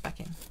sides back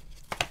in.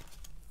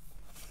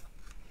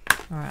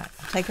 Alright,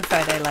 I'll take a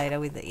photo later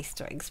with the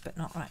Easter eggs, but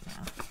not right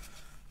now.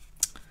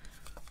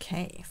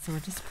 Okay, so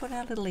we'll just put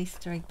our little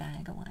Easter egg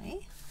bag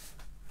away.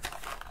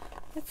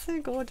 It's so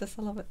gorgeous,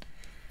 I love it.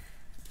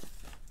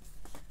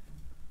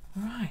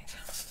 Alright,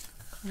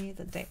 clear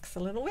the decks a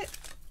little bit.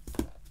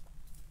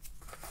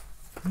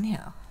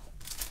 Now,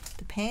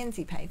 the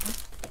pansy paper.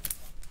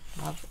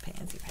 Love the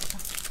pansy paper.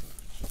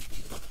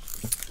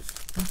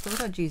 I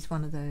thought I'd use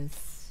one of those.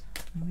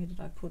 Where did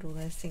I put all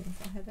those things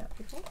I had out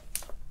before?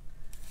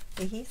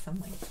 They're here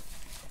somewhere.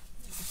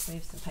 Just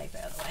move some paper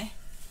out of the way.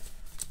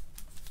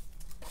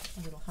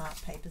 My little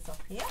heart paper's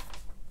up here.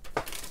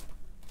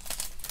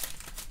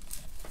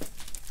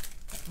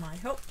 That might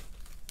help.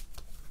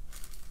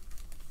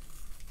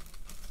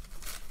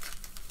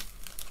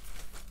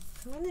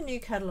 So when the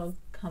new catalogue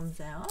comes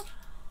out,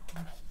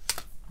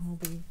 I'll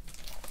be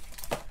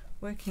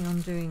working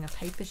on doing a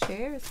paper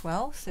share as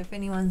well. So if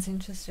anyone's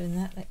interested in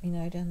that, let me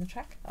know down the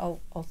track.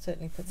 I'll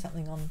certainly put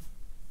something on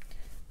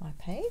my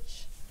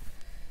page.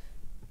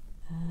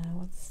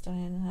 What's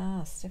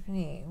Diana?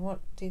 Stephanie, what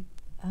did...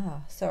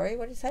 sorry,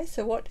 what did you say?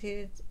 So what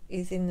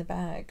is in the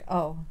bag?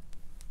 Oh,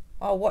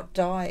 what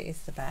die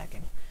is the bag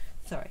in?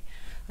 Sorry,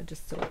 I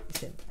just thought you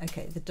said...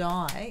 Okay, the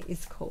die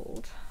is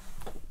called...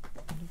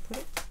 Where did I put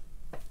it?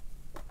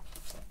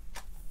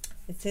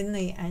 It's in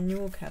the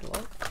annual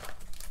catalogue.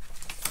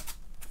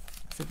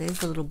 So there's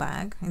the little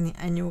bag in the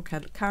annual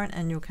current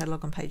annual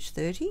catalogue on page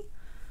 30.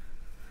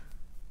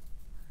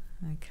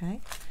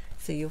 Okay,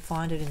 so you'll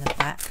find it in the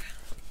back.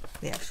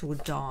 The actual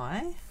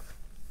die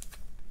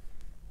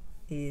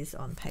is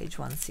on page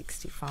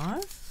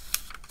 165.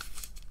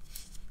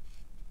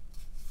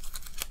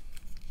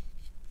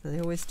 So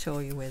they always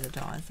tell you where the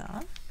dies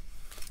are.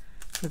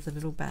 So the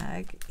little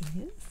bag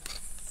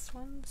is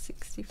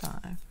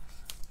 165.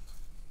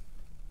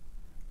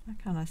 Why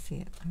can't I see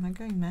it? Am I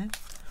going mad?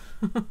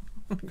 I'm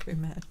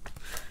going mad.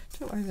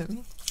 Don't worry about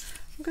me.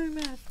 I'm going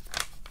mad.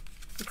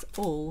 It's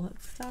all.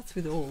 It starts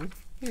with all.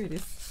 Here it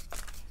is.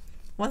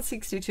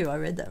 162. I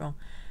read that wrong.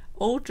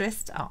 All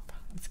Dressed Up,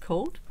 it's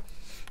called.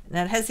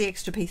 Now it has the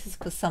extra pieces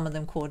because some of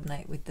them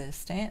coordinate with the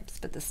stamps,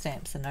 but the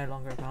stamps are no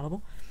longer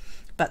available.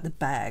 But the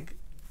bag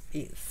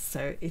is.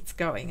 So it's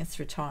going. It's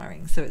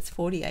retiring. So it's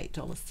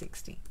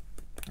 $48.60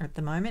 at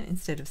the moment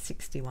instead of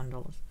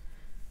 $61.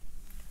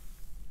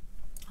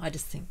 I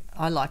just think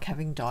I like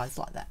having dies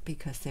like that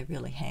because they're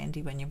really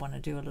handy when you want to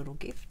do a little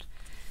gift.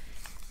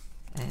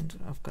 And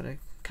I've got a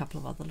couple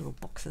of other little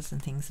boxes and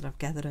things that I've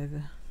gathered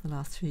over the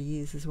last few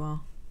years as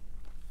well.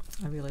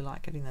 I really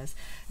like getting those.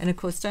 And of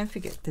course, don't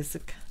forget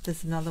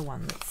there's another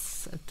one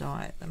that's a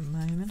die at the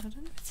moment. I don't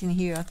know if it's in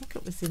here. I think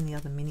it was in the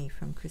other mini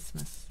from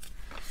Christmas,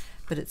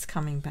 but it's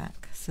coming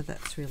back, so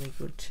that's really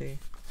good too.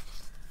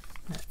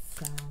 That's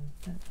don't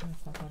know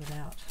if I got it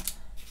out.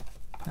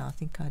 No, I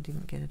think I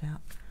didn't get it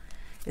out.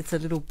 It's a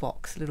little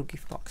box, little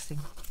gift box thing.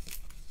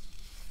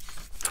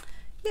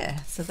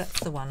 Yeah, so that's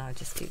the one I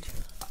just did.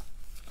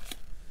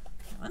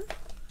 That one,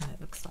 and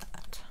it looks like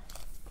that.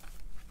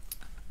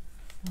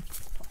 I'll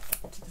just pop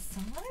that to the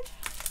side.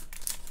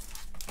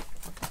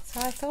 So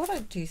I thought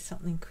I'd do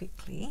something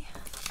quickly.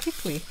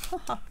 Quickly,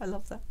 I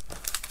love that.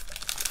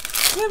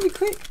 Let me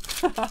quick.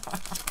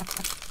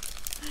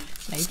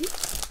 Maybe.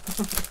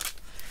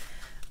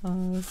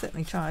 Oh, I'll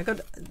certainly try. I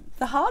got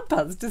the hard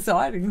part's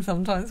deciding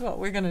sometimes what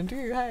we're gonna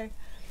do. Hey,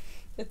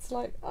 it's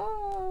like,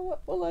 oh,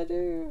 what will I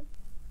do?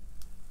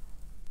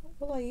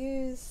 What will I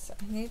use?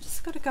 And you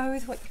just got to go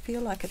with what you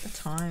feel like at the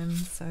time.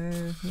 So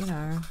you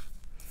know,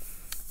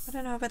 I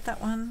don't know about that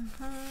one.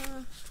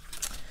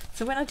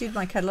 So when I did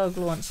my catalogue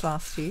launch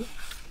last year,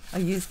 I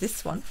used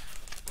this one,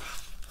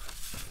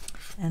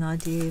 and I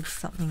did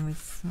something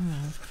with.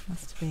 Oh,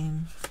 must have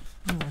been.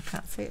 Oh, I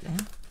can't see it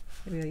now.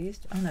 Maybe I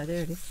used. Oh no,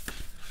 there it is.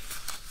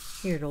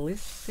 Here it all is.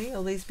 See,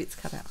 all these bits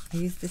cut out. I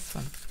used this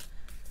one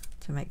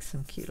to make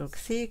some cute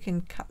looks. See, you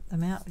can cut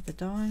them out with the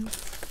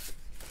dies.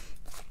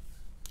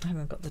 I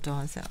haven't got the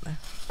dies out there.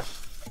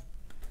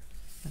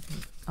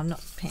 I'm not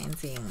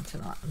pansying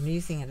tonight. I'm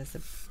using it as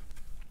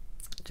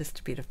just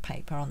a bit of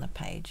paper on the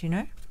page, you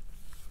know.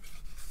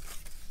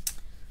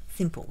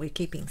 Simple. We're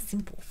keeping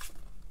simple.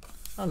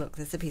 Oh look,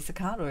 there's a piece of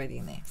card already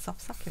in there.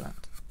 Soft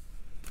succulent.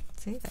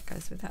 See, that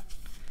goes with that.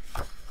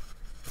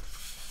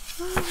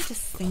 Oh,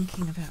 just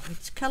thinking about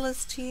which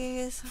colours to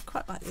use. I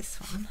quite like this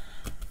one.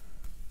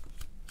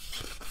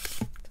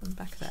 It's on the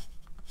back of that.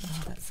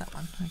 Oh, that's that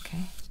one.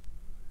 Okay.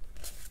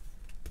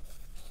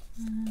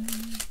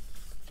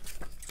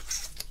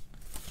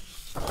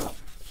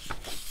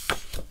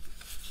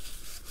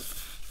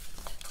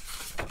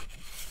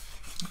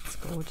 That's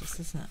gorgeous,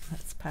 isn't it?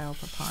 That's pale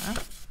papaya.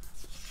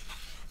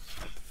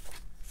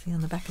 See,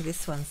 on the back of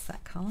this one's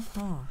that colour.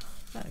 Oh,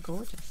 isn't that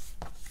gorgeous?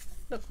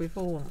 Look, we've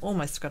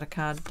almost got a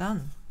card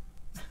done.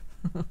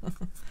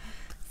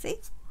 See?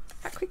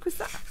 How quick was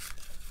that?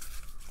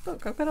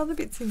 Look, I've got other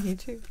bits in here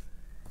too.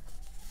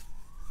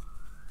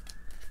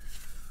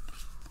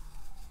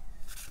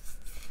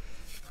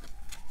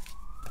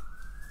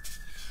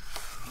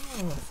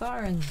 Oh,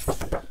 sirens.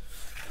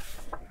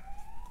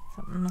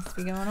 Something must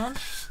be going on.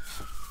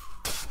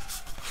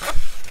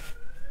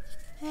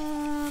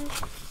 I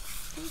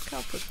think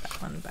I'll put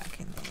that one back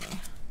in there.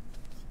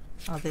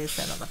 Oh, there's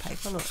that other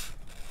paper, look.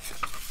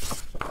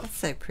 That's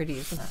so pretty,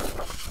 isn't it?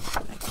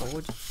 That's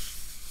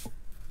gorgeous.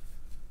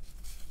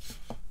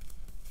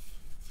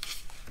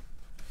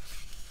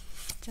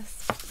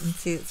 Just, and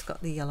see it's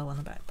got the yellow on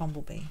the back,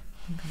 bumblebee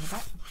on the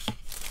back.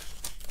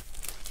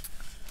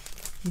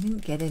 You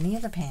didn't get any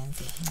of the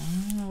pansy.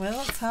 Oh,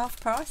 well, it's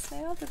half price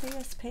now, the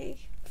VSP.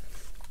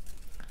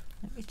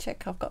 Let me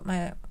check, I've got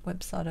my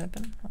website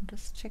open. I'll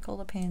just check all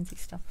the pansy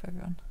stuff for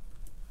everyone.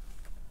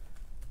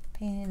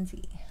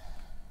 Pansy.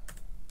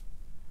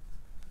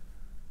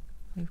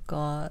 We've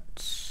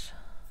got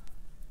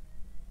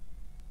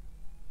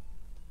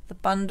the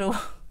bundle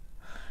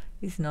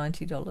is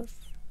 $90.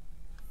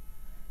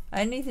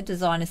 Only the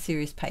designer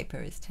series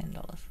paper is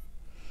 $10.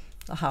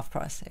 The half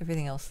price.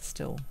 Everything else is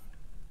still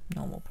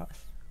normal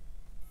price.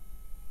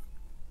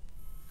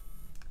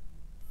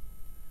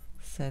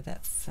 So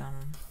that's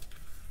I'm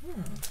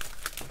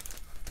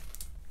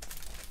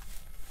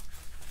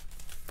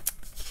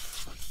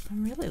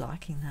really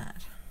liking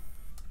that.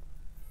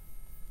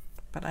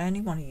 But I only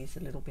want to use a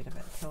little bit of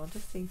it, so I'll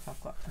just see if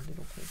I've got a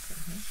little piece in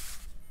here.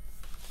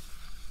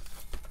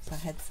 So I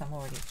had some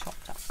already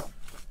chopped up,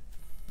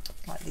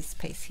 like this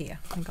piece here.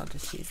 I think I'll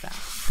just use that.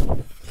 I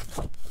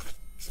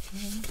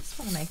just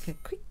want to make a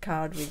quick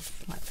card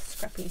with like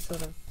scrappy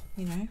sort of,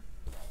 you know,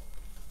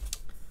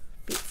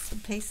 bits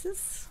and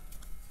pieces.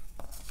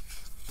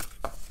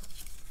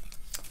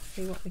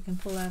 See what we can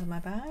pull out of my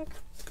bag.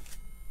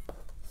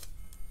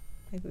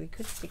 Maybe we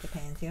could stick a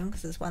pansy on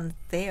because there's one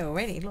there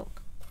already,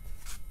 look.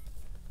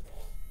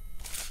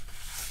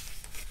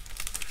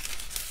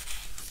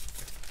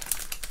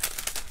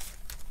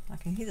 I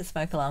can hear the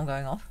smoke alarm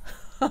going off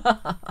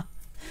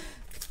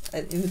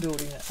in the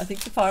building. I think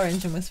the fire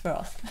engine was for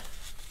us,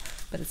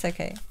 but it's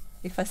okay.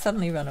 If I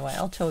suddenly run away,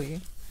 I'll tell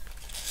you.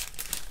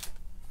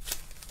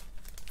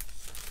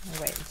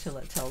 I'll wait until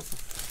it tells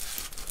us.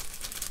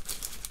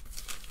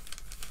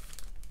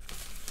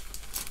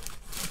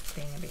 It's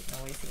being a bit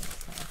noisy,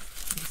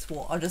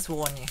 so I'll just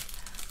warn you.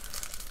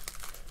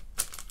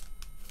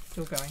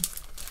 Still going.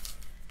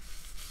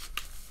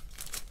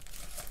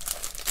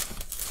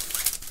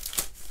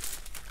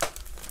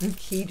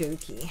 Okie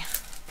dokie. I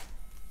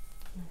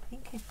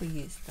think if we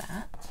use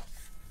that,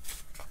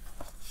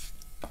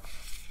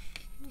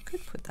 we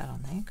could put that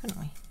on there, couldn't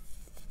we?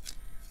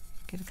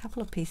 Get a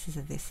couple of pieces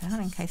of this out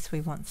in case we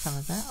want some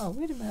of that. Oh,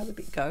 where did my other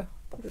bit go?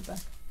 Put it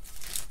back.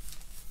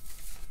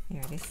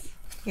 Here it is.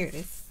 Here it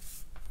is.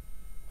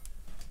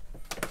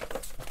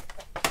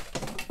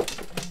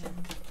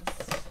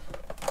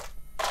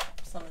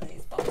 Some of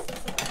these boxes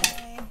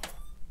away.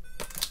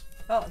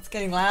 Oh, it's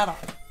getting louder.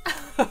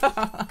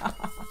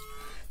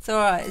 It's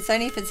alright, it's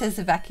only if it says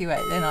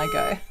evacuate, then I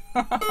go.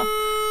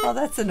 Oh,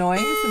 that's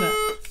annoying, isn't it?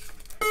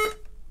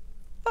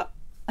 Oh.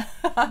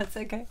 It's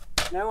okay.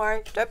 Don't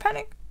worry, don't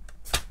panic.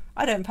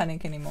 I don't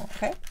panic anymore,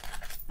 okay?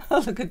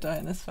 Look at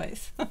Diana's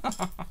face.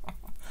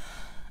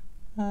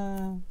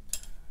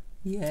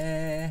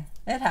 Yeah,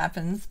 it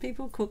happens.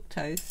 People cook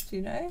toast,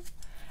 you know?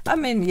 I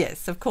mean,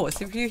 yes, of course,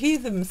 if you hear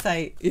them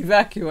say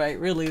evacuate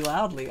really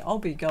loudly, I'll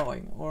be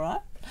going,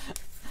 alright?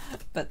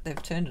 But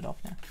they've turned it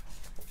off now.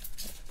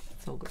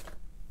 It's all good.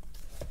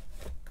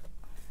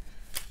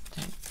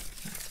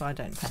 That's why I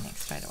don't panic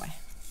straight away.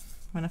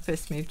 When I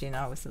first moved in,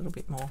 I was a little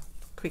bit more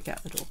quick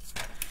out the door,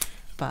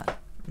 but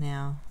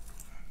now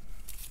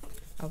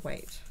I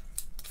wait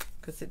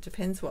because it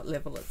depends what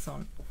level it's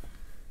on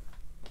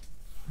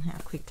and how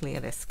quickly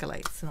it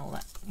escalates and all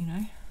that, you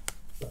know.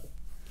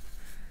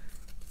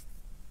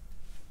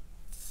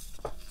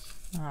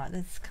 All right,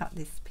 let's cut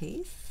this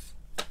piece.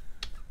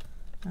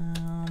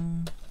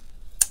 Not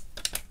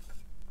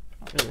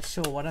really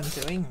sure what I'm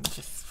doing. I'm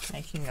just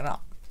making it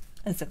up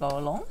as I go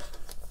along.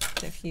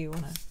 So if you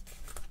want to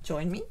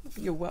join me,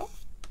 you're welcome.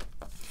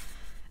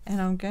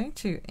 And I'm going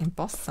to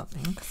emboss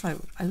something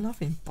because I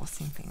love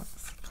embossing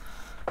things.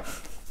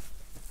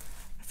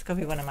 It's got to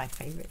be one of my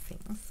favourite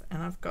things.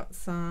 And I've got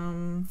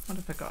some, what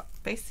have I got?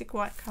 Basic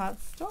white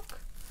cardstock.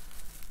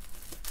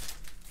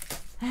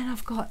 And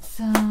I've got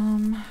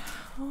some,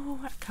 oh,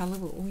 what colour?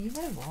 Oh, you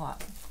know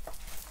what?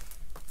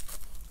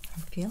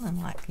 I'm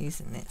feeling like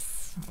using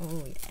this.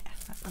 Oh yeah,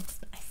 that looks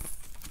nice.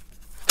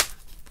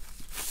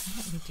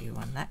 Let me do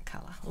one that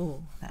colour.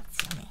 Oh,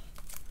 that's yummy.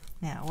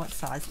 Now, what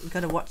size? You've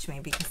got to watch me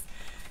because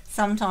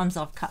sometimes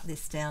I've cut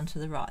this down to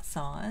the right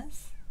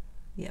size.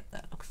 Yep,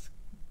 that looks,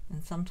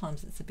 and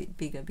sometimes it's a bit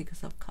bigger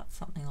because I've cut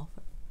something off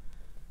it.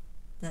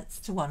 That's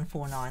to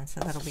 149,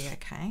 so that'll be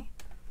okay.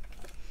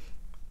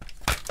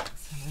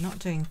 So we're not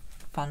doing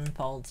fun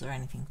folds or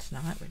anything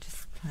tonight. We're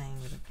just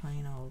playing with a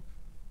plain old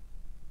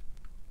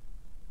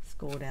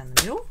score down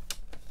the middle.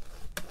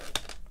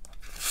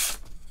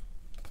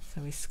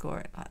 So we score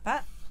it like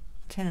that,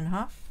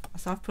 10.5.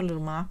 So I've put a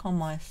little mark on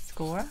my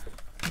scorer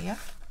here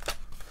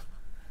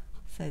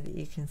so that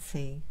you can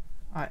see.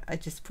 I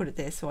just put it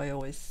there so I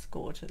always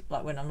score to,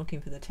 like when I'm looking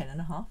for the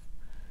 10.5. I'll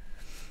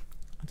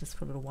just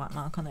put a little white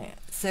mark on there.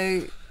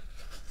 So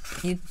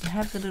you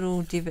have the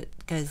little divot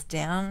goes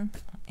down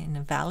in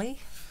a valley,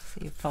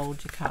 so you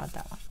fold your card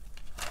that way.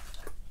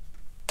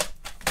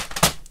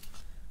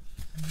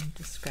 And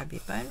just grab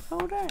your bone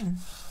folder and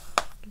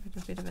give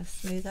it a bit of a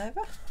smooth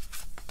over.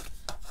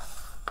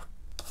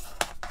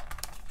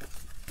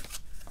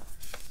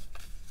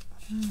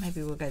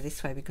 Maybe we'll go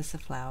this way because the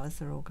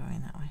flowers are all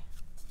going that way.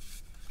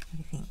 What do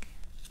you think?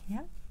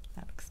 Yeah,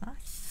 that looks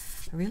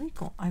nice. I really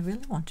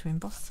want to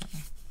emboss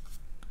something.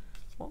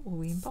 What will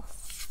we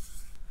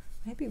emboss?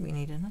 Maybe we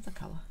need another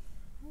colour.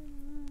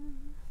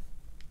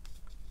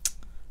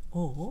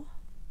 Or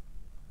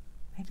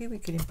maybe we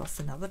could emboss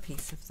another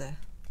piece of that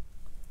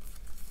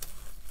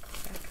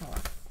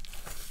colour.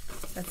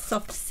 That's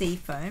soft sea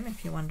foam,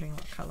 if you're wondering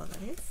what colour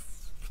that is.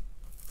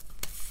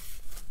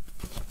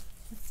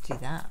 Let's do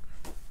that.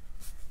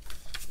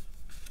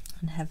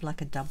 And have like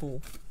a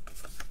double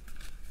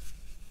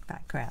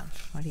background.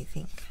 What do you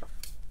think?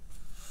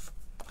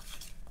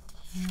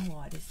 How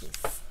wide is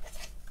this?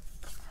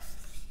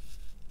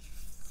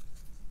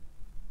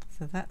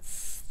 So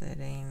that's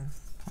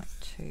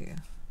 13.2.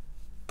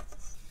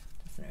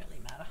 Doesn't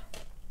really matter.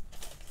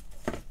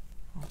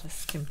 I'll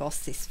just emboss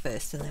this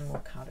first and then we'll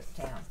cut it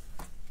down.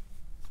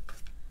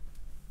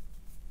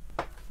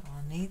 So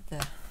I'll need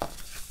the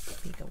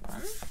bigger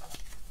one.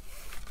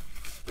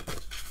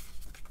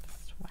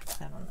 Just whack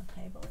that on the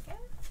table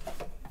again.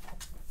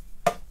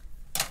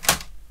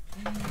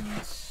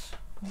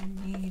 And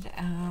we need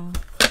our,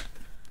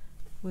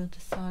 we'll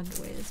decide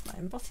where's my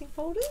embossing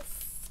folders.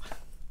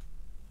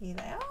 Here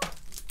they are.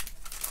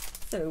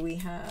 So we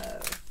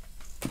have,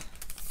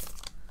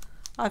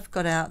 I've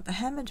got out the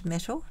hammered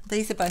metal.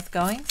 These are both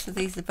going, so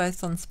these are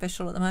both on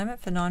special at the moment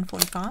for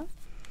 $9.45.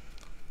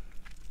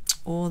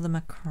 Or the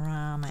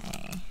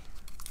macrame.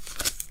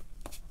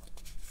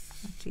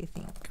 What do you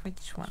think?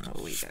 Which one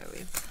will we go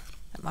with?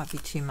 That might be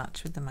too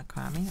much with the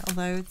macrame,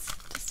 although it's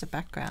just a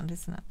background,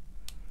 isn't it?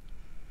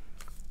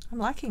 I'm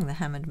liking the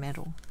hammered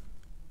metal.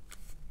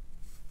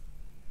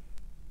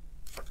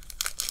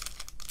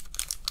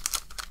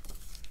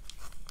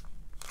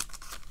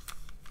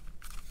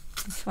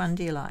 Which one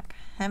do you like?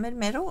 Hammered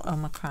metal or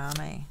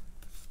macrame?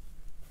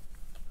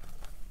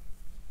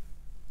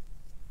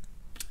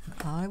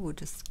 I will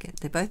just get,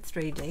 they're both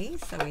 3D,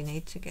 so we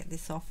need to get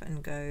this off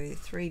and go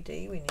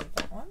 3D. We need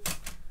that one.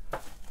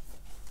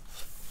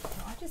 So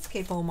I just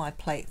keep all my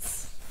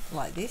plates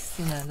like this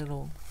in a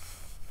little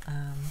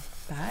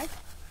bag,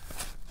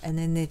 and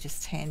then they're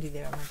just handy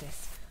there on my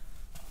desk.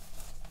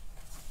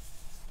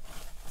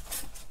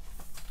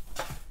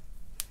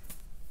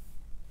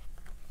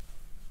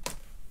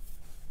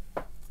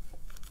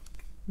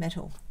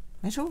 Metal.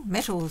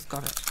 Metal's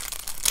got it.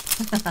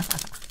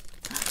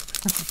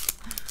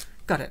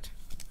 Got it.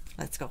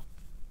 Let's go.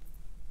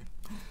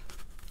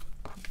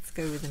 Let's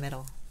go with the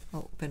metal.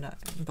 Oh, but no,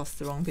 embossed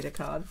the wrong bit of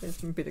card.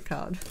 There's my bit of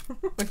card.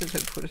 Where did I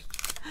put it?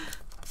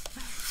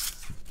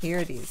 Here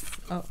it is.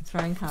 Oh,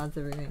 throwing cards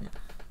everywhere now.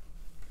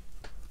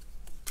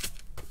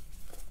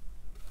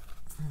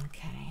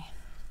 Okay.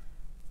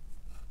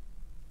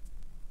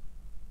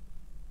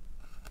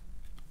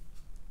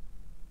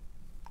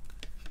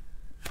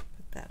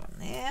 That on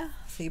there.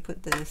 So you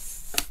put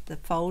this, the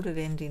folded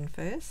end in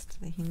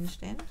first, the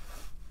hinged end,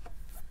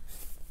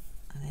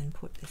 and then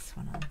put this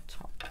one on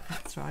top.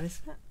 That's right,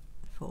 isn't it?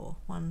 4.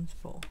 1,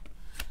 4.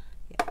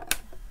 Yeah.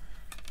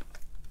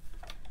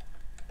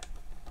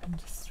 And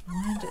just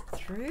wind it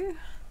through.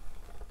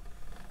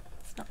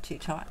 It's not too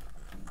tight.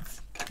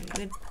 It's pretty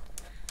good.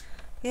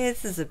 Yeah,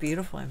 this is a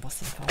beautiful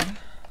embossing folder.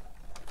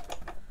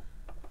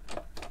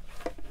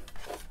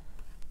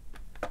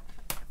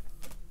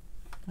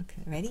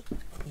 Okay, ready?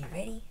 Are you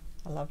ready?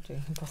 I love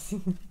doing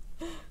embossing.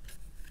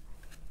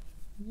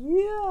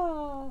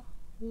 Yeah,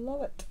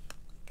 love it.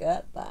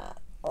 Got that.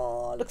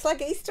 Oh, looks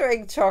like Easter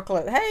egg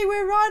chocolate. Hey,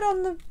 we're right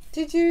on the,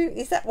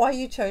 is that why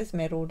you chose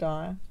metal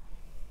dye?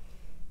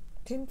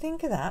 Didn't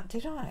think of that,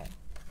 did I?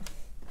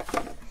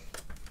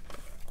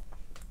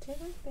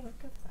 Didn't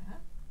think of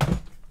that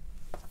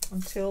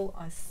until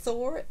I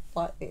saw it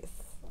like this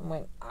and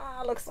went,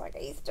 looks like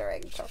Easter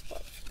egg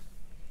chocolate.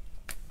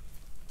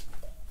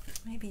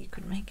 Maybe you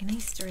could make an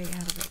Easter egg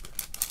out of it.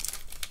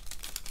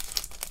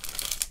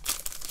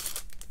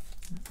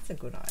 That's a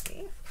good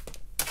idea.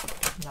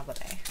 Another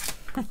day.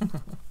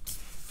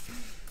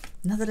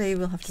 Another day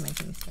we'll have to make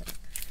an Easter egg.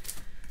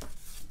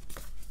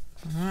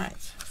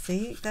 Alright,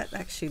 see, that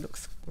actually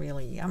looks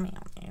really yummy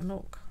on there,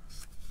 look.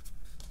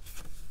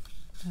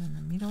 Down in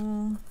the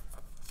middle,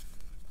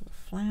 put a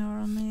flower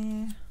on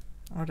there.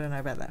 I don't know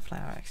about that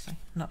flower actually,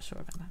 not sure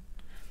about that.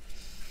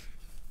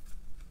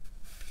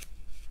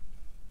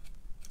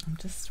 I'm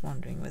just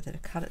wondering whether to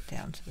cut it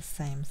down to the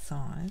same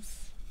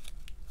size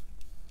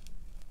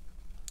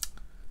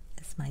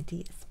as my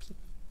DSP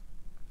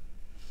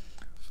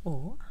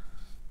or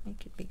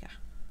make it bigger,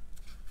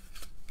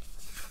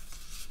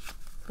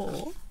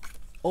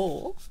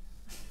 or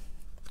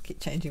keep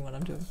changing what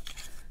I'm doing.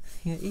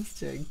 Yeah,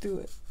 Easter egg, do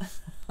it.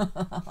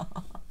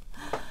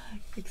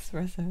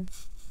 Espresso.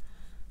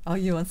 Oh,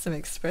 you want some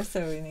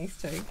espresso in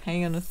Easter egg?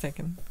 Hang on a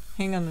second.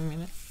 Hang on a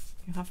minute.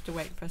 You have to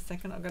wait for a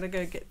second. I've got to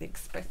go get the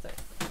espresso.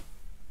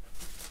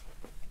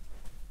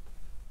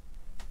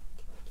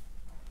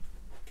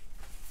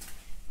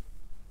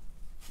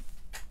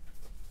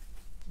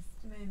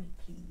 Just a moment,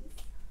 please.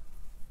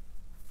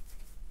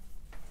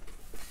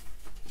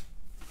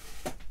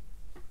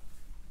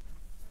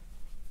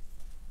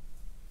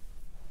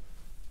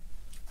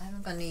 I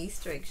haven't got any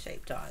Easter egg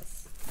shaped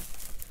dies.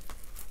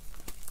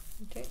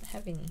 I don't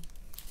have any.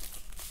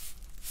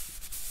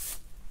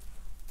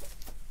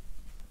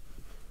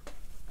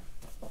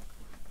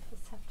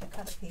 Just have to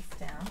cut a piece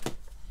down.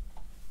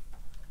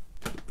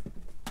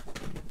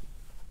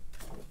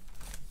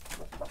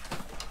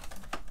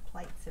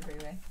 Plates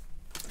everywhere.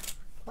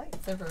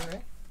 Plates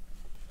everywhere.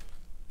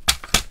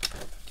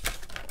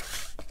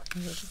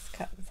 We'll just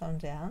cut some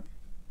down.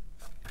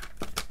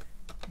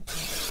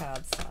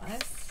 Card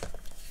size.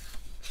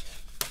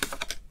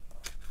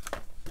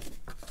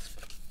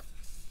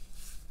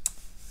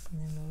 And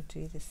then we'll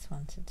do this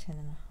one to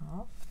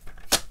 10.5.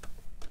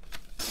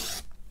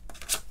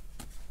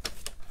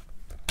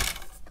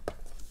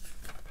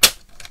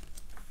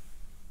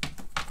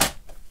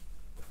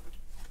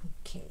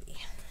 Okay.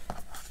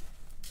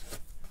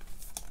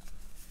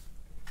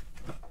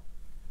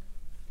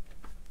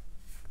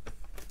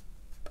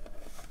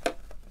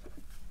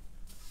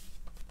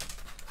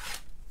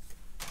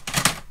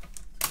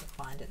 I'll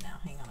find it now,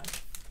 hang on.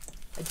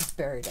 I just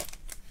buried it.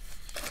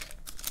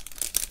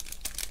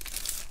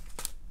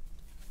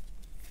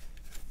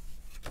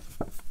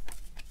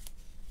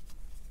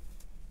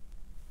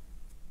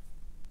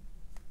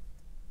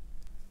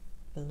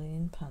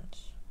 Balloon punch.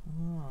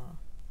 Oh.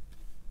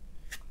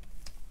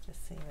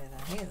 Just see where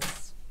that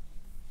is.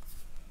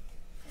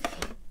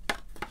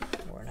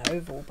 Or an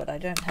oval, but I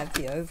don't have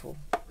the oval.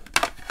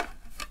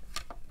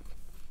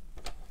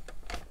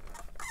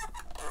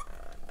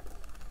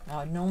 I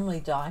would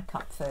normally die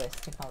cut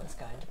first if I was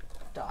going to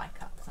die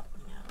cut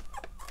something out.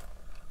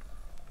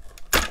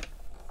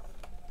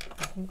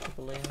 I think the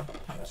balloon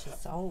punch is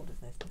sold,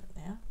 isn't it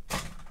now?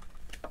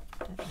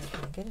 I don't know if you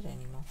can get it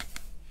anymore.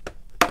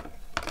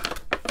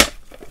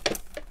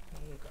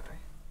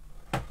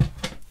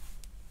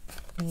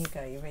 Here you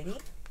go, you ready?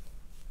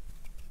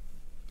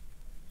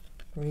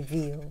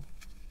 Reveal.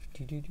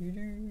 Do, do, do,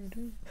 do,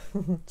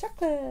 do.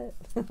 Chocolate!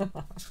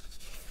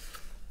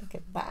 Look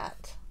at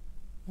that.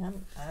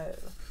 Yum-oh.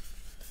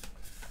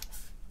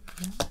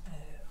 Yum-oh.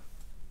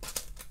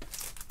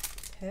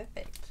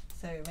 Perfect.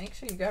 So make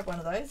sure you grab one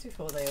of those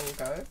before they all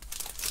go,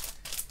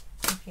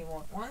 if you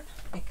want one,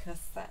 because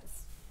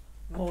that's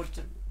more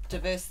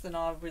diverse than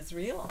I was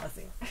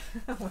realising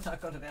when I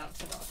got it out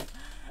tonight.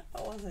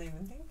 I wasn't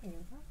even thinking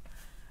of that.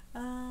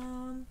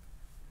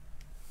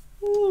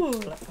 Ooh,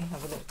 let me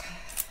have a look.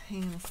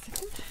 Hang on a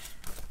second.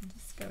 I'll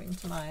just go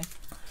into my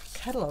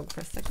catalogue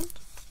for a second.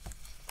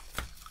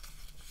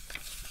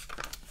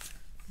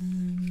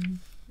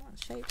 What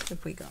shapes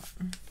have we got?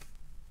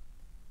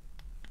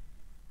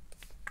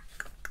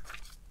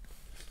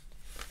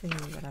 See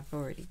what I've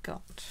already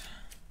got.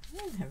 I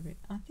don't have it.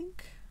 I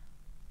think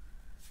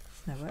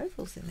there's no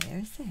ovals in there,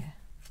 is there?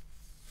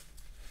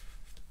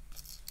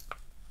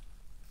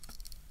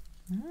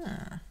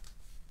 Ah.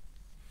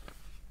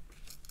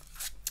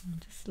 I'm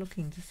just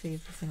looking to see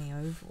if there's any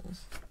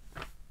ovals.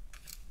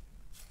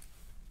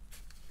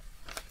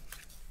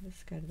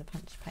 Let's go to the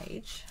punch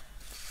page.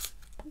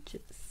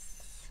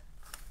 Punches.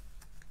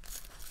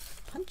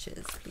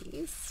 Punches,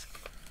 please.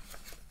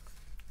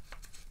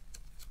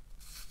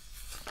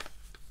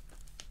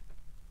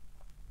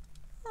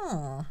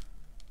 Oh.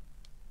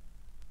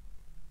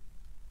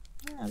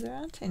 No, there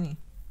aren't any.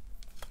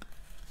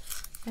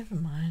 Never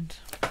mind.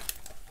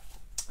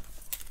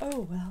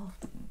 Oh well.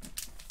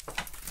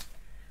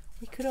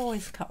 We could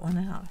always cut one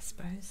out, I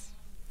suppose.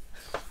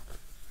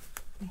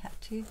 We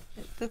had to.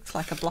 It looks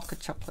like a block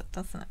of chocolate,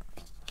 doesn't it?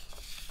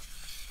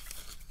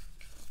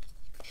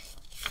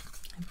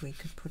 Maybe we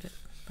could put it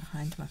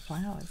behind my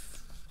flowers.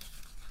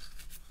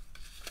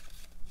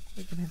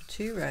 We could have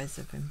 2 rows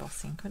of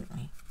embossing, couldn't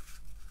we?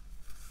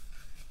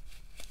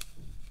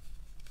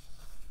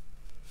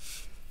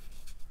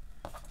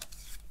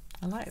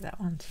 I like that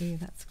one too.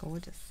 That's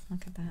gorgeous.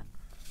 Look at that.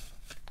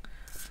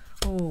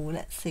 Oh,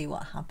 let's see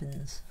what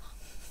happens.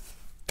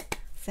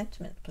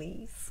 Sentiment,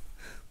 please.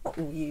 What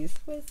we'll use.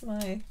 Where's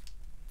my...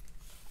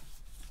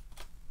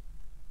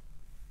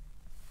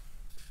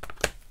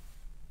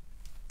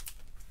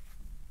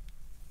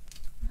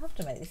 We'll have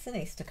to make this an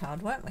Easter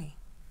card, won't we?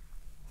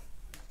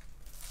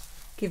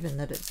 Given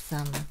that it's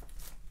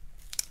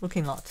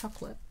looking like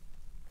chocolate,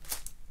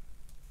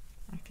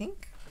 I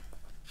think.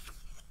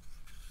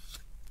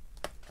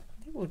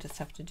 We'll just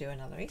have to do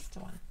another Easter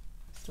one.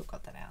 Still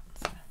got that out.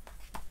 So.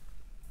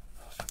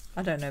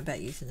 I don't know about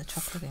using the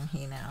chocolate in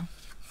here now.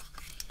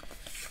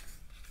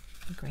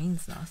 The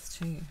green's nice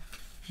too.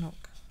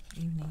 Look,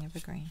 evening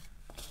evergreen.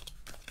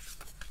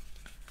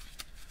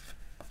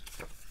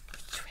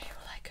 Which way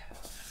will I go?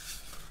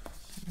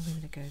 Don't know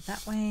whether to go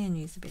that way and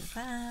use a bit of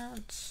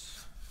that.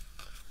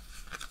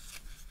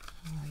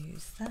 Or I'll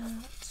use that.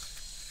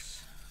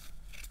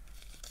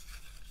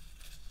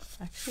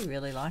 I actually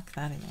really like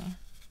that in there.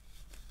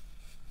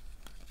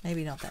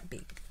 Maybe not that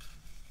big.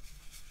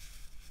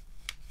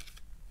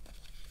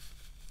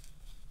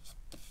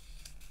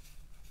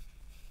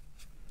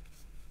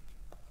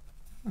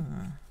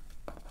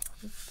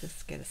 Let's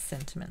just get a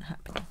sentiment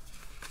happening.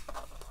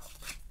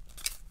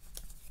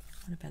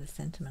 What about a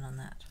sentiment on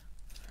that?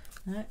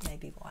 No,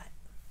 maybe white.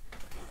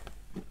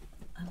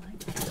 I like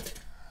that.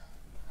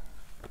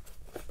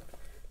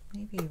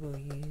 Maybe we'll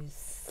use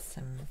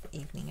some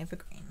evening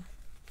evergreen.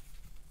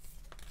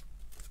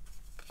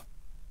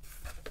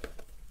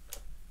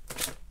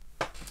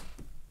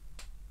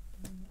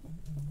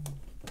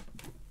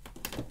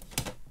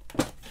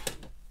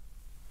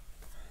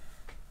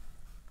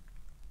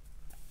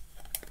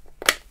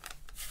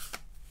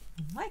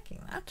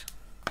 Liking that.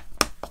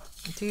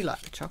 I do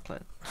like the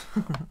chocolate.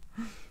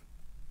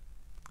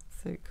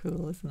 So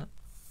cool, isn't it?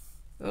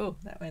 Oh,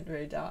 that went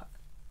very dark.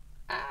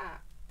 Ah!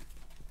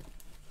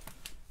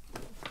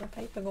 Where's the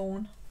paper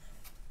gone?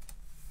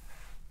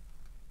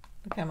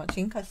 Look how much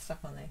ink I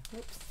stuck on there.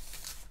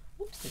 Whoops.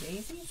 Whoopsie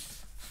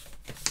daisies.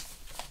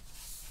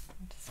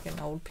 I'll just get an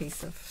old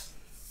piece of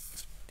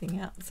thing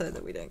out so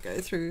that we don't go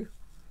through.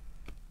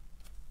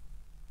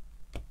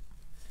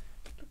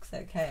 Looks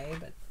okay,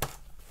 but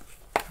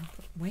I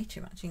put way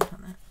too much ink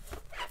on that.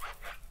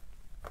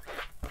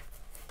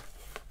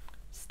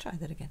 Let's try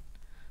that again.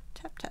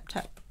 Tap, tap,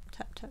 tap,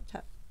 tap, tap,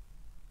 tap.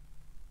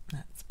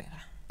 That's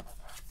better.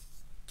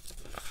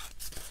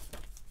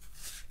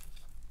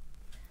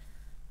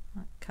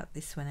 Might cut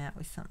this one out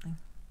with something.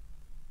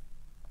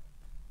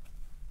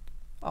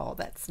 Oh,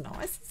 that's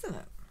nice, isn't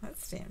it? That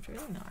stands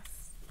really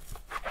nice.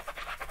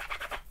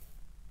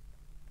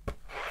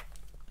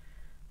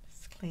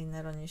 Just clean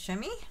that on your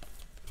chamois.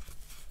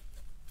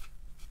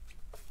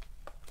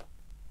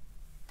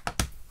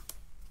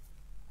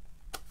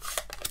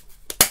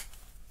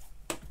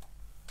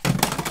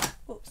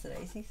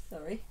 Daisy,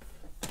 sorry.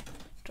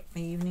 Dropped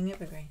my evening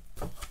evergreen.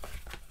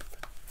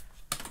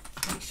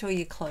 Make sure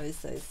you close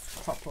those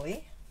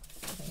properly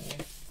when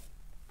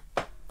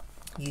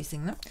you're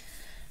using them.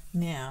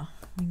 Now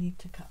we need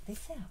to cut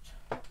this out.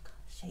 What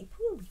kind of shape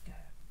will we go?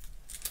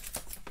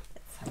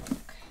 Let's have a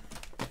look.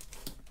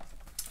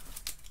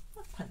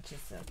 What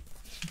punches are...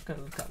 I've got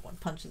to look up what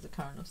punches are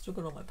current. I've still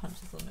got all my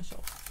punches on my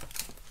shelf.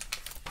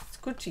 It's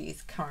good to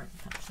use current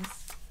punches.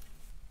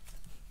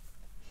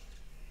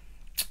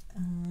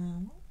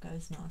 What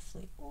goes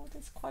nicely? Oh,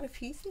 there's quite a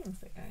few things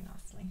that go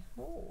nicely.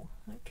 Oh,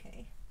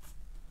 okay.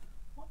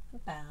 What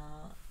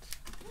about...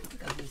 I don't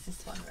think I'll use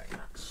this one very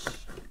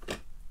much.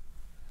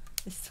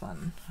 This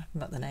one, I haven't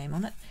got the name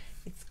on it.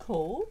 It's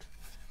called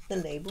the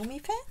Label Me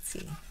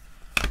Fancy.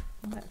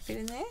 Will that fit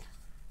in there?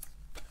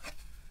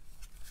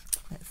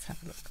 Let's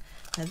have a look.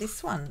 Now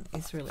this one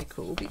is really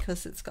cool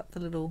because it's got the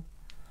little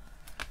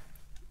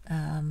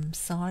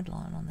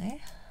sideline on there.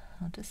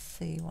 I'll just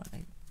see what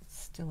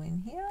it's still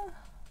in here.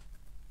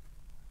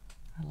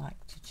 I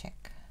like to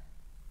check.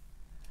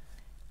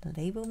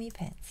 Label Me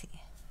Fancy.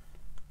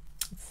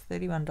 It's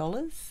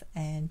 $31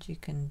 and you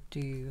can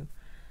do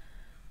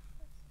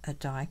a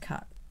die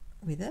cut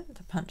with it,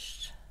 the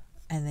punched,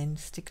 and then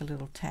stick a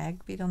little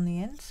tag bit on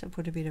the end, so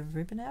put a bit of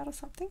ribbon out or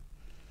something.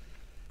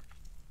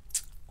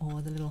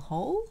 Or the little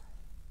hole.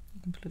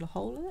 You can put a little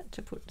hole in it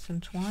to put some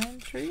twine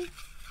through.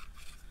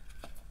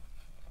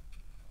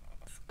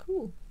 It's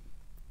cool.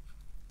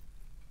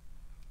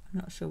 I'm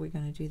not sure we're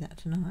going to do that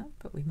tonight,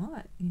 but we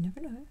might. You never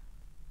know.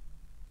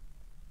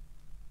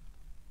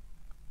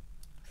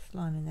 Just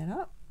lining that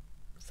up.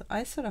 So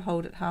I sort of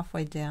hold it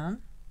halfway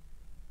down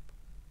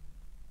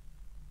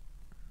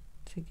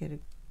to get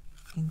it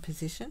in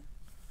position.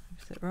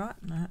 Is it right?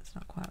 No, it's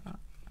not quite right.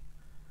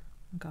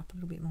 I'll go up a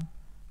little bit more.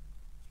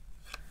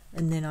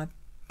 And then I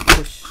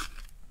push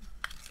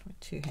with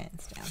two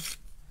hands down.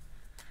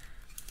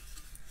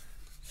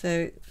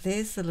 So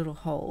there's the little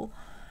hole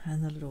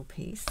and the little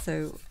piece.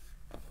 So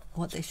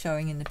what they're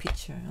showing in the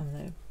picture on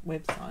the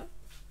website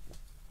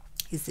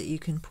is that you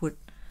can put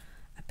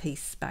a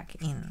piece back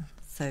in.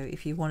 So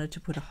if you wanted to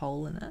put a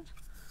hole in it,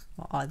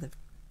 or either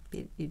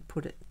bit, you'd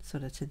put it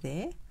sort of to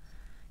there.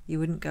 you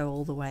wouldn't go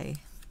all the way,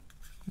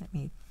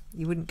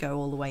 you wouldn't go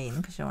all the way in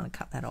because you don't want to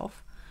cut that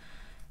off.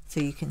 So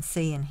you can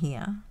see in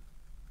here,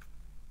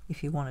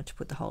 if you wanted to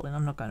put the hole in,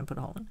 I'm not going to put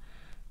a hole in,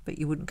 but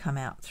you wouldn't come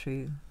out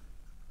through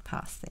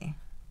past there.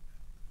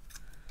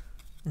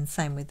 And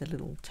same with the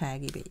little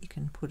taggy bit, you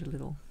can put a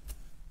little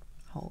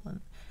hole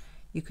in.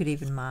 You could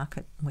even mark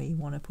it where you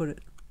want to put it.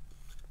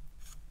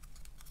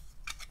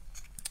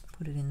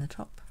 Put it in the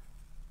top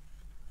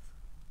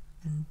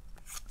and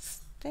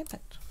stamp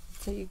it.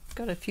 So you've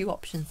got a few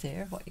options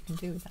there of what you can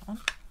do with that one.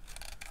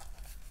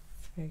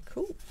 It's very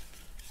cool.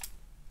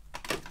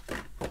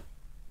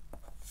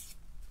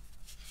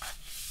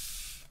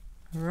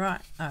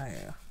 Right,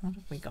 oh, what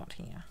have we got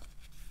here?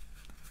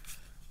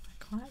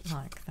 I quite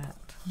like that.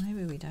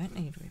 Maybe we don't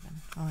need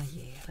ribbon. Oh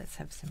yeah, let's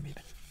have some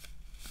ribbon.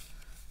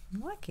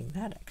 I'm liking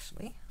that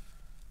actually.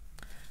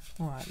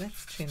 Alright,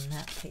 let's trim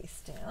that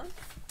piece down.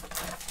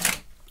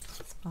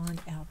 Let's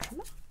find our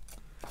trimmer.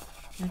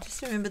 Now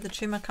just remember the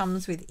trimmer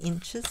comes with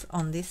inches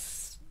on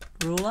this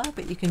ruler,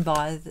 but you can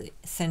buy the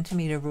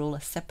centimetre ruler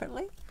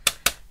separately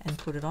and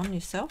put it on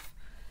yourself,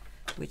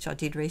 which I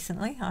did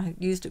recently. I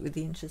used it with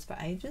the inches for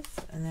ages,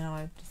 and then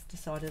I just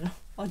decided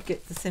I'd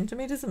get the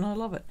centimetres, and I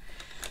love it.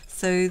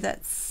 So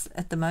that's,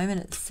 at the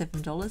moment it's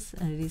 $7,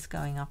 and it is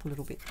going up a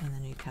little bit in the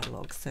new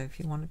catalogue. So if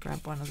you want to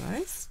grab one of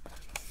those,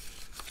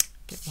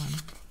 get one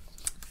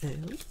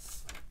early.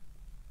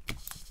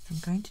 I'm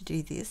going to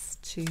do this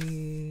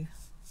to,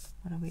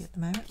 what are we at the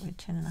moment? We're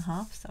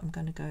 10.5, so I'm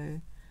going to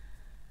go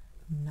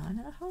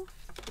 9.5.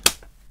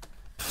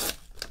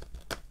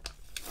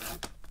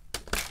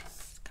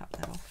 Let's cut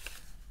that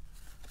off.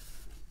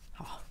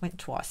 Oh, went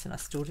twice and I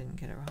still didn't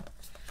get it right.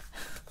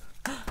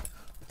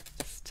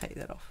 Just take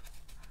that off.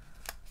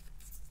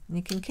 And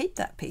you can keep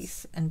that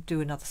piece and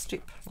do another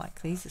strip,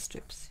 like these are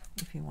strips,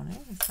 if you want to.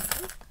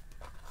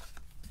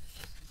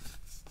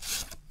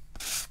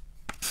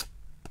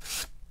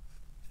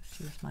 Just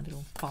use my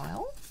little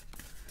file.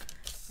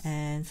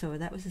 And so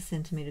that was a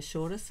centimetre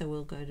shorter, so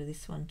we'll go to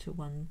this one to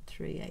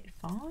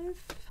 1385.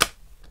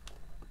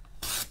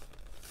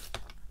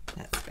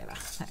 That's better.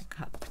 That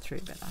cut through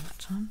better that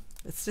time.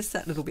 It's just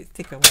that little bit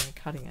thicker when you're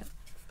cutting it.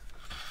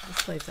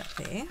 Just leave that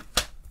there.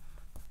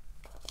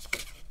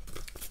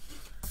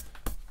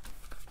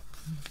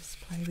 And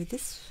just play with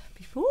this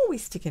before we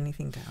stick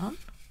anything down.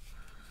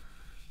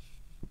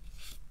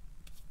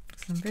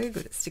 Because I'm very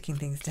good at sticking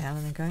things down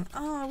and then going,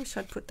 oh, I wish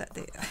I'd put that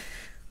there.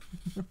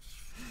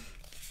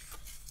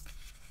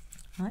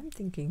 I'm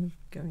thinking of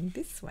going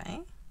this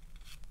way.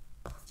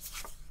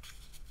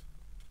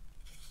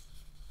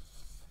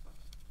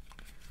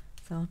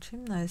 So I'll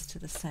trim those to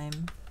the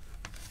same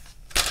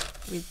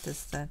width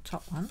as the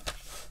top one.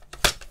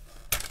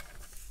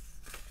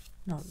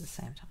 Not at the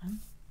same time.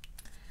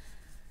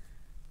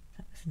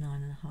 That was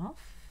 9.5.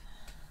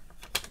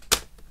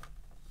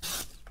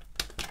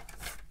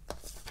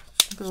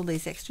 Look at all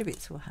these extra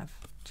bits we'll have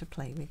to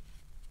play with.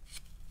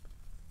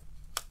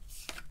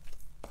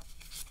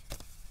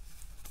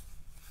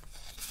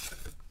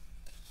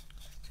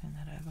 Turn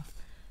that over.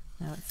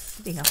 Now it's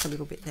sitting up a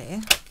little bit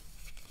there.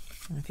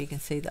 And if you can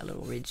see that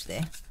little ridge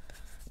there,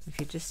 if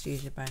you just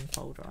use your bone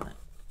folder on it,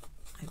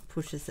 it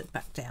pushes it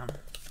back down.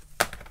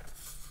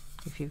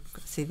 If you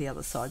see the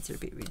other sides are a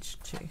bit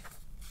ridged too.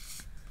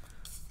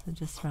 So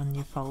just run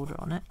your folder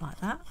on it like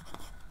that.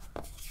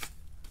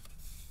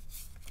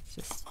 It's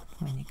just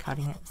when you're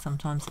cutting it,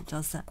 sometimes it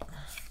does that.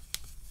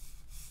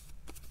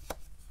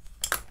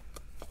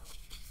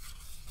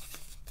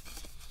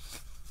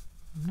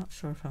 I'm not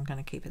sure if I'm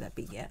going to keep it that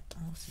big yet.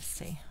 I'll just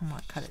see. I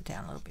might cut it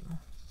down a little bit more.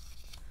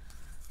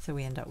 So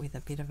we end up with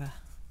a bit of a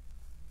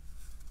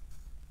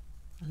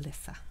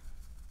lesser.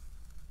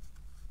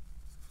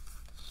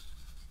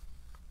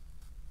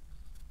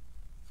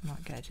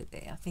 Might go to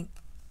there, I think.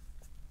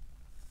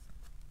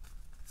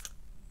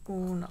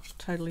 Oh, not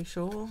totally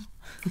sure.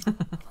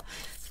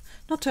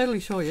 Not totally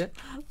sure yet.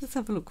 Let's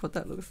have a look what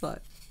that looks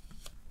like.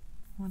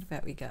 What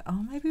about we go?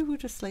 Oh, maybe we'll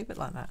just leave it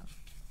like that.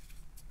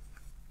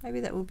 Maybe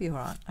that will be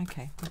alright.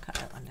 Okay, we'll cut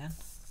that one down.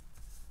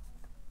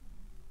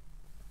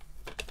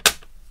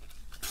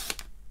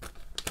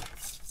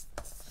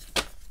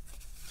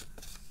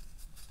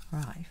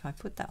 Right, if I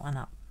put that one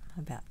up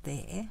about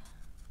there,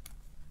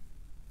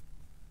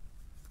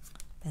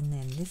 and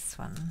then this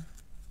one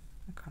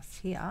across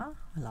here,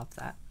 I love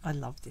that. I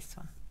love this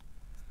one.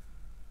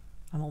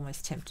 I'm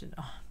almost tempted.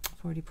 Oh,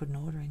 I've already put an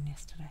order in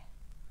yesterday.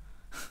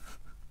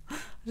 I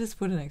just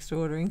put an extra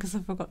order in because I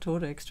forgot to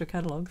order extra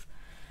catalogues.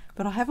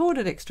 But I have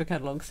ordered extra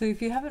catalogues, so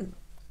if you haven't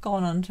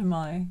gone onto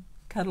my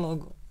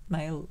catalogue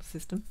mail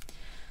system,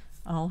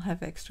 I'll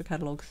have extra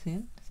catalogues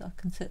soon, so I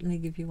can certainly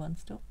give you one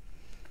still.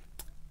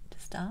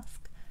 Just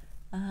ask.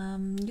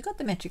 You got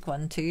the metric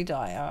one too,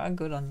 Di.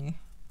 Good on you.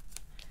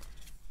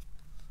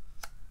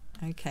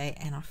 Okay,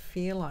 and I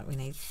feel like we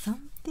need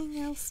something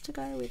else to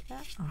go with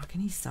that. Oh, I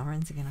can hear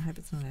sirens again. I hope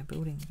it's not our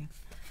building again.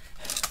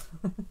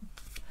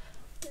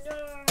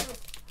 No!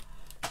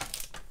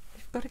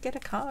 We've got to get a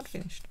card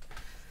finished.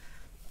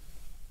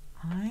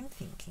 I'm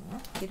thinking,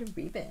 get a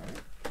ribbon.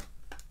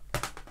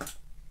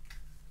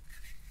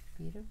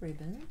 bit of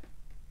ribbon,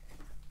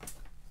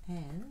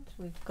 and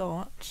we've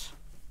got,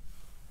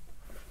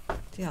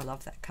 gee, I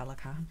love that colour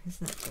card,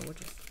 isn't it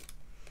gorgeous?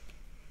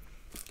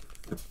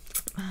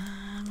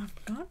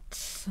 I've got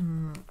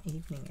some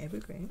evening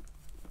evergreen,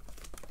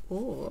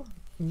 or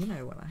you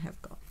know what I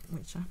have got,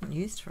 which I haven't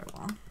used for a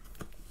while,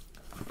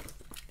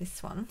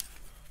 this one.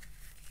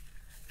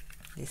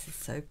 This is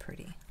so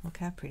pretty. Look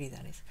how pretty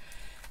that is.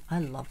 I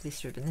love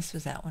this ribbon. This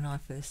was out when I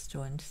first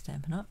joined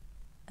Stampin' Up,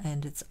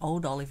 and it's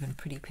Old Olive and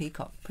Pretty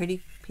Peacock.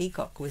 Pretty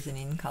Peacock was an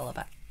in colour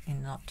back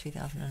in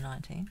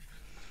 2019.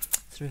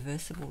 It's a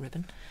reversible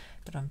ribbon,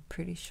 but I'm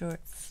pretty sure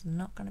it's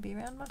not going to be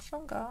around much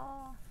longer.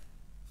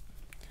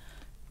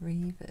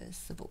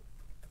 Reversible.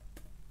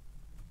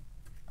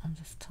 I'll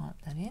just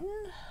type that in.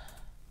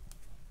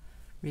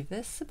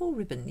 Reversible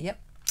ribbon.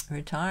 Yep.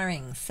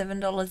 Retiring.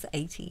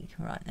 $7.80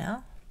 right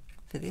now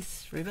for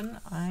this ribbon.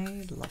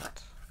 I love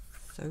it.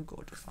 So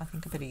gorgeous. I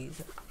think I better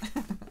use it.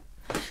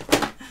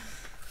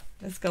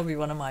 That's got to be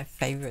one of my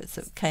favourites.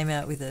 It came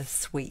out with a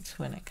suite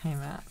when it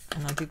came out,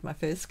 and I did my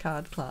first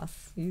card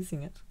class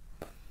using it.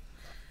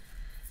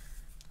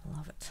 I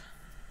love it.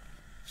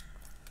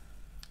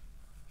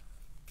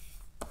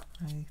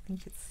 I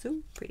think it's so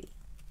pretty.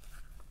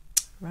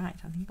 Right,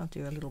 I think I'll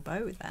do a little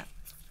bow with that.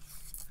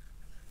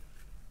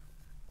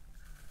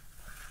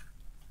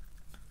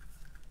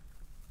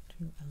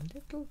 Do a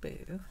little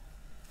bow.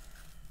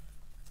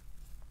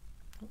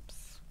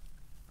 Oops,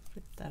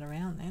 flip that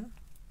around then.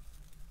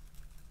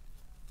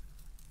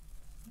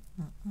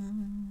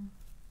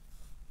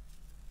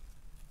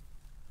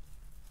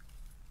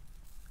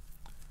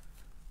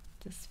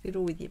 Just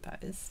fiddle with your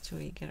bows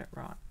till you get it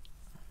right.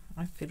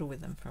 I fiddle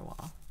with them for a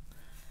while.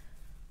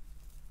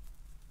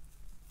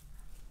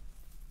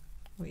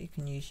 Or you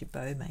can use your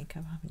bow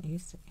maker. I haven't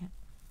used it yet.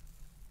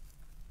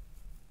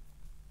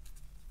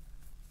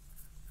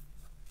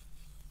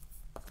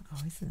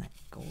 Oh, isn't that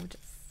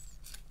gorgeous?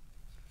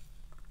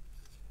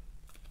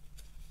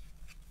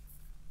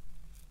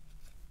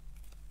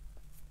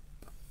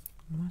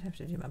 I might have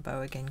to do my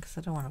bow again because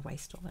I don't want to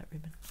waste all that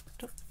ribbon.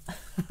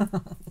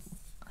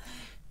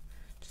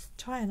 Just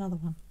try another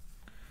one.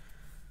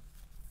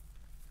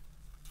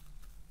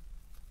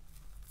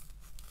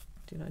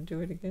 Did I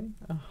do it again?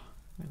 Oh,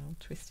 well, I'll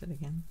twist it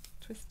again.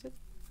 Twist it.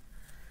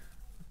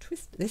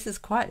 Twist. This is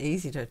quite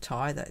easy to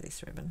tie though,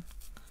 this ribbon.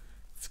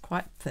 It's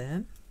quite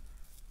firm.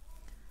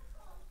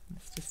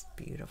 It's just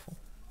beautiful.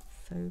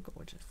 So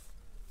gorgeous.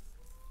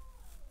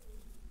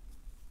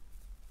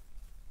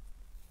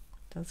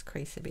 It does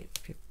crease a bit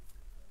if you're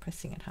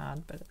pressing it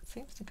hard, but it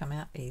seems to come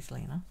out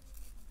easily enough.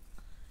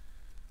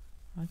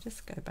 I'll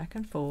just go back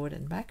and forward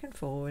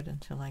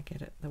until I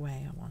get it the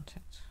way I want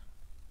it.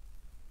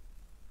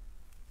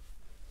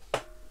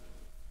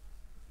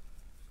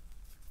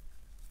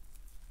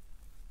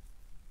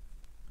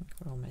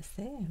 We're almost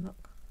there,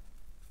 look.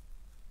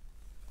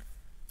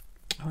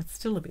 Oh, it's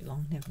still a bit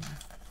long, never mind.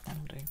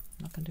 That'll do.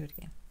 I'm not going to do it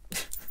again.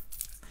 So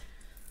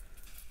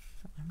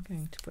I'm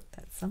going to put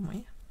that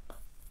somewhere.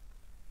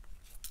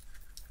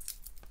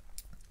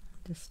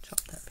 Just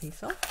chop that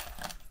piece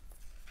off.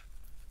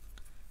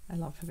 I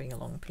love having a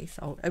long piece.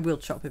 I will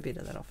chop a bit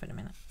of that off in a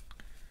minute.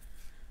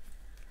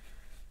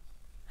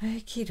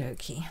 Okie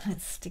dokie,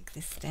 let's stick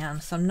this down.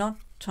 So I'm not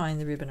tying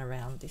the ribbon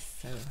around this,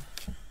 so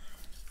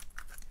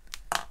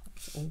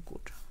it's all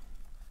good.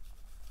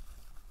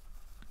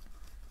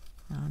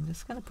 Now I'm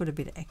just going to put a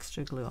bit of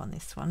extra glue on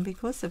this one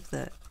because of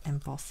the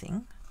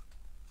embossing.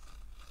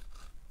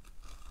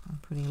 I'm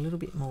putting a little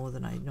bit more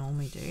than I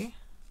normally do.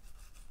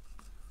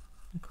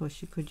 Of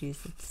course, you could use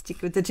the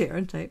stick with the tear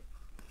and tape,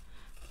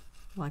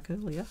 like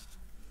earlier.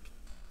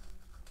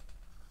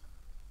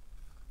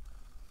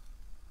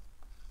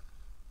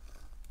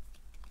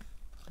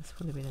 Just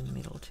put a bit in the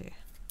middle too, if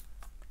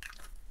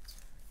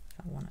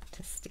I want it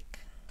to stick.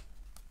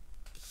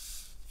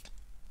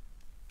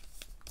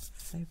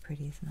 So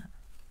pretty, isn't it?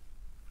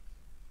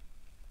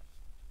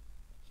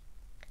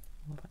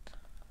 Love it.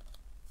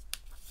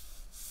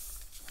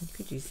 You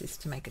could use this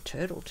to make a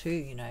turtle too,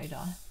 you know,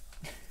 Di.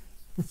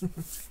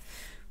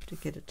 To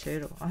get a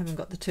turtle. I haven't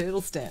got the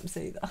turtle stamps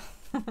either.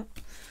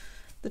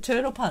 The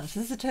turtle punch.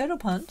 This is a turtle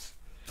punch.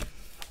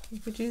 You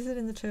could use it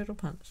in the turtle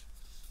punch.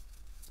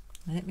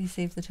 Let me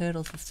see if the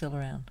turtles are still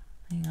around.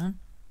 Hang on.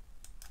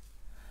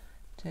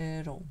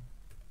 Turtle.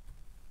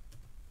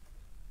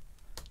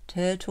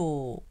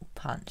 Turtle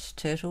punch.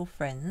 Turtle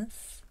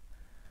friends.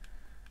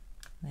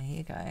 There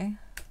you go.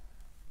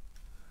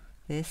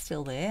 They're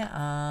still there.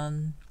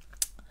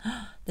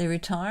 They're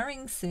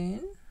retiring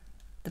soon.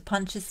 The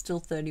punch is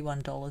still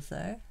 $31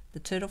 though. The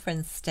Turtle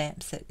Friends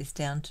stamp set is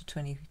down to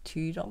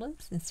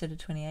 $22 instead of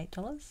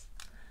 $28.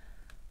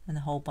 And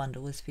the whole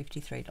bundle is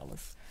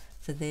 $53.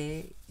 So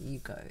there you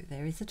go.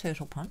 There is a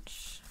turtle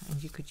punch.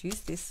 And you could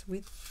use this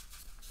with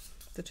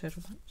the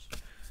turtle punch.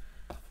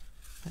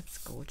 That's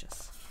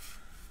gorgeous.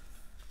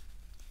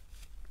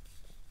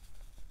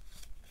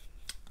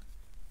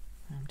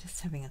 I'm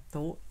just having a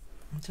thought.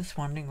 I'm just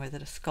wondering whether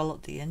to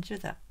scallop the edge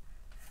of that,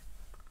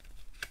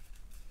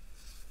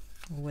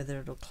 or whether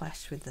it'll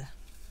clash with the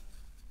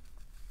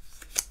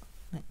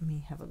Let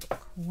me have a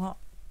look.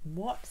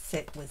 What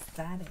set was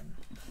that in?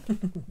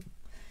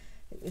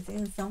 It was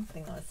in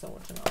something I saw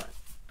tonight.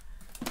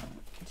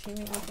 Too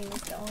many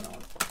things going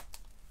on.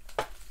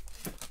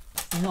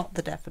 Not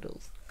the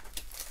daffodils.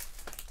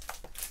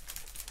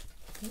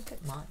 I think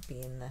it might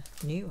be in the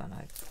new one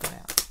I put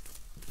out.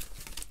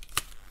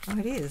 Oh,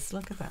 it is.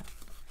 Look at that.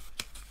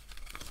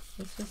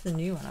 This was the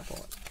new one I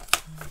bought.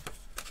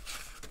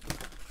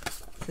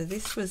 So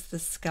this was the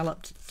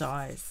scalloped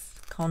dies,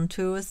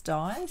 contours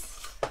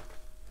dies,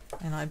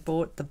 and I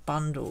bought the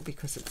bundle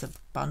because it's a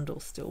bundle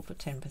still for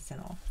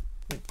 10% off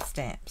with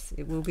stamps.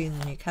 It will be in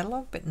the new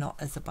catalogue, but not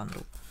as a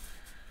bundle.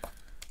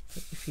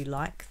 So if you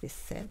like this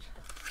set,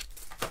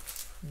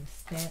 the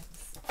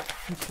stamps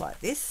look like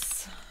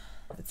this.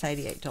 It's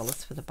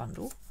 $88 for the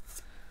bundle,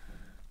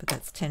 but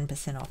that's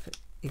 10% off it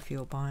if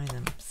you're buying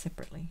them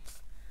separately.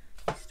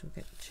 You still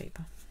get it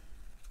cheaper.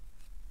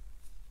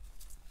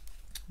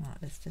 Right,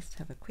 let's just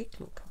have a quick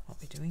look at what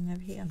we're doing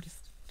over here. I'm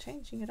just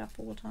changing it up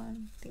all the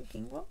time,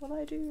 thinking, what will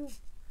I do?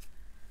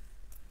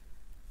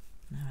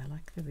 No, I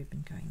like the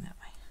ribbon going that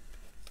way.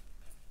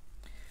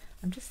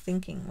 I'm just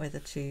thinking whether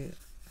to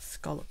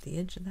scallop the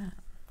edge of that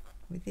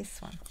with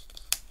this one.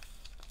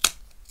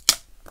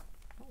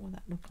 What will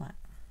that look like?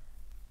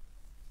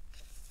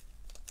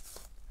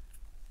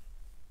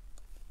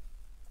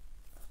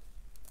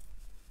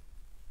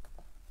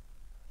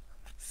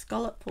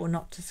 Scallop or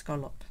not to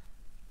scallop?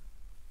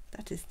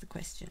 That is the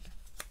question.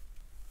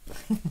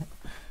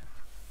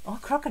 Oh,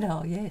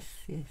 crocodile, yes,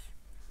 yes.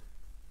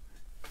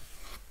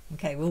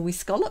 Okay, will we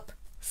scallop?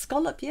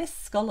 Scallop, yes.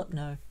 Scallop,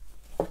 no.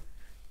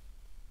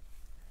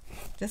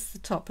 Just the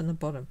top and the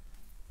bottom.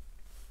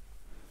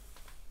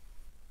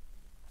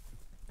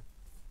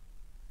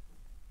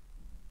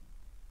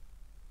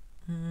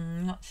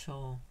 Not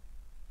sure.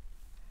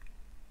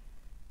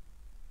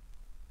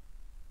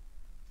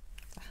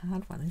 It's a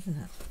hard one, isn't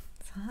it?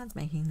 It's hard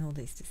making all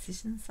these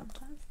decisions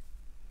sometimes.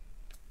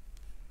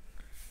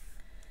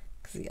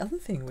 The other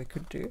thing we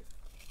could do,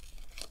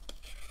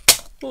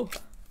 oh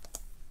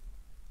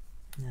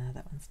no,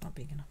 that one's not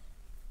big enough.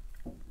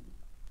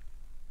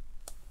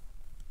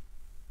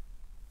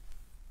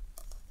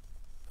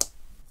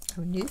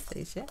 Haven't used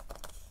these yet.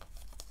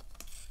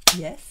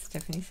 Yes,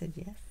 Stephanie said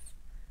yes.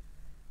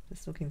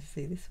 Just looking to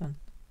see this one.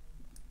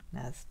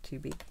 No, it's too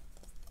big.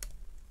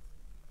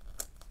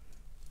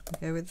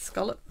 We go with the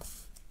scallop.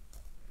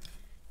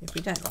 If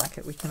we don't like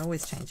it, we can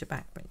always change it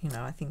back, but you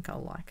know, I think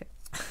I'll like it.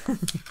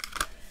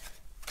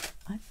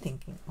 I'm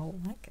thinking I'll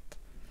like it.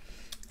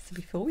 So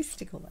before we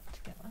stick all that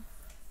together,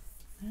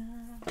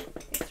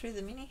 get through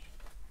the mini.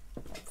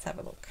 Let's have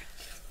a look.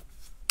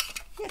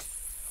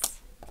 Yes,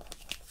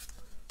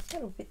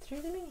 that'll fit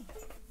through the mini.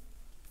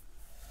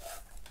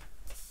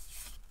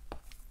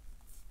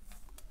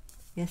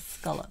 Yes,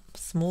 scallop.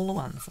 Smaller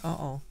ones.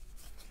 Uh-oh.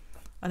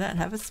 I don't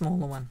have a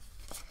smaller one.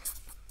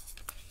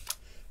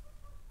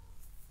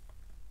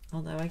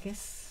 Although I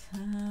guess...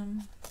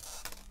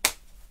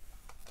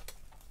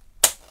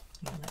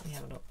 let me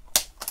have a look.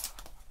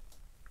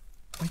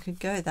 We could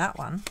go that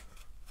one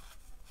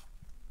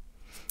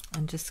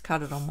and just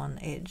cut it on one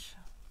edge,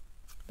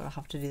 but I'll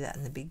have to do that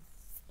in the big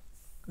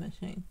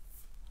machine.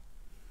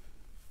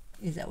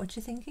 Is that what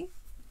you're thinking?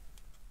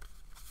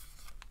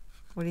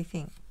 What do you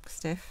think,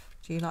 Steph?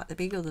 Do you like the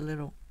big or the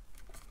little?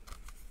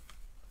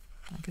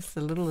 I guess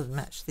the little would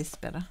match this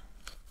better.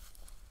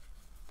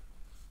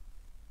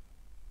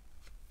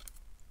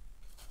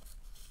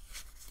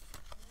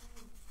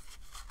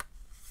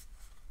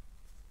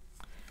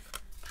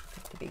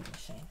 Big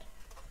machine.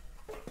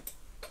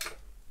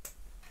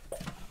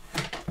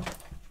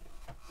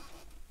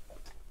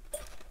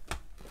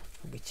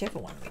 Whichever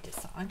one we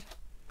decide.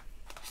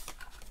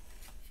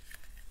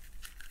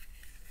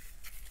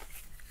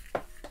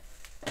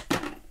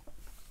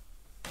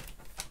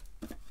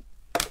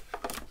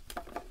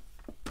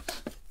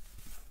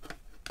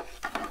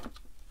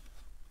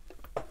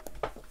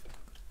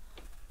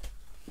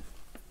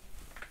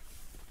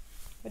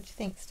 What do you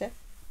think, Steph?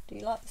 Do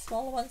you like the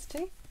smaller ones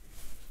too?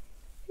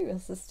 Who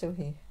else is still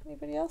here?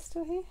 Anybody else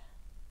still here?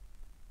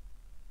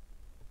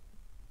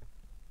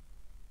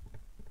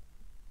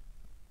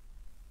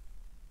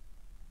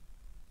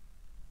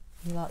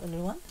 You like the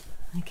little one?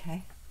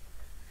 Okay.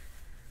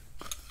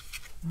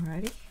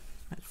 Alrighty,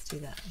 let's do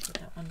that. Put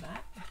that one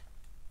back.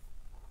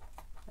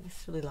 I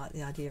just really like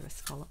the idea of a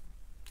scallop.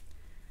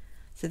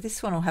 So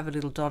this one will have a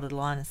little dotted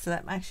line, so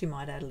that actually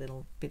might add a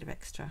little bit of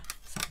extra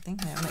something.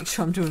 Now make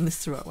sure I'm doing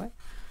this the right way.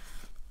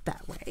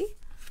 That way.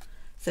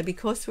 So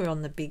because we're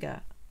on the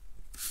bigger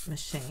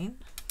machine,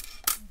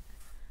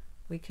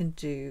 we can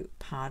do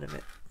part of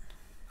it.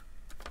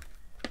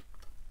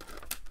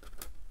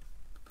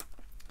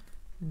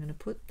 I'm going to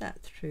put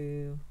that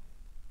through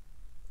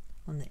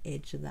on the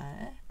edge of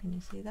there. Can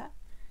you see that?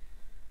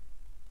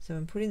 So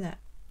I'm putting that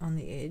on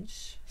the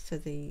edge, so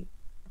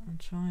I'll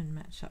try and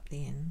match up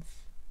the ends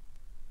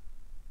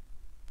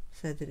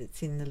so that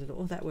it's in the little,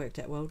 oh, that worked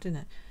out well, didn't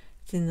it?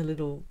 It's in the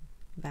little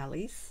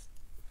valleys,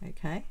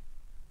 okay?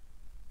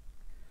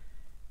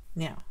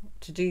 Now,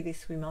 to do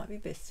this, we might be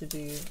best to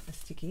do a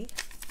sticky,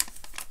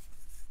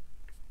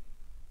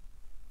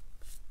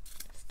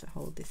 just to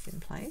hold this in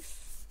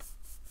place.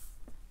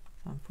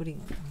 So I'm putting,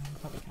 you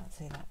probably can't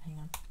see that, hang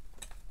on.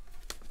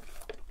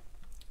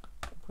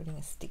 I'm putting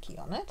a sticky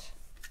on it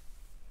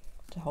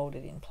to hold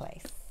it in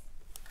place.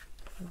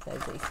 Move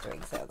those Easter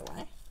eggs out of the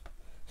way.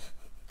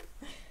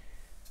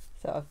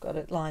 So I've got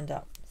it lined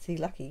up. See,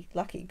 lucky,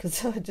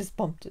 because I just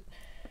bumped it.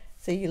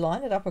 So you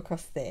line it up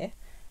across there,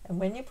 and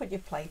when you put your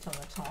plate on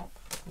the top,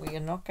 we are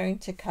not going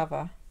to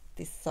cover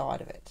this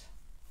side of it.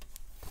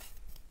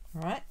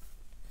 All right?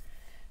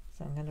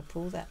 So I'm going to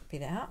pull that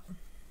bit out.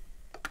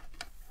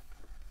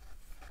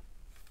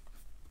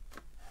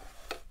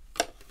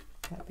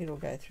 That bit will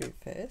go through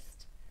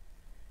first.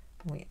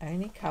 And we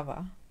only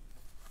cover,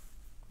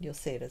 you'll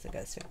see it as it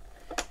goes through,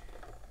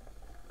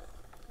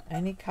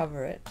 only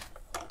cover it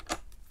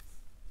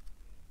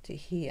to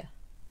here,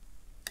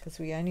 because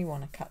we only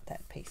want to cut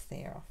that piece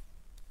there off.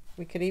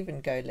 We could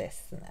even go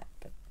less than that,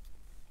 but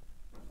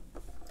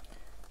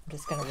I'm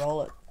just going to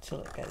roll it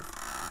till it goes.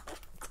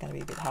 It's going to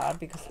be a bit hard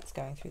because it's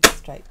going through the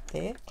straight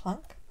there,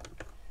 clunk.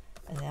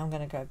 And now I'm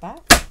going to go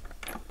back,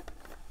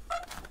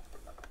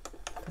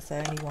 because I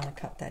only want to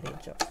cut that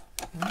edge off.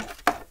 Right?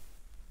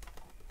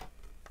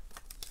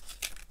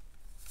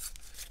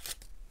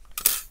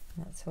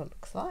 That's what it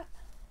looks like.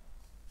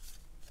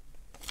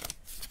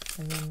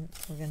 And then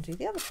we're going to do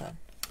the other side.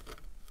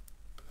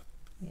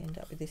 You end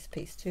up with this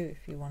piece too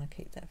if you want to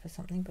keep that for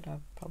something, but I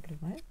probably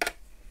won't.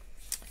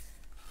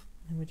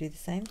 And we'll do the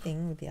same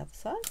thing with the other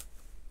side.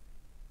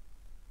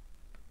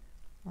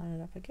 Line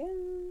it up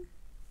again.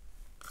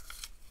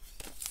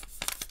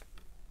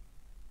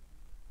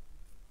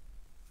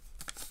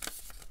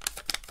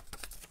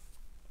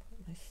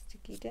 Put my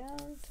sticky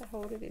down to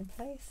hold it in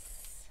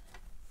place.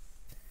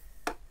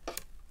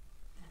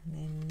 And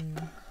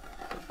then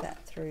put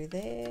that through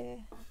there.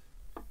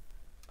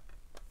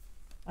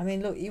 I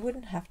mean, look, you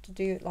wouldn't have to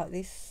do it like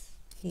this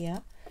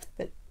here,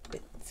 but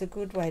it's a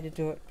good way to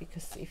do it,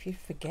 because if you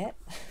forget,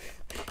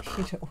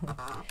 you don't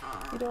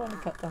want to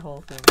cut the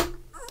whole thing.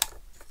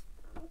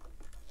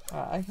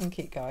 Alright, I can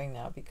keep going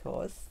now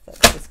because that's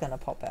just going to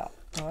pop out.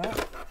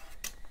 Alright.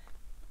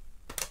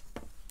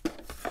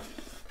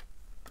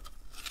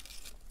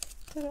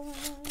 Ta-da!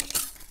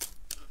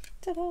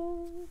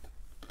 Ta-da!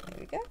 There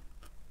we go.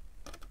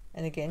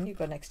 And again, you've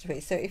got an extra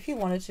piece. So if you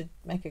wanted to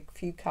make a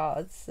few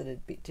cards that are a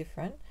bit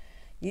different,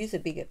 use a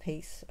bigger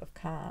piece of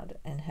card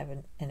and have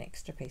an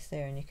extra piece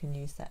there, and you can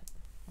use that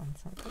on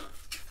something.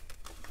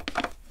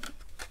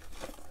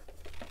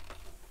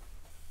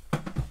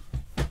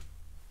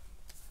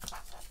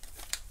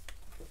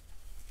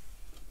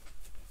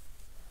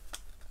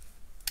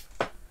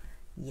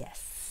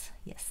 Yes,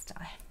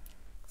 Di.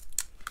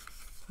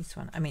 This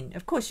one, I mean,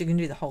 of course you can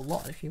do the whole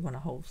lot if you want a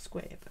whole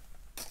square,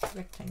 but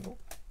rectangle.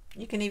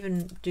 You can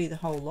even do the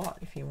whole lot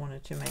if you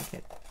wanted to make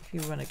it, if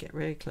you want to get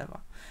really clever.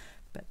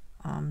 But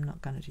I'm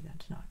not going to do that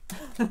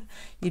tonight.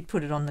 You'd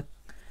put it on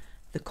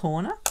the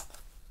corner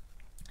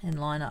and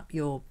line up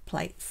your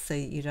plates so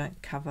you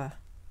don't cover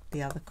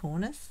the other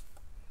corners.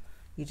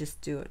 You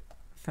just do it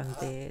from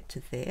there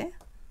to there,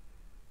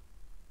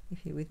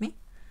 if you're with me.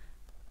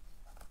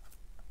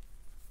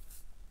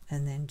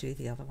 And then do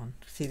the other one.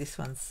 See, this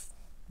one's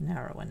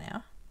narrower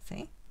now,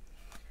 see?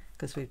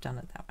 Because we've done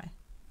it that way.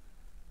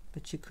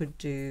 But you could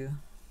do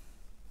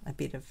a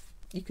bit of,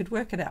 you could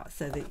work it out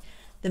so that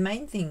the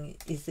main thing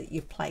is that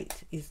your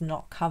plate is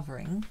not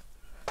covering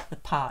the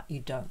part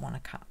you don't want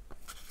to cut.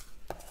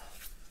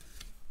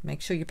 Make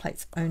sure your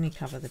plates only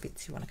cover the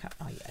bits you want to cut.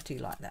 Oh yeah, I do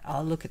like that.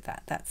 Oh, look at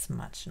that. That's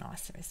much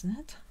nicer, isn't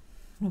it?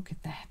 Look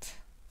at that.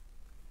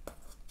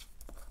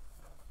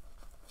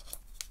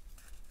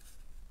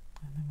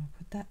 And then we'll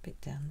put that bit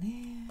down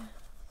there.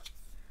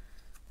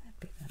 That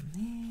bit down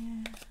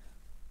there.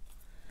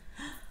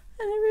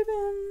 And a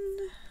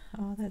ribbon.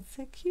 Oh, that's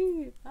so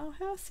cute. Oh,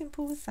 how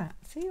simple was that?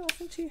 See, it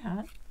wasn't too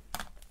hard.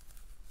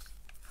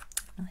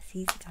 Nice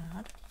easy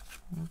card.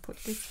 We'll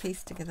put this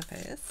piece together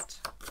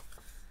first.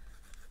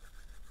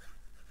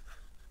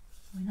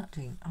 We're not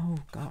doing, oh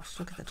gosh,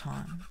 look at the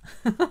time.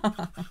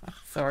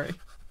 Sorry.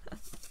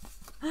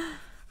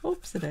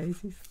 Oops, the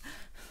daisies.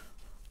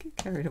 Get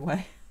carried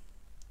away.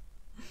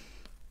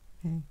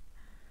 Okay. I'm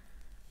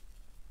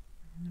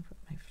going to put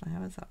my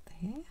flowers up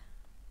there.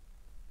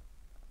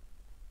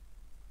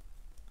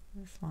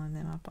 Just line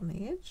them up on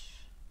the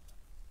edge.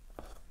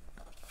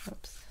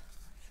 Oops.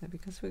 So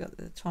because we got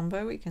the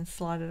tombow, we can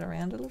slide it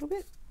around a little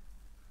bit.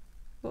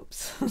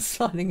 Oops, I'm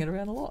sliding it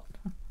around a lot.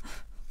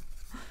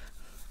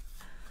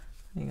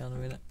 Hang on a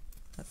minute.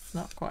 That's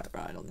not quite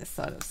right on this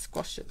side. I've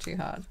squashed it too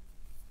hard.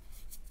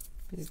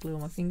 Bit of glue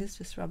on my fingers,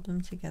 just rub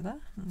them together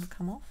and it'll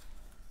come off.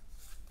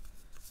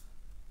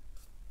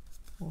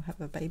 We'll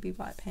have a baby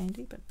wipe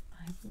handy, but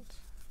I haven't.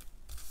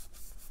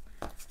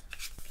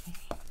 Okay.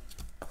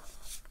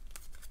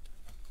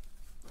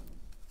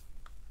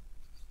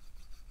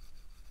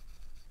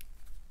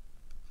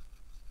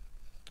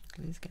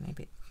 Glue's getting a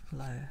bit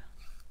low.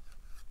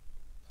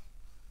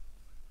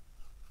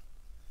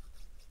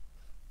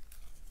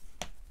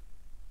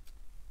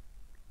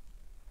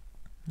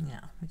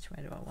 which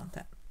way do I want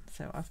that?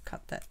 So I've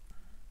cut that.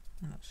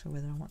 I'm not sure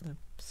whether I want the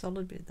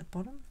solid bit at the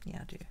bottom. Yeah,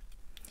 I do.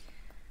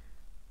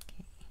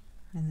 Okay,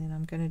 and then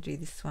I'm going to do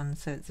this one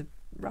so it's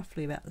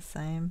roughly about the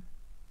same.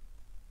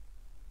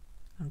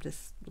 I'm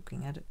just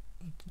looking at it.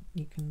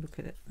 You can look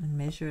at it and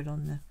measure it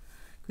on the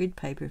grid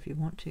paper if you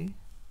want to.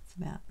 It's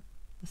about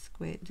a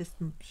square, just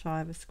shy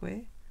of a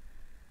square.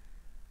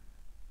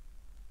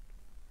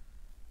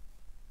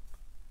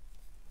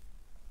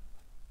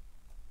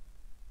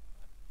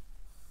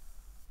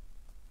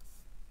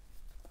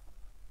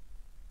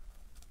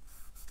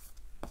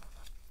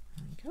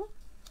 There we go.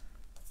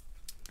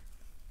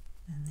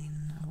 And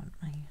then I want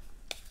my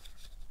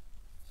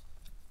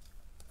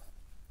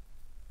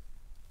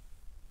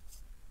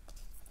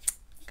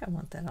I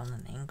want that on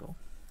an angle.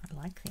 I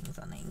like things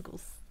on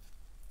angles.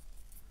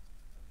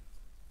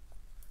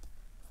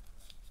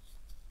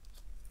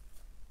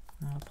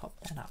 I'll pop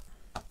that up.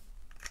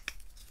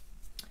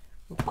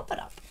 We'll pop it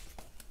up.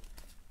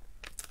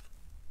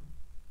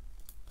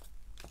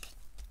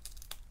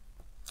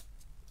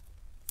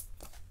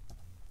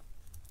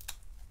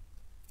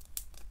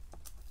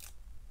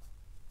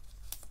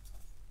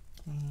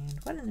 And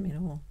one in the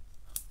middle.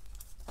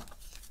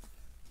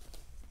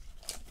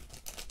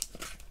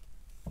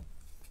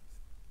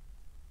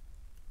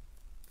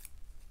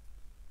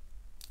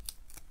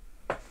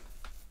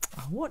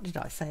 What did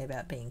I say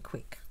about being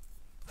quick?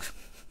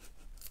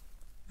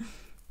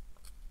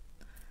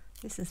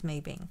 This is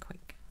me being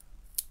quick.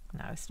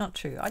 No, it's not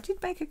true. I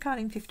did make a card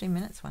in 15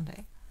 minutes one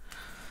day.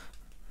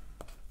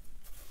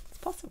 It's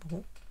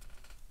possible.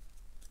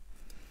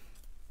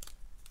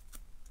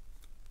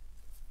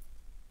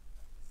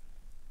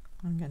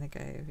 I'm going to go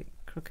a bit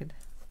crooked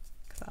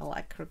because I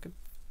like crooked.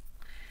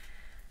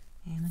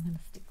 And I'm going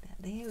to stick that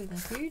there with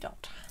a glue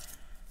dot.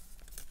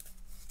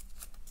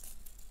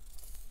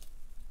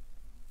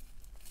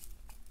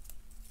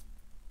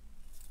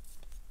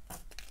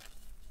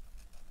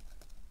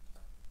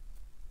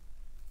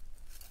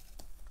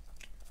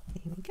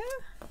 There we go.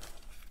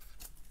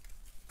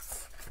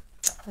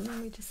 And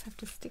then we just have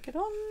to stick it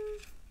on.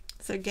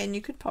 So again,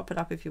 you could pop it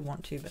up if you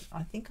want to, but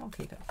I think I'll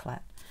keep it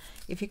flat.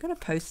 If you're going to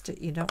post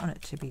it, you don't want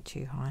it to be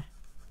too high.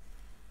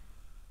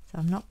 So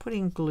I'm not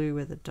putting glue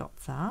where the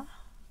dots are,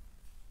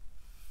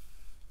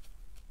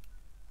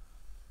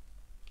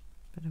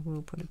 but I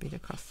will put a bit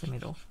across the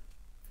middle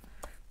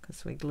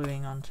because we're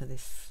gluing onto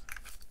this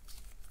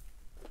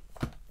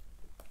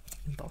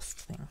embossed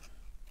thing.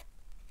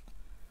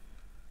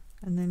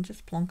 And then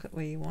just plonk it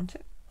where you want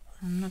it.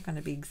 I'm not going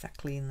to be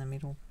exactly in the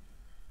middle.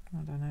 I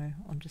don't know.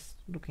 I'm just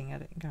looking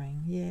at it and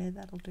going, yeah,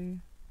 that'll do.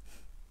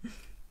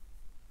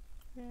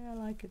 Yeah, I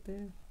like it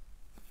there.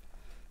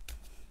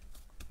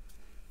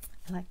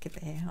 I like it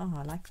there. Oh,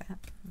 I like that.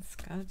 It's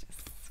gorgeous.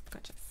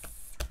 Gorgeous.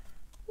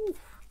 Ooh.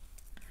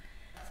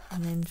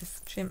 And then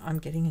just trim. I'm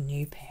getting a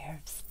new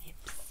pair of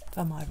snips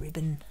for my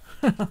ribbon.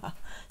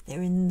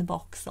 They're in the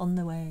box on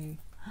the way.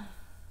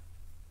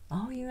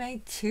 Oh, you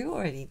made two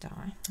already, Di.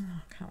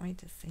 Oh, can't wait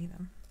to see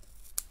them.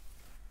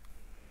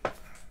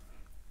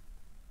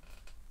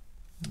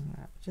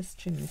 Alright, just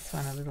trim this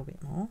one a little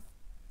bit more.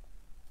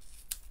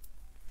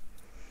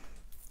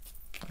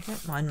 I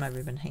don't mind my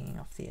ribbon hanging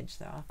off the edge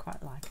though, I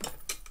quite like it.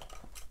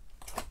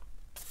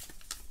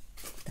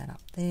 Put that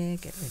up there,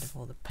 get rid of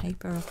all the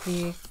paper up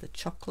here, the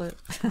chocolate.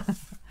 Get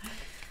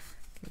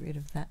rid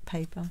of that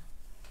paper.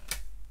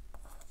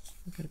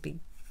 I've got a big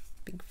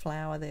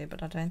flower there,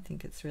 but I don't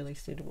think it's really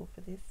suitable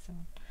for this, so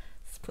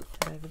let's put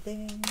that over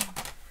there.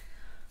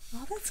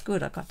 Oh, that's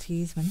good, I got to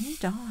use my new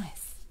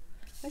dies.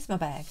 Where's my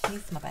bag?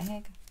 Here's my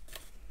bag.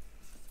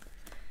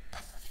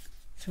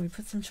 Shall we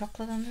put some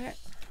chocolate under it?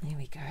 There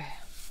we go.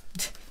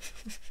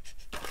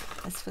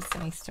 Let's put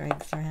some Easter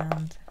eggs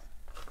around.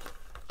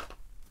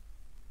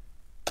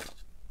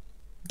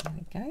 There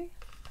we go.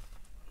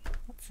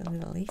 Lots of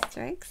little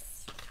Easter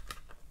eggs.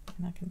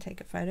 And I can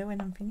take a photo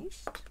when I'm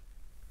finished.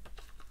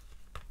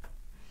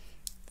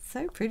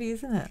 So pretty,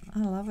 isn't it? I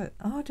love it.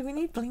 Oh, do we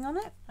need bling on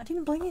it? I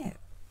didn't bling it.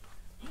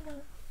 Hang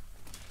on.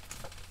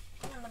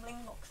 Hang on, the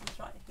bling box is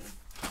right here.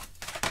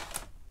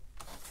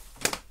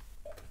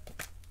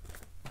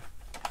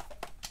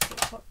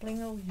 What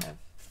bling will we have?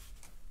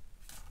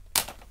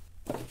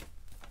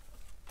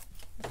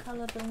 What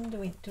colour bling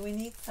do we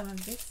need? Some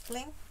of this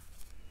bling?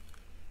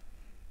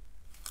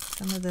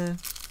 Some of the...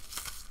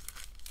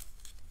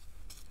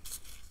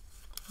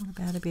 What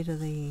about a bit of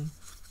the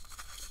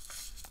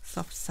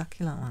soft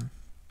succulent one?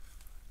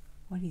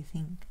 What do you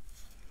think?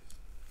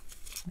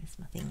 Where's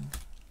my thing?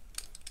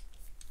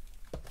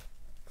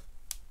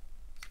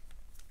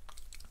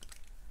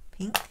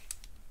 Pink?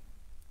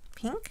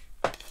 Pink?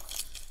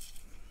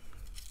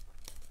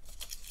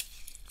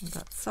 I've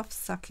got soft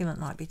succulent,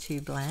 might be too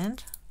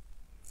bland.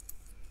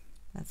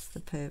 That's the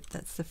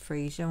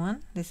freesia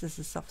one. This is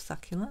the soft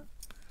succulent.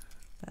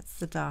 That's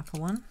the darker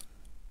one.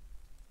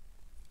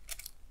 I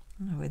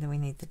don't know whether we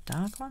need the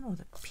dark one or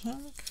the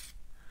pink.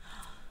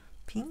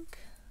 Pink.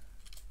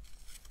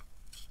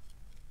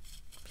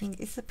 Pink.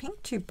 Is the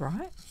pink too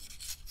bright?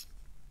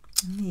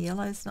 And the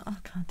yellow's not, I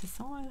can't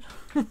decide.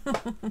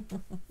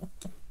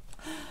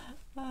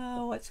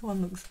 Which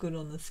one looks good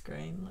on the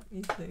screen? Let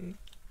me see.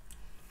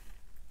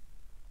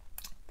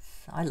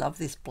 I love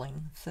this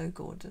bling, so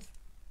gorgeous.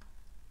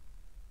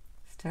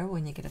 It's terrible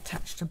when you get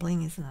attached to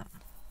bling, isn't it?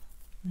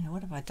 Now,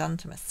 what have I done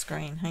to my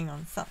screen? Hang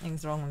on,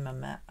 something's wrong with my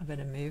mat. I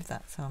better move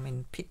that so I'm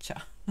in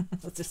picture.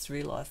 I just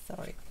realised,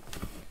 sorry.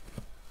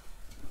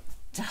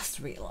 Just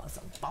realised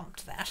I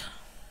bumped that.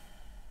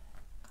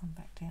 Come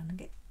back down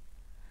again.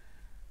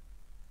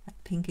 That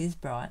pink is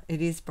bright.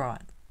 It is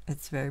bright.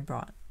 It's very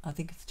bright. I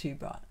think it's too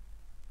bright.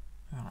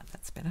 Right,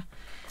 that's better.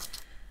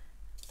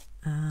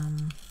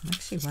 I'm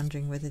actually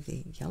wondering whether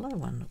the yellow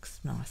one looks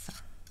nicer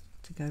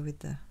to go with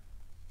the...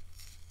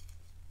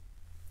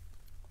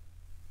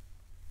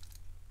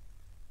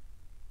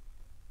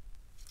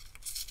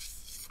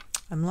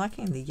 I'm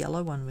liking the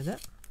yellow one with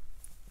it,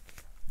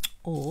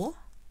 or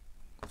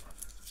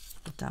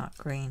the dark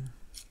green,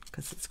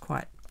 because it's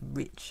quite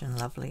rich and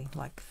lovely,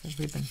 like the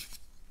ribbon.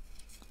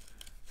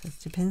 So it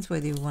depends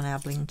whether you want our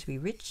bling to be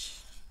rich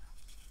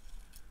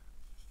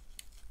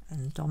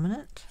and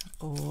dominant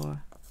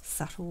or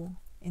subtle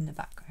in the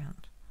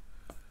background.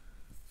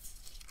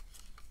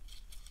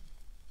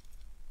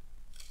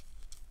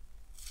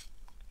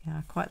 Yeah,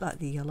 I quite like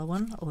the yellow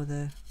one, or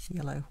the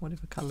yellow,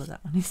 whatever colour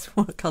that one is.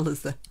 What colour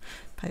is the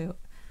pale?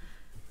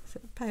 Is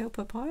it pale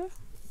papaya?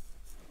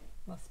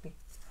 Must be.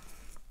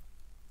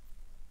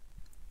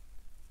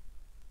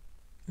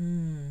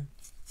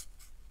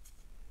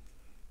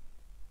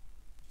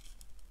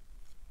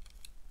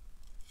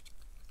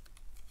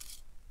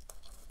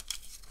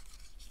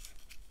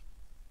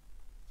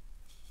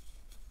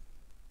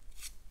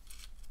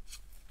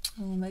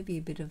 Or maybe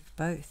a bit of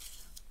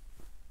both.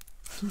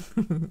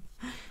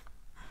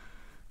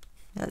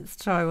 Let's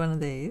try one of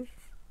these.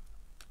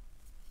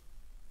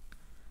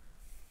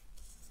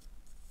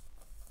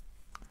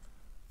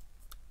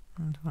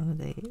 And one of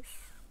these.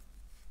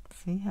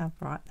 See how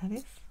bright that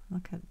is?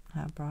 Look at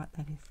how bright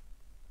that is.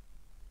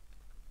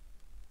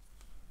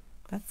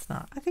 That's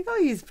not. I think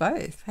I'll use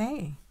both.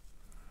 Hey,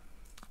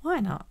 why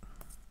not?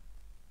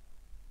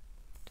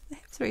 Do they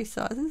have 3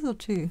 sizes or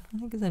 2? I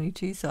think there's only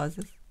 2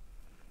 sizes.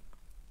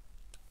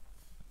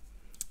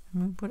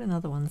 I'm going to put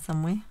another one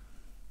somewhere.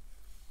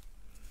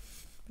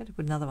 Better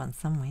put another one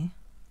somewhere.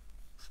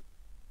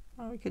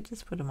 Oh, we could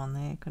just put them on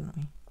there, couldn't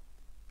we?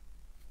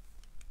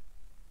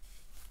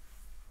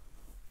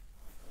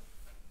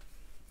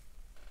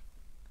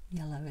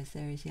 Yellow, as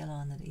there is yellow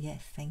on the...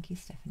 Yes, thank you,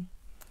 Stephanie.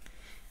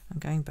 I'm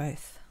going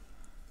both.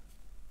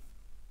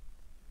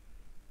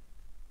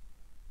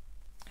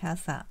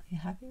 How's that? You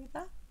happy with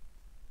that?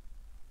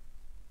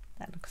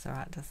 That looks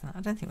alright, doesn't it?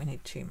 I don't think we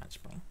need too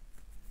much bling.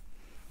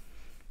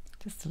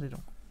 Just a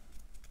little.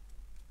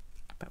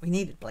 But we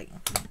needed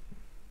bling.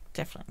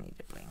 Definitely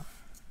needed bling.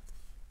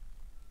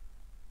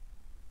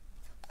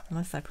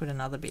 Unless I put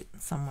another bit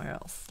somewhere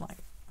else, like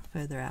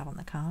further out on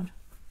the card.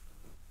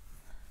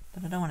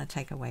 But I don't want to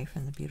take away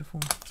from the beautiful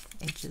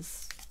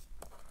edges.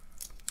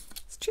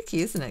 It's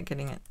tricky, isn't it,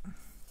 getting it,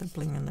 the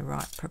bling in the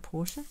right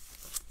proportion.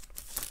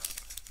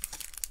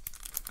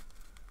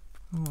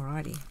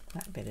 Alrighty,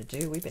 that better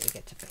do. We better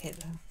get to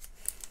bed.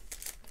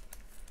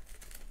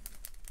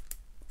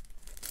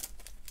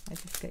 I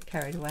just get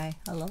carried away.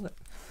 I love it.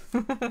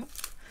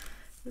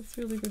 It's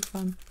really good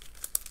fun.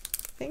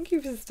 Thank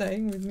you for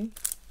staying with me.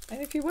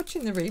 And if you're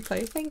watching the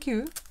replay, thank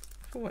you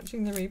for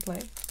watching the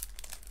replay.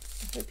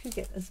 I hope you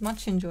get as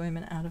much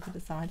enjoyment out of it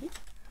as I did.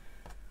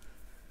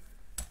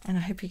 And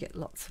I hope you get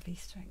lots of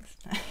Easter eggs.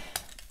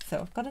 So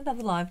I've got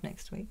another live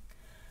next week.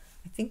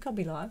 I think I'll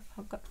be live.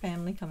 I've got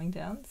family coming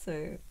down,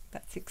 so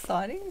that's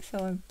exciting. So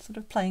I'm sort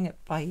of playing it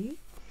by ear.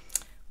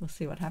 We'll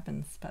see what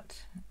happens,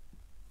 but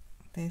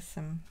there's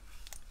some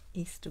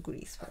Easter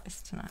goodies for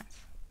us tonight.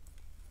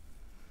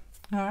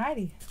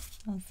 Alrighty,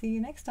 I'll see you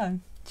next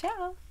time.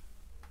 Ciao!